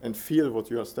and feel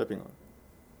what you are stepping on.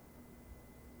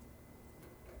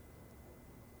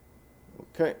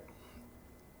 Okay.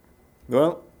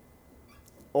 Well,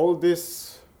 all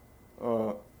these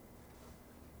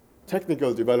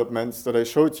technical developments that I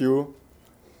showed you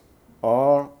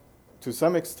are to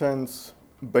some extent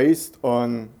based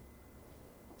on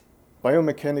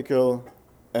biomechanical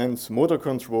and motor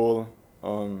control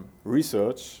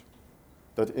research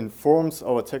that informs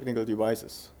our technical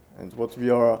devices. And what we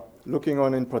are looking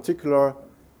on in particular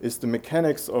is the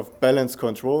mechanics of balance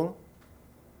control,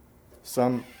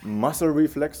 some muscle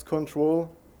reflex control,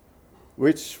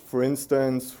 which, for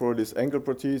instance, for this ankle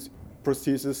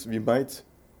prosthesis, we might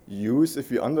use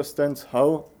if we understand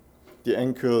how the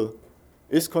ankle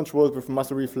is controlled with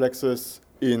muscle reflexes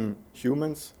in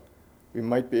humans. We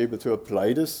might be able to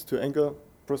apply this to ankle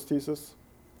prosthesis.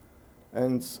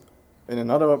 And in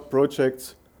another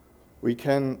project, we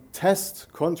can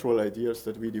test control ideas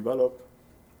that we develop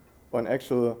on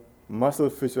actual muscle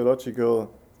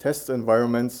physiological test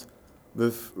environments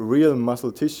with real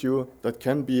muscle tissue that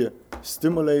can be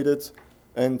stimulated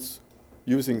and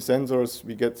using sensors,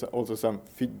 we get also some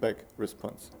feedback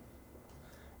response.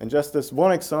 And just as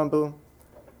one example,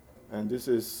 and this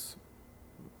is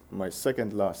my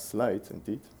second last slide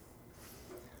indeed,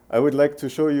 I would like to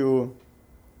show you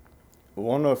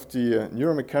one of the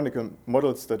neuromechanical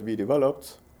models that we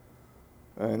developed.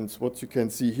 And what you can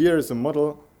see here is a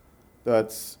model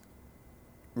that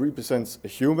represents a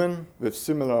human with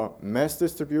similar mass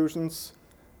distributions,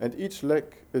 and each leg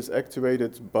is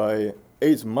activated by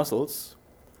 8 muscles,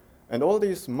 and all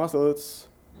these muscles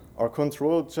are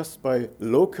controlled just by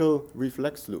local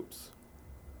reflex loops.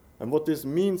 And what this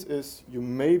means is you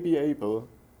may be able,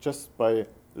 just by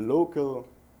local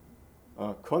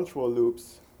control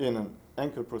loops in an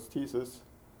ankle prosthesis,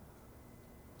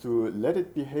 to let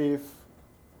it behave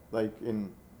like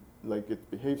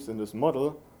it behaves in this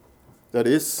model. That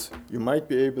is, you might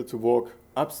be able to walk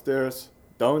upstairs,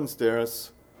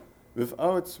 downstairs,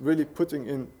 without really putting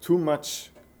in too much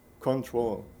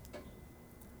control.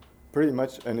 Pretty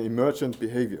much an emergent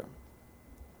behavior.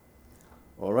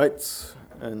 All right,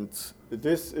 and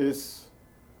this is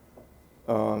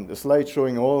the slide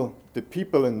showing all the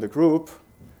people in the group.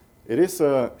 It is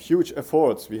a huge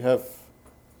effort. We have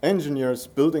engineers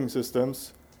building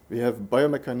systems, we have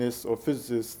biomechanists or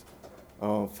physicists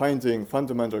finding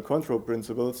fundamental control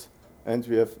principles, and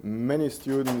we have many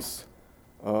students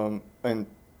and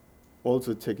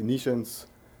also technicians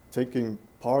taking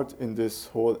part in this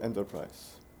whole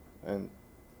enterprise. And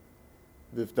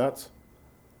with that,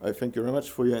 I thank you very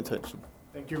much for your attention.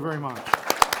 Thank you very much.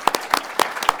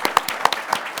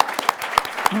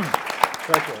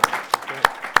 Thank you.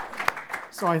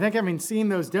 So I think having seen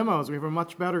those demos, we have a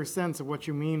much better sense of what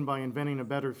you mean by inventing a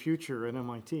better future at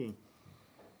MIT.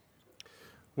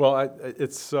 Well,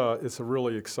 it's a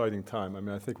really exciting time. I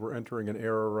mean, I think we're entering an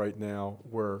era right now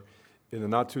where, in the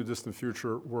not too distant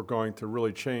future, we're going to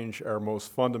really change our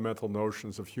most fundamental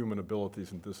notions of human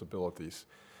abilities and disabilities,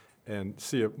 and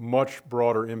see a much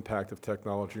broader impact of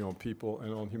technology on people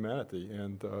and on humanity.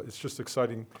 And it's just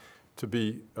exciting to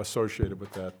be associated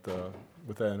with that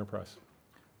enterprise.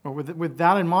 Well, with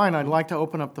that in mind, I'd like to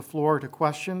open up the floor to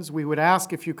questions. We would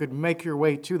ask if you could make your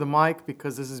way to the mic,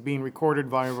 because this is being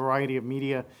recorded by a variety of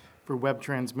media for web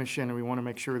transmission, and we want to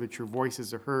make sure that your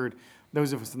voices are heard.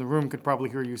 Those of us in the room could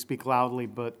probably hear you speak loudly,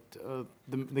 but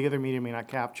the other media may not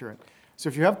capture it. So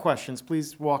if you have questions,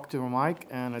 please walk to a mic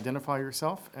and identify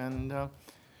yourself and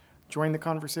join the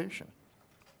conversation.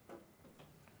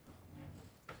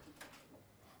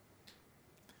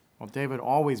 Well, David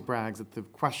always brags that the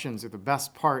questions are the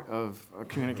best part of a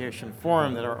communication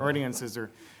forum, that our audiences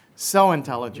are so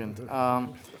intelligent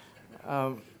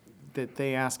that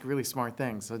they ask really smart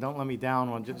things. So don't let me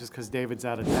down just because David's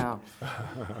out of town.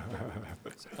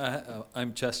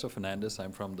 I'm Chester Fernandez.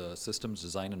 I'm from the Systems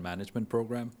Design and Management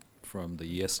program from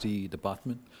the EST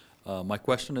department. My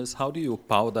question is, how do you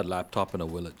power that laptop in a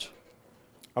village?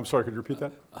 I'm sorry, could you repeat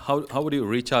that? How would you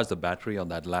recharge the battery on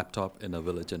that laptop in a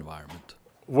village environment?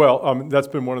 Well, that's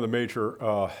been one of the major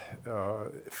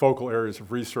focus areas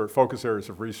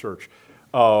of research.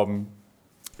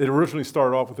 It originally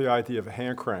started off with the idea of a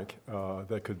hand crank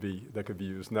that could be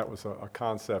used, and that was a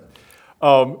concept.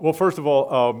 Well, first of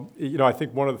all, I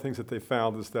think one of the things that they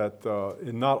found is that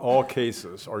in not all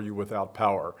cases are you without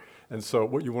power. And so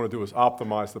what you want to do is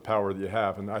optimize the power that you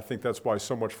have. And I think that's why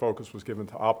so much focus was given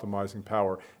to optimizing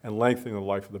power and lengthening the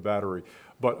life of the battery.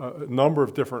 But a number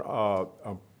of different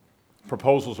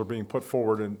proposals are being put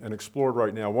forward and explored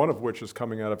right now, one of which is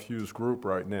coming out of Hughes Group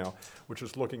right now, which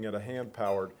is looking at a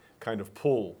hand-powered kind of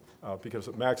pull because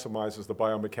it maximizes the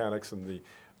biomechanics and the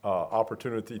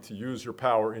opportunity to use your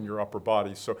power in your upper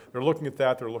body. So they're looking at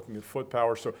that. They're looking at foot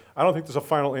power. So I don't think there's a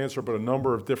final answer, but a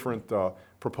number of different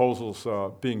proposals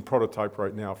being prototyped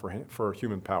right now for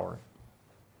human power.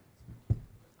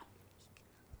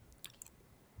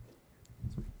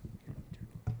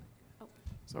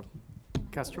 So,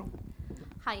 Kestrel?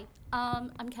 Hi,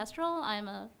 I'm Kestrel. I'm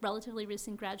a relatively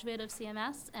recent graduate of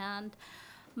CMS, and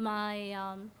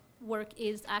my work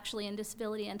is actually in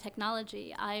disability and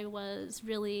technology. I was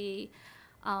really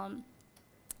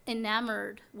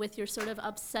enamored with your sort of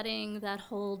upsetting that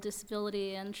whole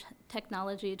disability and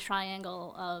technology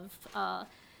triangle of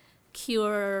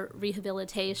cure,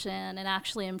 rehabilitation, and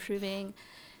actually improving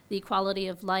the quality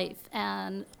of life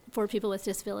and for people with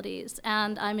disabilities.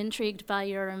 And I'm intrigued by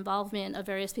your involvement of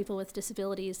various people with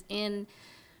disabilities in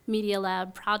Media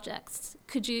Lab projects.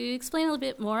 Could you explain a little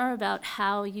bit more about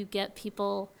how you get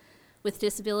people with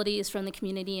disabilities from the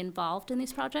community involved in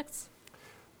these projects?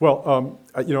 Well,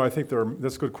 I think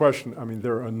that's a good question. I mean,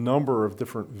 there are a number of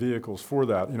different vehicles for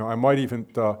that. I might even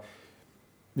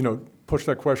push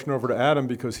that question over to Adam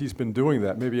because he's been doing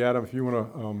that. Maybe Adam, if you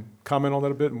want to comment on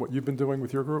that a bit and what you've been doing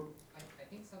with your group. I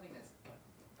think something that's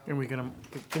Can we get a,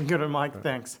 can you get a mic?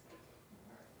 Thanks.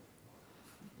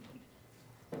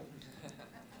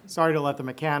 Sorry to let the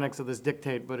mechanics of this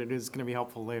dictate, but it is going to be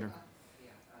helpful later.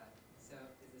 so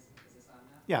is this on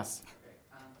now? Yes.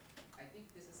 I think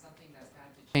this is something that's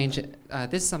had to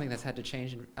change. This is something that's had to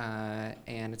change,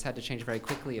 and it's had to change very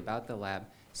quickly about the lab.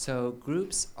 So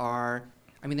groups are,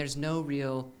 there's no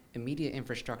real immediate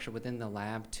infrastructure within the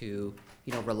lab to,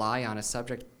 rely on a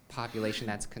subject population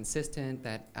that's consistent,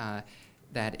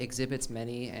 that exhibits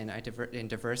many and a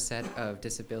diverse set of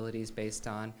disabilities based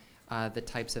on the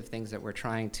types of things that we're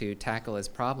trying to tackle as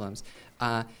problems.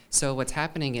 So what's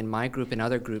happening in my group and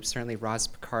other groups, certainly Ross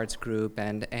Picard's group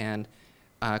and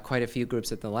quite a few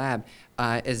groups at the lab,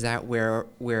 is that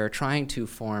we're trying to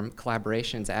form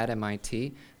collaborations at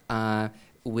MIT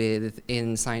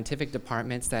in scientific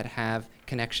departments that have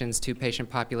connections to patient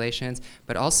populations,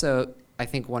 but also I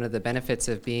think one of the benefits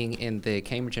of being in the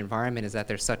Cambridge environment is that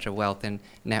there's such a wealth and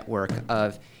network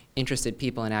of interested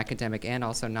people in academic and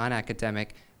also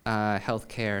non-academic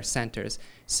healthcare centers.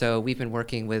 So we've been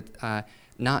working with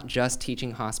not just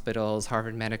teaching hospitals,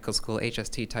 Harvard Medical School,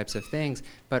 HST types of things,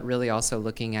 but really also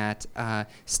looking at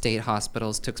state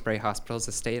hospitals, Tewksbury Hospital is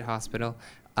a state hospital,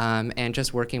 and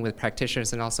just working with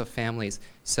practitioners and also families.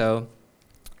 So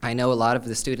I know a lot of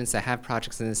the students that have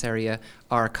projects in this area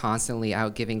are constantly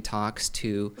out giving talks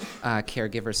to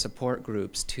caregiver support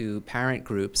groups, to parent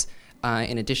groups,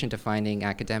 in addition to finding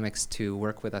academics to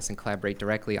work with us and collaborate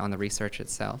directly on the research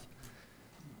itself.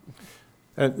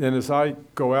 And as I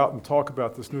go out and talk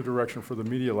about this new direction for the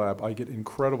Media Lab, I get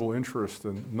incredible interest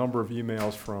and a number of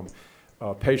emails from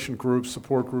patient groups,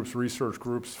 support groups, research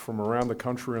groups from around the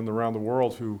country and around the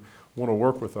world who want to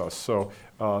work with us. So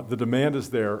the demand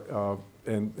is there,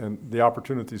 and the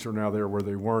opportunities are now there where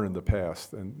they weren't in the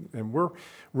past. And we're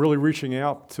really reaching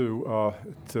out to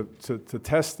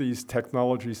test these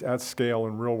technologies at scale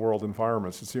in real-world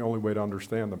environments. It's the only way to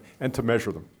understand them and to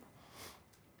measure them.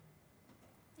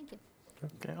 Thank you.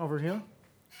 Okay, over here.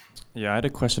 Yeah, I had a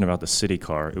question about the city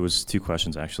car. It was two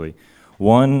questions, actually.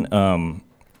 One,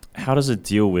 how does it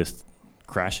deal with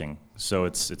crashing? So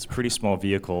it's a pretty small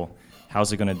vehicle.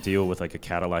 How's it going to deal with like a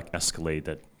Cadillac Escalade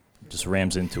that just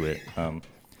rams into it?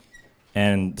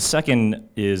 And the second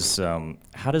is,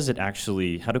 how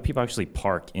do people actually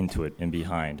park into it and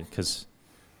behind? Because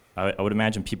I would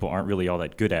imagine people aren't really all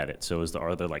that good at it. So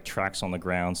are there like tracks on the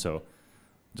ground? So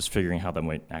just figuring how that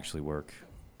might actually work.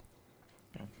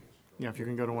 Yeah, if you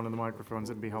can go to one of the microphones,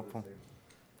 it'd be helpful.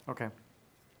 Okay.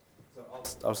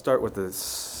 I'll start with the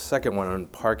second one on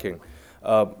parking.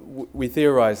 We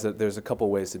theorize that there's a couple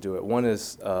ways to do it. One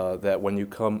is that when you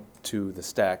come to the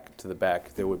stack, to the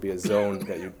back, there would be a zone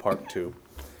that you'd park to,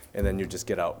 and then you just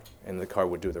get out, and the car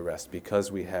would do the rest.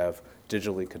 Because we have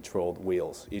digitally controlled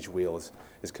wheels, each wheel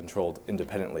is controlled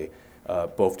independently,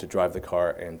 both to drive the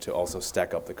car and to also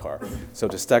stack up the car. So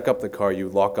to stack up the car, you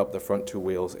lock up the front two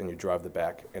wheels, and you drive the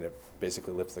back, and it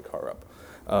basically lifts the car up.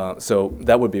 So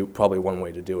that would be probably one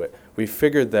way to do it. We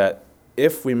figured that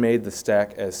if we made the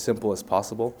stack as simple as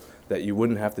possible, that you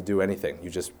wouldn't have to do anything. You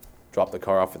just drop the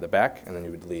car off at the back, and then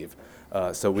you would leave.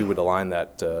 So we would align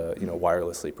that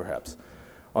wirelessly, perhaps.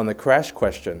 On the crash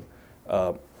question,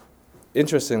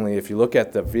 interestingly, if you look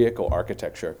at the vehicle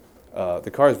architecture,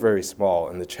 the car is very small,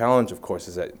 and the challenge, of course,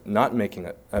 is that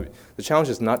the challenge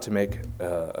is not to make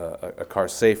a car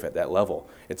safe at that level.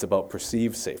 It's about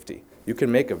perceived safety. You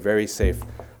can make a very safe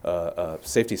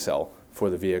safety cell for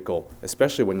the vehicle,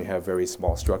 especially when you have very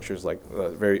small structures like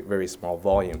very, very small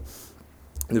volume.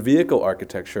 The vehicle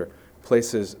architecture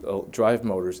places drive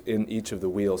motors in each of the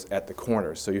wheels at the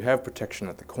corners, so you have protection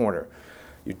at the corner.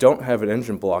 You don't have an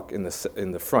engine block in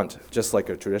the front, just like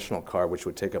a traditional car, which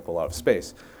would take up a lot of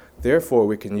space. Therefore,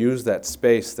 we can use that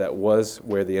space that was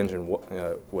where the engine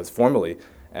was formerly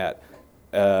at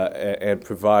and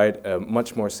provide a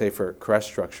much more safer crash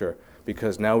structure,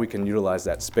 because now we can utilize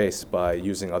that space by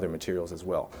using other materials as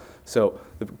well. So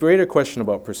the greater question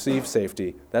about perceived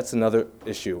safety, that's another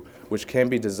issue which can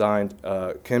be designed,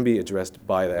 can be addressed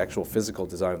by the actual physical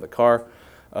design of the car.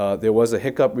 There was a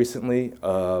hiccup recently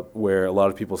where a lot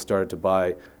of people started to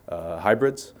buy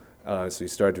hybrids, so you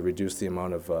started to reduce the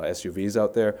amount of SUVs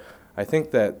out there. I think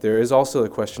that there is also a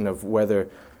question of whether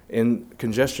in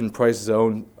congestion price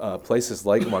zone places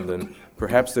like London,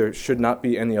 perhaps there should not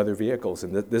be any other vehicles,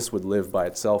 and that this would live by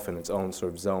itself in its own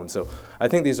sort of zone. So I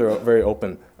think these are very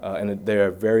open, and they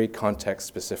are very context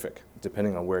specific,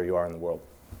 depending on where you are in the world.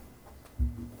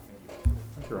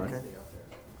 Thank you, Ryan.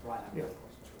 Okay.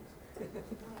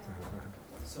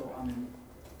 So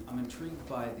I'm intrigued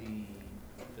by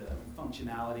the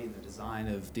functionality and the design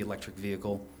of the electric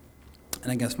vehicle.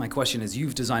 And I guess my question is,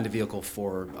 you've designed a vehicle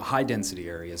for high-density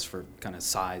areas, for kind of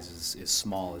size is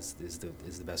small is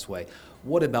the best way.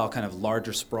 What about kind of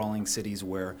larger sprawling cities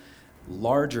where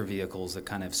larger vehicles that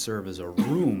kind of serve as a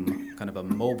room, kind of a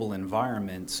mobile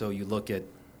environment? So you look at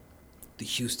the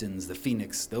Houstons, the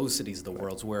Phoenix, those cities of the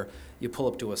world where you pull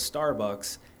up to a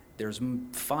Starbucks, there's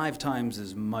 5 times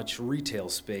as much retail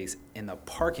space in the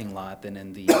parking lot than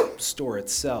in the store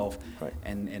itself. Right.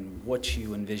 And what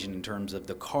you envision in terms of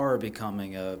the car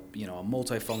becoming a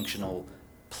multifunctional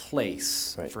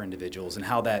place Right. for individuals, and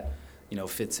how that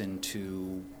fits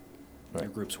into your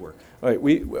Right. group's work. All right,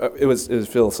 it was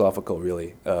philosophical,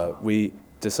 really. We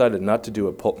decided not to do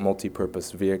a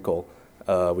multi-purpose vehicle.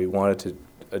 We wanted to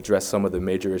address some of the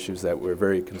major issues that were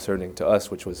very concerning to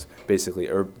us, which was basically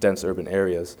dense urban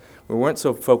areas. We weren't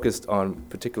so focused on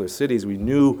particular cities. We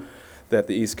knew that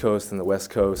the East Coast and the West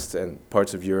Coast and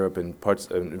parts of Europe and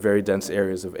very dense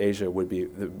areas of Asia would be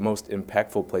the most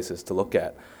impactful places to look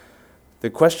at. The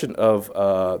question of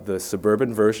the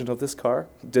suburban version of this car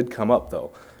did come up,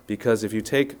 though, because if you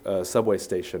take a subway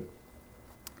station,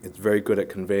 it's very good at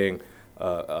conveying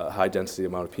a high-density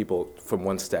amount of people from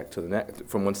one station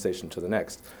to the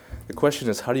next. The question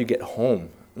is, how do you get home,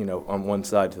 on one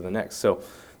side to the next? So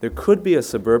there could be a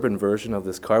suburban version of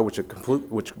this car,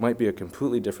 which might be a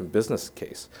completely different business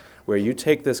case, where you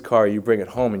take this car, you bring it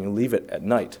home, and you leave it at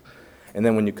night, and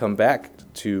then when you come back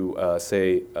to,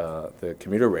 say, the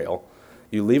commuter rail,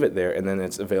 you leave it there, and then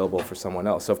it's available for someone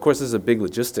else. So of course, this is a big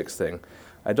logistics thing.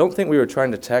 I don't think we were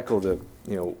trying to tackle the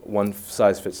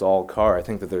one-size-fits-all car. I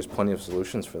think that there's plenty of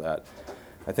solutions for that.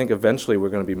 I think eventually we're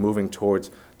going to be moving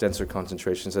towards denser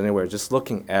concentrations anywhere, just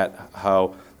looking at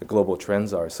how the global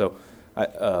trends are. So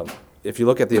if you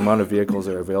look at the amount of vehicles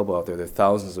that are available out there, there are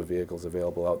thousands of vehicles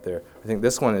available out there. I think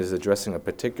this one is addressing a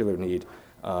particular need.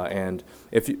 And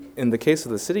in the case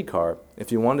of the city car,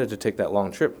 if you wanted to take that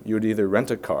long trip, you would either rent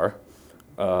a car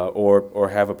or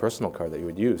have a personal car that you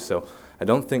would use. So I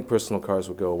don't think personal cars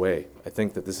will go away. I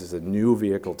think that this is a new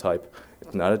vehicle type.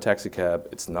 It's not a taxi cab.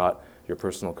 It's not your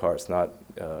personal car. It's not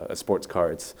a sports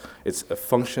car. It's a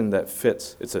function that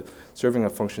fits. It's serving a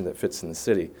function that fits in the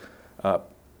city.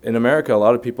 In America, a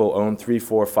lot of people own 3,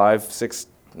 4, 5, 6,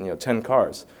 10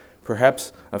 cars.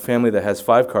 Perhaps a family that has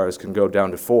 5 cars can go down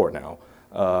to 4 now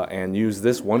and use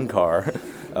this one car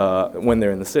when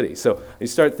they're in the city. So you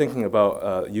start thinking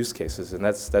about use cases, and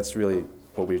that's really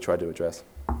what we try to address.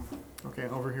 Okay,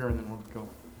 over here, and then we'll go.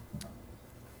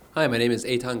 Hi, my name is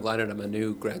Eitan Gleinert. I'm a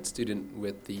new grad student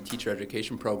with the teacher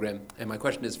education program, and my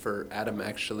question is for Adam,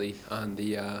 actually, on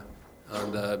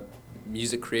the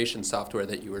music creation software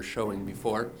that you were showing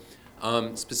before.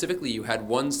 Specifically, you had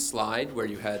one slide where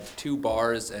you had 2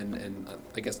 bars and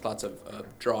I guess lots of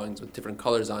drawings with different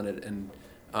colors on it, and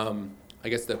I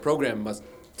guess the program must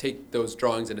take those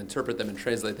drawings and interpret them and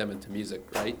translate them into music,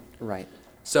 right? Right.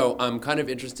 So I'm kind of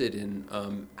interested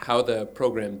in how the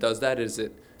program does that. Is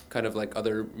it kind of like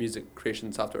other music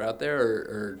creation software out there,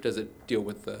 or does it deal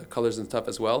with the colors and stuff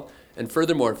as well? And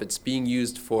furthermore, if it's being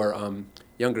used for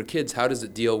younger kids, how does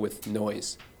it deal with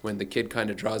noise when the kid kind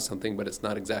of draws something but it's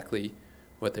not exactly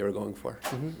what they were going for?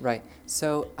 Mm-hmm. Right.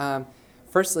 So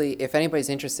firstly, if anybody's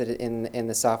interested in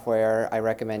the software, I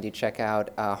recommend you check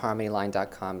out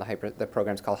harmonyline.com. The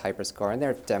program's called HyperScore, and there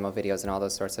are demo videos and all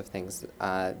those sorts of things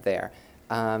there.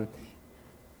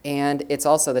 And it's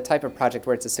also the type of project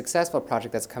where it's a successful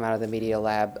project that's come out of the Media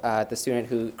Lab. The student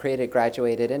who created it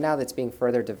graduated, and now that's being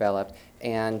further developed.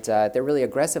 And they're really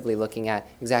aggressively looking at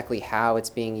exactly how it's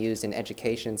being used in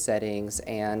education settings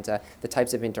and the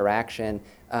types of interaction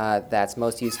that's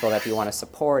most useful that you want to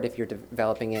support if you're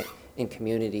developing it in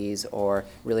communities or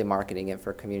really marketing it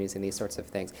for communities and these sorts of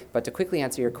things. But to quickly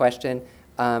answer your question,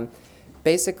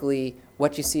 basically,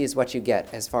 what you see is what you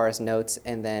get as far as notes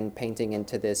and then painting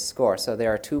into this score. So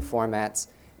there are 2 formats.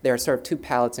 There are sort of 2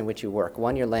 palettes in which you work.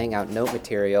 One, you're laying out note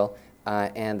material,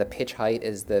 and the pitch height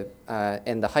is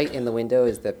and the height in the window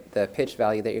is the pitch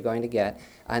value that you're going to get.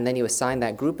 And then you assign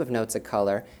that group of notes a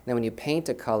color. And then when you paint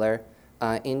a color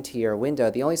into your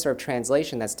window, the only sort of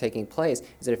translation that's taking place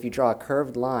is that if you draw a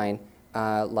curved line,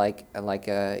 like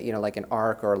an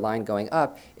arc or a line going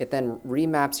up, it then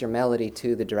remaps your melody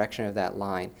to the direction of that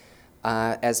line.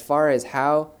 As far as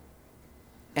how,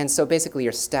 and so basically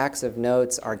your stacks of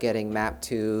notes are getting mapped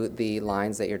to the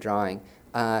lines that you're drawing.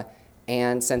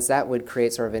 And since that would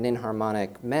create sort of an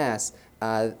inharmonic mess,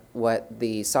 what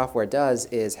the software does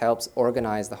is helps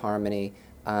organize the harmony,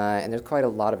 and there's quite a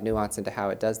lot of nuance into how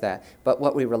it does that. But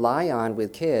what we rely on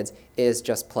with kids is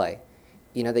just play.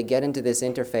 you know, they get into this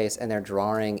interface and they're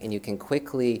drawing, and you can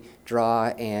quickly draw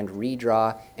and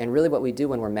redraw. And really what we do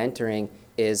when we're mentoring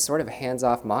is sort of a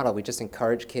hands-off model. We just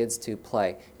encourage kids to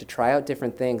play, to try out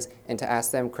different things, and to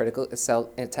ask them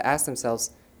to ask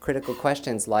themselves critical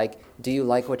questions like, do you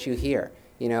like what you hear?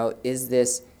 You know, is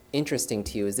this interesting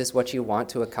to you? Is this what you want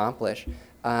to accomplish?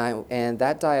 And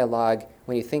that dialogue,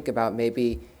 when you think about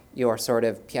maybe your sort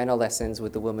of piano lessons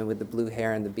with the woman with the blue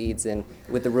hair and the beads and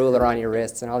with the ruler on your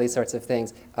wrists and all these sorts of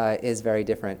things, is very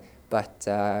different. But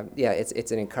yeah,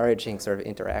 it's an encouraging sort of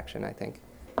interaction, I think.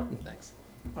 Thanks.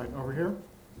 All right, over here.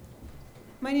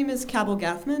 My name is Cabell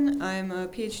Gathman. I'm a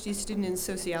PhD student in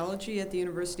sociology at the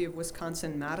University of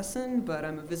Wisconsin-Madison, but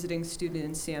I'm a visiting student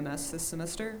in CMS this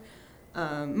semester.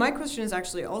 My question is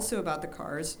actually also about the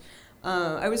cars.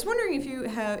 I was wondering if you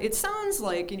have, it sounds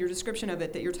like in your description of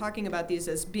it that you're talking about these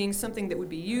as being something that would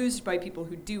be used by people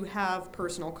who do have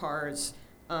personal cars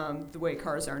the way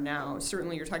cars are now.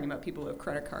 Certainly you're talking about people who have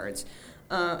credit cards.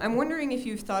 I'm wondering if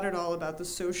you've thought at all about the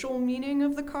social meaning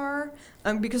of the car,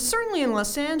 because certainly in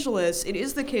Los Angeles, it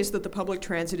is the case that the public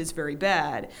transit is very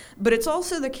bad, but it's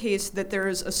also the case that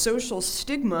there's a social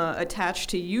stigma attached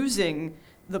to using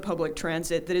the public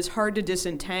transit that is hard to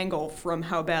disentangle from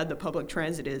how bad the public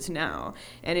transit is now.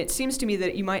 And it seems to me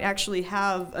that you might actually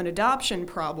have an adoption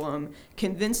problem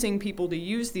convincing people to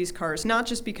use these cars, not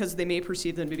just because they may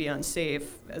perceive them to be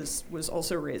unsafe, as was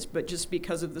also raised, but just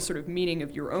because of the sort of meaning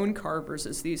of your own car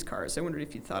versus these cars. I wondered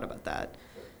if you thought about that.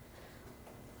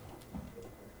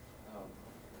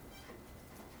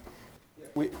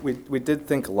 We did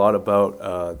think a lot about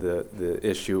the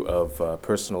issue of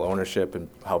personal ownership and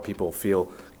how people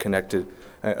feel connected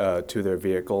to their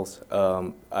vehicles.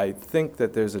 I think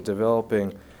that there's a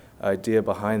developing idea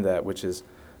behind that, which is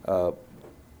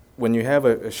when you have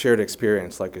a shared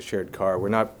experience like a shared car, we're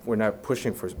not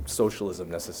pushing for socialism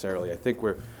necessarily. I think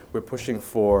we're pushing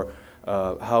for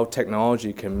how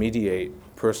technology can mediate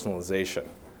personalization.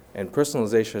 And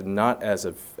personalization not as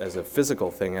a physical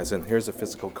thing, as in here's a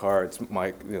physical car, it's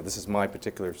my, this is my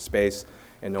particular space,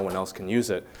 and no one else can use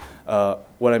it.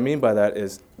 What I mean by that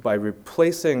is by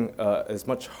replacing as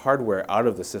much hardware out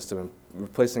of the system and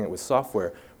replacing it with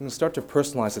software, we can start to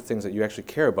personalize the things that you actually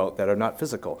care about that are not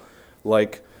physical,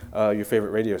 like your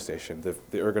favorite radio station, the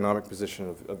ergonomic position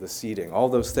of the seating, all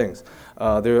those things.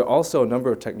 There are also a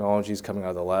number of technologies coming out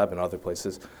of the lab and other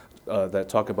places that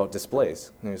talk about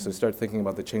displays. So start thinking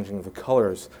about the changing of the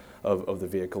colors of the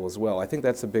vehicle as well. I think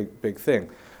that's a big thing.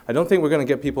 I don't think we're going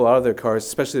to get people out of their cars,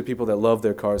 especially the people that love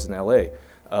their cars in LA.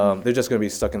 They're just going to be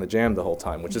stuck in the jam the whole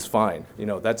time, which is fine.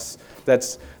 That's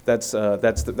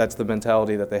the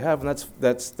mentality that they have, and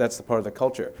that's the part of the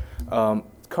culture.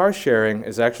 Car sharing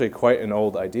is actually quite an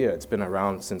old idea. It's been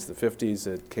around since the 50s.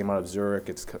 It came out of Zurich.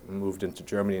 It's moved into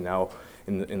Germany now,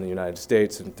 in the United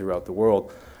States and throughout the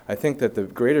world. I think that the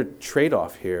greater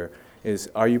trade-off here is,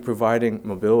 are you providing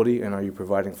mobility and are you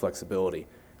providing flexibility?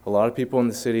 A lot of people in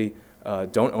the city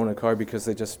don't own a car because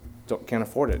they just can't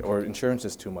afford it, or insurance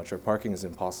is too much, or parking is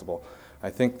impossible. I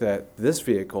think that this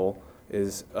vehicle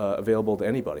is available to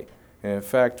anybody. And in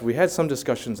fact, we had some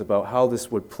discussions about how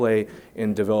this would play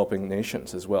in developing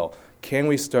nations as well. Can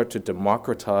we start to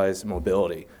democratize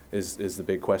mobility is the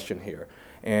big question here.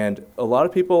 And a lot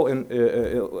of people,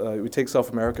 we take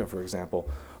South America, for example,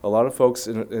 a lot of folks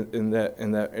in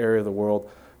that area of the world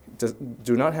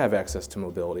do not have access to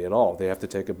mobility at all. They have to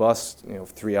take a bus,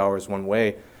 3 hours one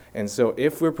way. And so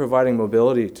if we're providing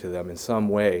mobility to them in some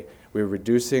way, we're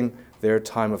reducing their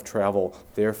time of travel,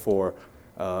 therefore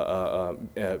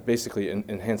basically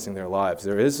enhancing their lives.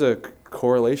 There is a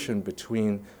correlation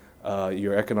between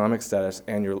your economic status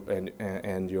and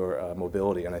your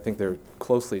mobility, and I think they're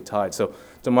closely tied. So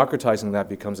democratizing that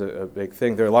becomes a big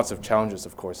thing. There are lots of challenges,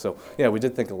 of course. So yeah, we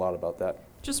did think a lot about that.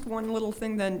 Just one little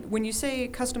thing then. When you say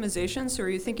customization, so are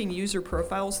you thinking user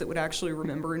profiles that would actually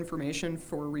remember information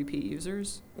for repeat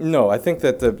users? No, I think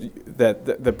that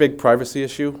the big privacy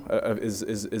issue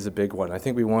is a big one. I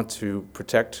think we want to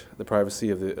protect the privacy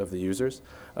of the users.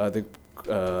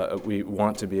 We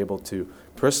want to be able to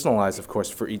personalize, of course,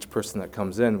 for each person that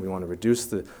comes in. We want to reduce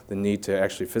the need to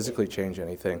actually physically change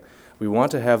anything. We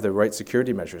want to have the right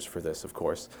security measures for this, of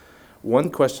course.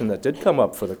 One question that did come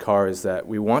up for the car is that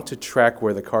we want to track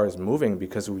where the car is moving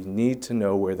because we need to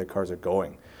know where the cars are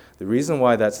going. The reason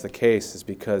why that's the case is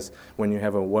because when you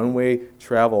have a one-way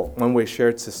travel, one-way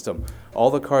shared system,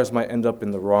 all the cars might end up in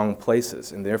the wrong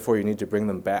places, and therefore you need to bring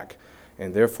them back.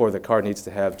 And therefore the car needs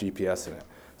to have GPS in it.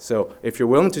 So if you're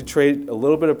willing to trade a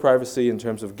little bit of privacy in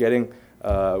terms of getting,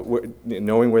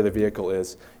 knowing where the vehicle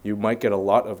is, you might get a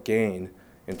lot of gain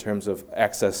in terms of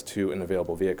access to an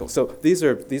available vehicle. So these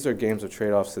are games of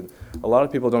trade-offs, and a lot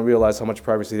of people don't realize how much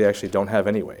privacy they actually don't have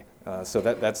anyway. So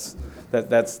that's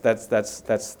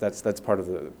part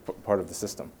of the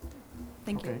system.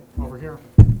 Thank you. Okay, over here.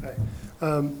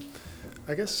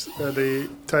 I guess the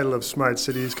title of Smart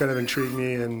Cities kind of intrigued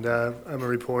me, and I'm a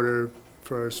reporter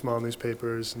for small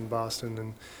newspapers in Boston,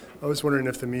 and I was wondering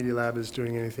if the Media Lab is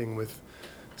doing anything with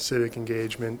civic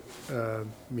engagement,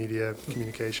 media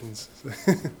communications.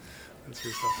 That's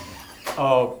your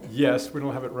stuff. Yes, we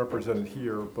don't have it represented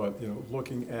here, but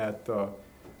looking at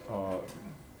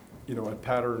at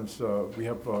patterns, we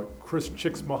have Chris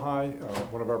Csikszentmihalyi,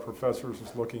 one of our professors,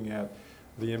 is looking at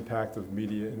the impact of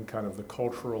media in kind of the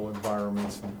cultural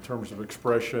environments in terms of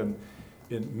expression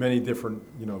in many different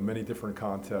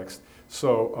contexts.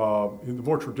 So in the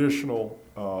more traditional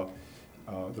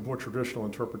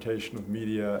interpretation of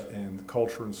media and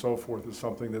culture and so forth is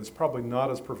something that's probably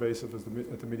not as pervasive as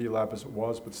at the Media Lab as it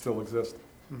was, but still exists.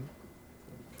 Mm-hmm.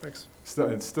 Thanks.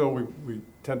 Still, we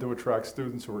tend to attract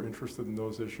students who are interested in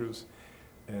those issues,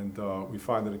 and we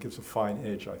find that it gives a fine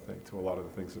edge, I think, to a lot of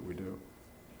the things that we do.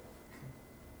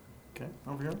 Okay,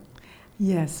 over here.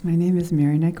 Yes, my name is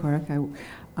Mary Nykorek. I'm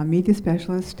a media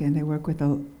specialist, and I work with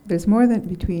there's more than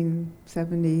between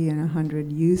 70 and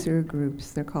 100 user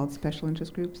groups. They're called special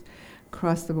interest groups,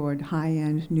 across the board,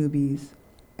 high-end, newbies,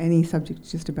 any subject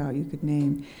just about you could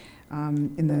name,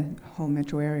 in the whole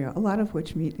metro area, a lot of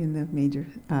which meet in the major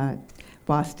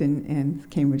Boston and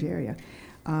Cambridge area.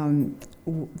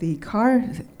 The car,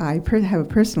 I have a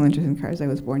personal interest in cars. I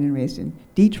was born and raised in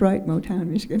Detroit, Motown,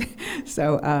 Michigan.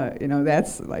 So,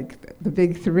 that's like the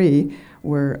big three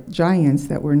were giants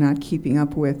that were not keeping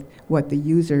up with what the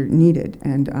user needed.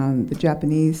 And the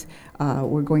Japanese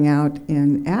were going out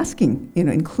and asking,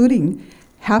 including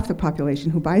half the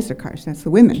population who buys their cars, that's the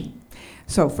women.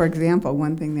 So, for example,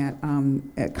 one thing that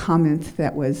a comment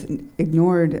that was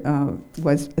ignored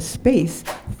was a space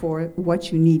for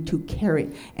what you need to carry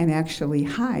and actually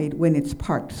hide when it's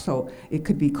parked. So it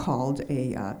could be called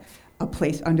a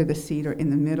place under the seat or in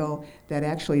the middle that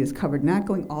actually is covered, not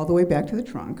going all the way back to the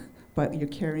trunk, but you're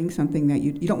carrying something that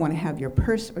you don't want to have your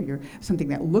purse or something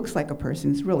that looks like a purse,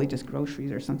 and it's really just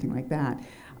groceries or something like that.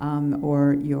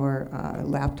 Or your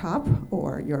laptop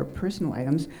or your personal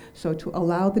items. So to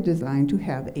allow the design to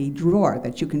have a drawer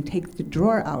that you can take the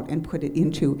drawer out and put it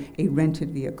into a rented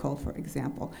vehicle, for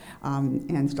example,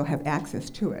 and still have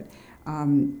access to it.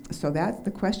 So that's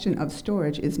the question of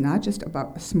storage is not just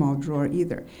about a small drawer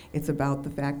either. It's about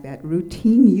the fact that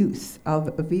routine use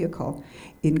of a vehicle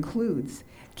includes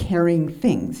carrying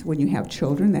things. When you have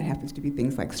children, that happens to be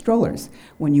things like strollers.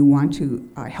 When you want to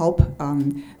help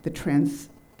the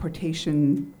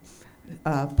transportation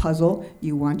puzzle,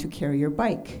 you want to carry your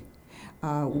bike.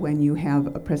 When you have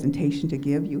a presentation to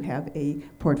give, you have a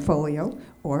portfolio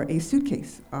or a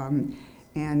suitcase or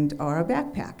a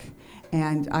backpack.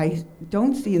 And I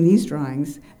don't see in these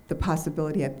drawings the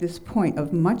possibility at this point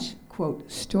of much,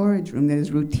 quote, storage room that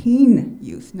is routine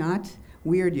use, not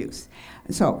weird use.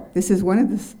 So this is one of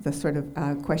the sort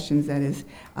of questions that is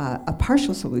a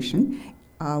partial solution.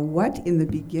 What in the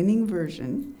beginning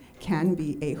version can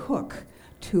be a hook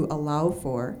to allow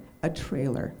for a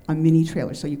trailer, a mini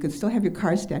trailer. So you could still have your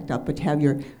car stacked up, but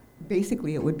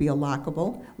basically it would be a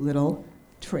lockable little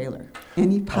trailer.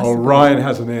 Any possibility? Ryan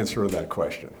has an answer to that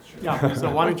question. Yeah,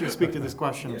 so why don't you speak to this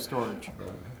question of storage?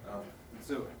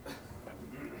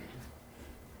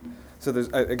 So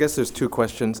I guess there's two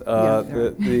questions. Yeah,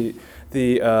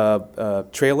 The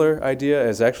trailer idea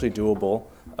is actually doable.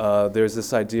 There's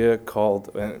this idea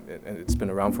called, and it's been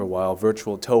around for a while,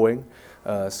 virtual towing.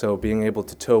 So being able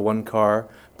to tow one car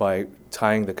by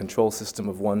tying the control system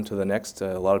of one to the next.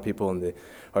 A lot of people in the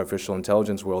artificial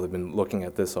intelligence world have been looking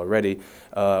at this already.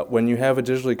 When you have a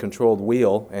digitally controlled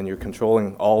wheel and you're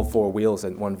controlling all four wheels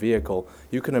in one vehicle,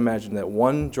 you can imagine that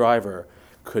one driver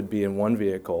could be in one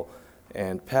vehicle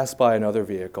and pass by another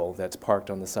vehicle that's parked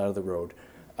on the side of the road,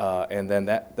 and then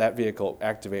that vehicle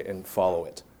activate and follow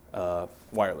it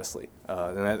wirelessly.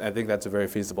 And I think that's a very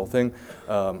feasible thing.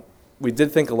 We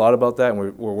did think a lot about that,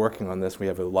 and we're working on this. We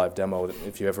have a live demo.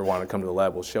 If you ever want to come to the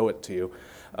lab, we'll show it to you.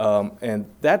 And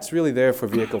that's really there for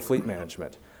vehicle fleet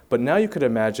management. But now you could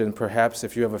imagine perhaps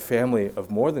if you have a family of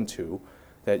more than two,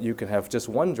 that you can have just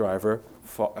one driver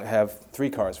have 3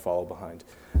 cars follow behind.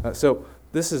 So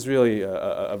this is really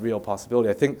a real possibility.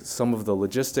 I think some of the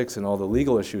logistics and all the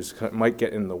legal issues might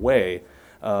get in the way,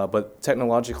 but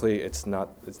technologically that's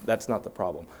not the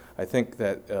problem. I think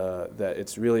that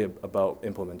it's really about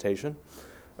implementation.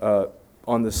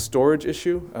 On the storage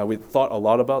issue, we thought a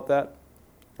lot about that,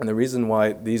 and the reason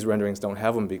why these renderings don't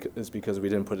have them is because we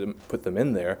didn't put them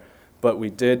in there. but we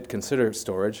did consider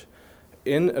storage.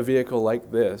 In a vehicle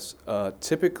like this,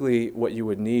 typically what you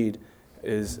would need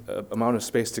is an amount of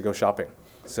space to go shopping.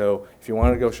 So if you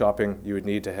wanted to go shopping, you would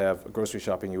need to have, grocery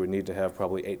shopping, you would need to have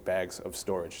probably 8 bags of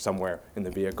storage somewhere in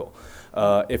the vehicle.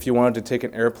 If you wanted to take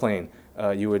an airplane,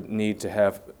 you would need to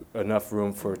have enough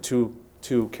room for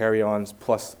two carry-ons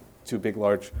plus 2 big,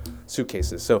 large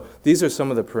suitcases. So these are some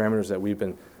of the parameters that we've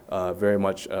been very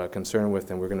much concerned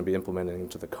with and we're going to be implementing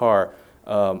into the car.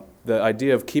 The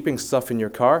idea of keeping stuff in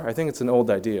your car, I think it's an old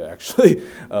idea, actually.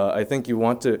 I think you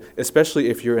want to, especially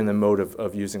if you're in the mode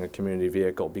of using a community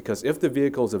vehicle, because if the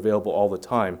vehicle is available all the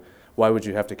time, why would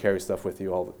you have to carry stuff with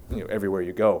you everywhere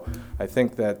you go? I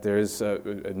think that there's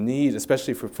a need,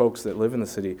 especially for folks that live in the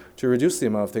city, to reduce the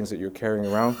amount of things that you're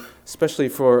carrying around, especially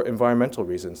for environmental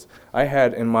reasons. I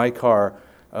had in my car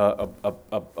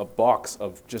a box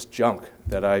of just junk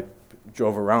that I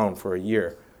drove around for a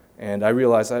year. And I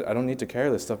realized I don't need to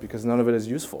carry this stuff because none of it is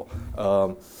useful.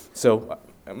 So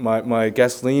my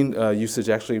gasoline usage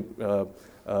actually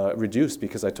reduced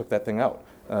because I took that thing out.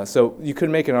 So you could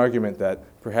make an argument that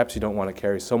perhaps you don't want to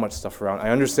carry so much stuff around.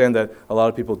 I understand that a lot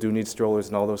of people do need strollers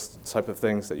and all those type of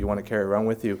things that you want to carry around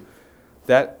with you.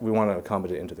 That we want to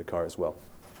accommodate into the car as well.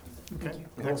 Okay,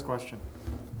 next question.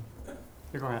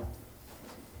 You go ahead.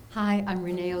 Hi, I'm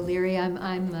Renee O'Leary.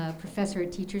 I'm a professor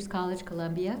at Teachers College,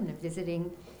 Columbia, and I'm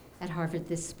visiting at Harvard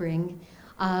this spring.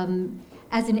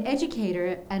 As an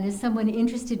educator and as someone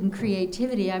interested in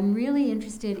creativity, I'm really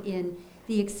interested in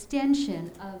the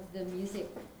extension of the music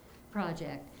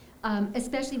project,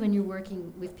 especially when you're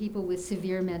working with people with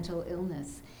severe mental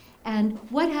illness. And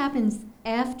what happens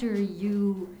after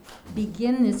you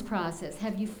begin this process?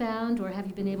 Have you found or have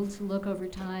you been able to look over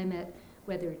time at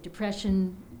whether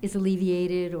depression is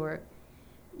alleviated or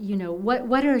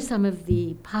what are some of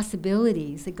the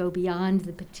possibilities that go beyond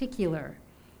the particular?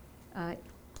 Do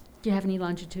you have any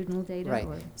longitudinal data? Right.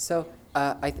 Or? So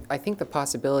I think the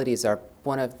possibilities are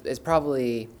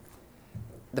probably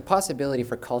the possibility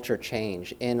for culture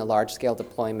change in a large-scale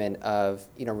deployment of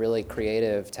really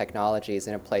creative technologies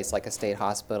in a place like a state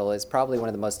hospital is probably one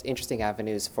of the most interesting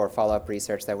avenues for follow-up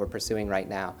research that we're pursuing right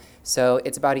now. So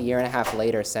it's about 1.5 years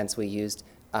later since we used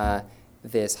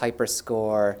this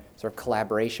HyperScore sort of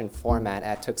collaboration format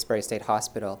at Tewksbury State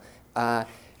Hospital. Now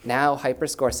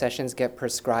HyperScore sessions get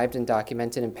prescribed and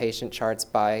documented in patient charts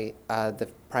by the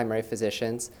primary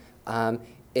physicians.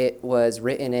 It was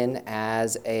written in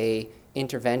as a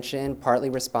intervention partly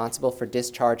responsible for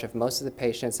discharge of most of the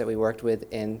patients that we worked with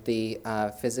in the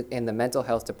mental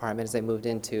health department as they moved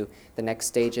into the next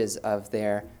stages of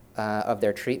their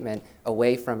treatment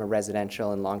away from a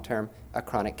residential and long-term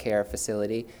chronic care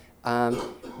facility.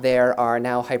 There are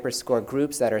now HyperScore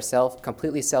groups that are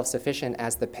completely self-sufficient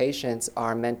as the patients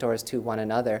are mentors to one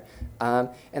another. And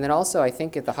then also I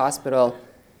think at the hospital,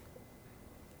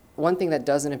 one thing that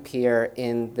doesn't appear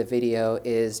in the video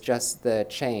is just the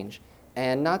change.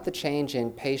 And not the change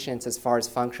in patients as far as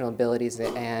functional abilities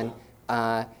and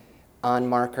on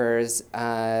markers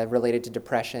related to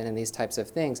depression and these types of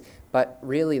things, but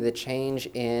really the change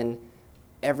in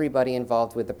everybody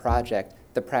involved with the project,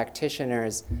 the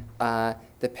practitioners,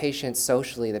 the patients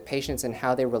socially, the patients and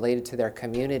how they related to their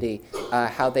community,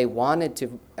 how they wanted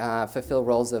to fulfill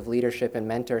roles of leadership and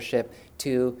mentorship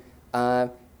to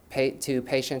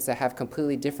patients that have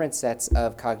completely different sets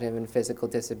of cognitive and physical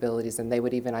disabilities than they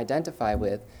would even identify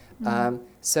with. Mm-hmm.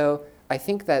 So I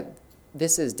think that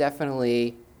this is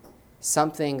definitely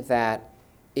something that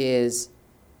is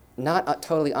not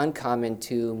totally uncommon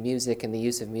to music and the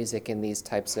use of music in these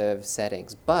types of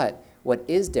settings. But what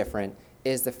is different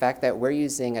is the fact that we're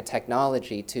using a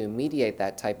technology to mediate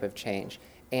that type of change.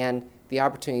 And the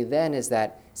opportunity then is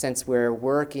that since we're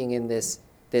working in this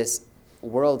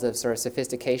world of sort of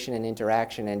sophistication and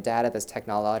interaction and data that's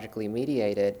technologically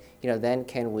mediated, then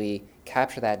can we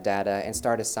capture that data and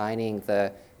start assigning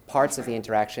the parts of the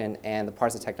interaction and the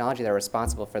parts of technology that are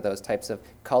responsible for those types of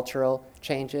cultural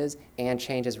changes and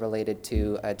changes related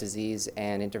to disease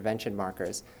and intervention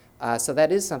markers. So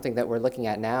that is something that we're looking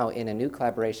at now in a new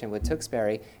collaboration with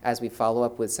Tewksbury as we follow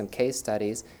up with some case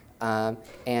studies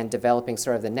and developing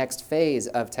sort of the next phase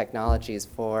of technologies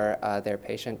for their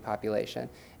patient population.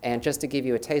 And just to give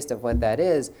you a taste of what that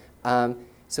is,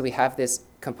 so we have this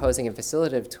composing and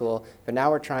facilitative tool, but now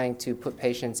we're trying to put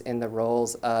patients in the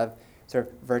roles of sort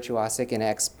of virtuosic and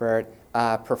expert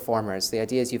performers. The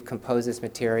idea is you've composed this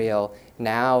material,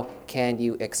 now can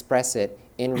you express it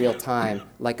in real time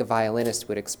like a violinist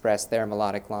would express their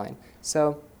melodic line.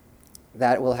 So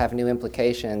that will have new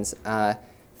implications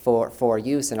for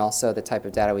use and also the type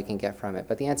of data we can get from it.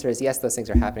 But the answer is yes, those things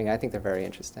are happening. I think they're very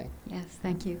interesting. Yes,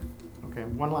 thank you. Okay,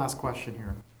 one last question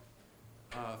here.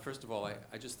 First of all,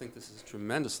 I just think this is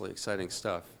tremendously exciting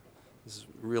stuff. This is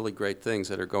really great things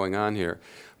that are going on here.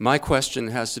 My question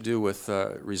has to do with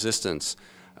resistance,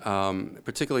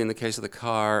 particularly in the case of the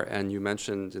car, and you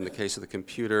mentioned in the case of the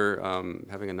computer,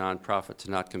 having a nonprofit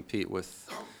to not compete with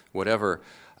whatever.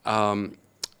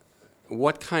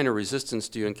 What kind of resistance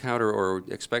do you encounter or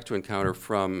expect to encounter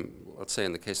from, let's say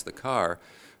in the case of the car,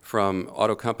 from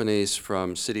auto companies,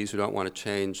 from cities who don't want to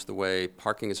change the way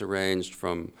parking is arranged,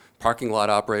 from parking lot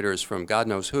operators, from God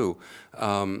knows who,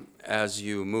 as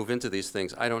you move into these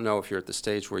things? I don't know if you're at the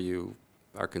stage where you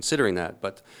are considering that,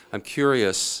 but I'm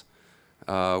curious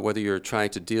whether you're trying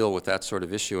to deal with that sort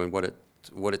of issue and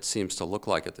what it seems to look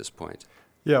like at this point.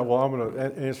 Yeah, well, I'm going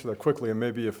to answer that quickly, and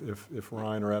maybe if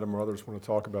Ryan or Adam or others want to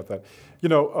talk about that. You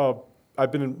know,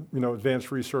 I've been in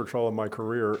advanced research all of my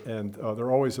career, and there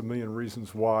are always a million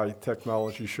reasons why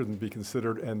technology shouldn't be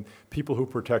considered, and people who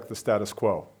protect the status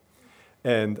quo.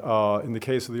 And in the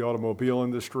case of the automobile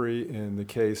industry, in the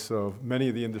case of many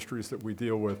of the industries that we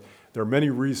deal with, there are many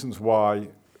reasons why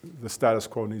the status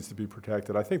quo needs to be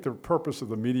protected. I think the purpose of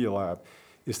the Media Lab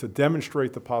is to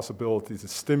demonstrate the possibilities, to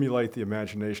stimulate the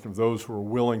imagination of those who are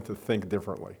willing to think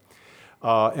differently.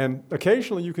 And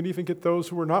occasionally you can even get those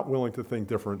who are not willing to think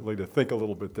differently to think a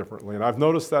little bit differently. And I've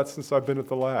noticed that since I've been at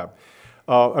the lab.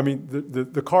 I mean,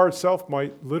 the car itself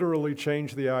might literally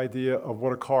change the idea of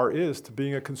what a car is to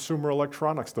being a consumer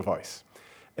electronics device.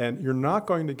 And you're not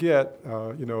going to get,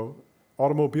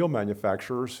 automobile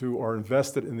manufacturers who are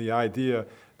invested in the idea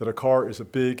that a car is a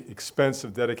big,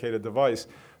 expensive, dedicated device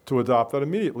to adopt that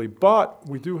immediately. But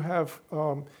we do have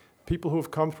people who have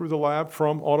come through the lab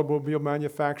from automobile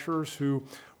manufacturers who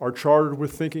are chartered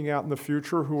with thinking out in the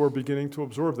future who are beginning to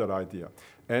absorb that idea.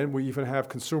 And we even have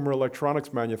consumer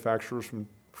electronics manufacturers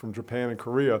from Japan and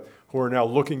Korea who are now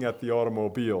looking at the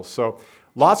automobile. So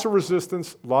lots of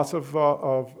resistance, lots of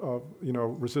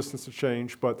resistance to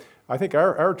change, but I think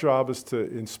our job is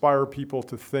to inspire people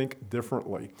to think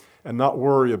differently and not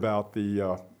worry about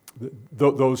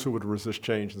those who would resist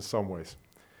change in some ways.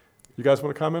 You guys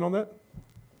want to comment on that?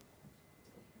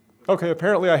 Okay,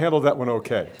 apparently I handled that one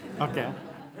okay. Okay.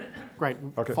 Great.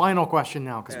 Okay. Final question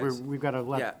now, because we've got to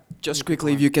let... Yeah, just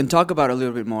quickly, if you can talk about a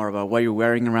little bit more about what you're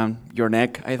wearing around your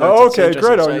neck. I Oh, thought okay,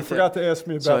 great. Oh, you forgot to ask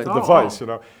me about the device,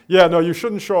 Oh. Yeah, no, you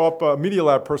shouldn't show up, a Media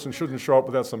Lab person shouldn't show up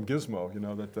without some gizmo,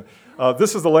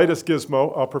 this is the latest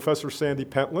gizmo. Professor Sandy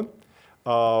Pentland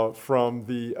from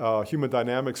the Human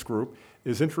Dynamics Group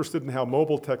is interested in how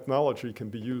mobile technology can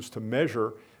be used to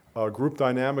measure group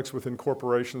dynamics within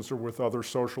corporations or with other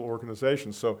social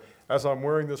organizations. So as I'm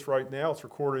wearing this right now, it's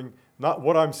recording not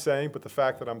what I'm saying, but the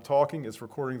fact that I'm talking. It's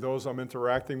recording those I'm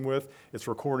interacting with. It's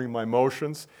recording my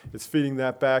motions. It's feeding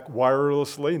that back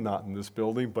wirelessly, not in this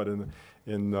building, but in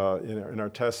our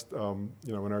test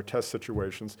in our test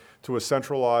situations, to a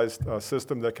centralized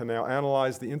system that can now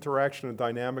analyze the interaction and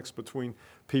dynamics between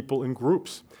people in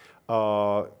groups.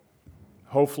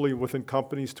 Hopefully within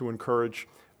companies to encourage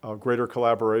greater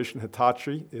collaboration.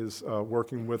 Hitachi is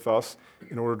working with us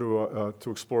in order to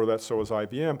explore that, so is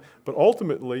IBM, but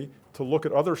ultimately to look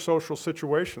at other social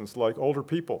situations like older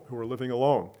people who are living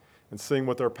alone and seeing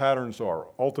what their patterns are,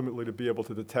 ultimately to be able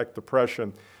to detect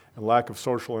depression and lack of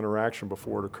social interaction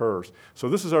before it occurs. So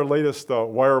this is our latest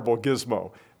wearable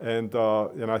gizmo, and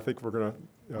I think we're going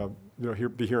to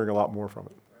be hearing a lot more from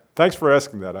it. Thanks for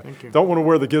asking that. Thank you. Don't want to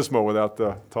wear the gizmo without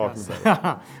talking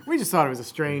about it. We just thought it was a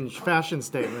strange fashion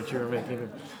statement you were making.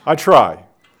 I try.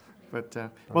 But,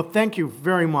 well, thank you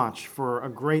very much for a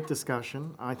great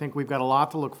discussion. I think we've got a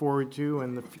lot to look forward to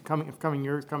in the coming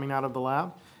years coming out of the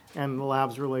lab and the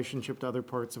lab's relationship to other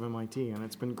parts of MIT. And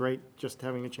it's been great just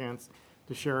having a chance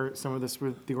to share some of this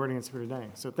with the audience here today.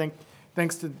 So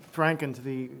thanks to Frank and to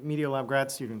the Media Lab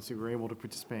grad students who were able to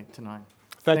participate tonight.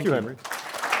 Thank you, Henry.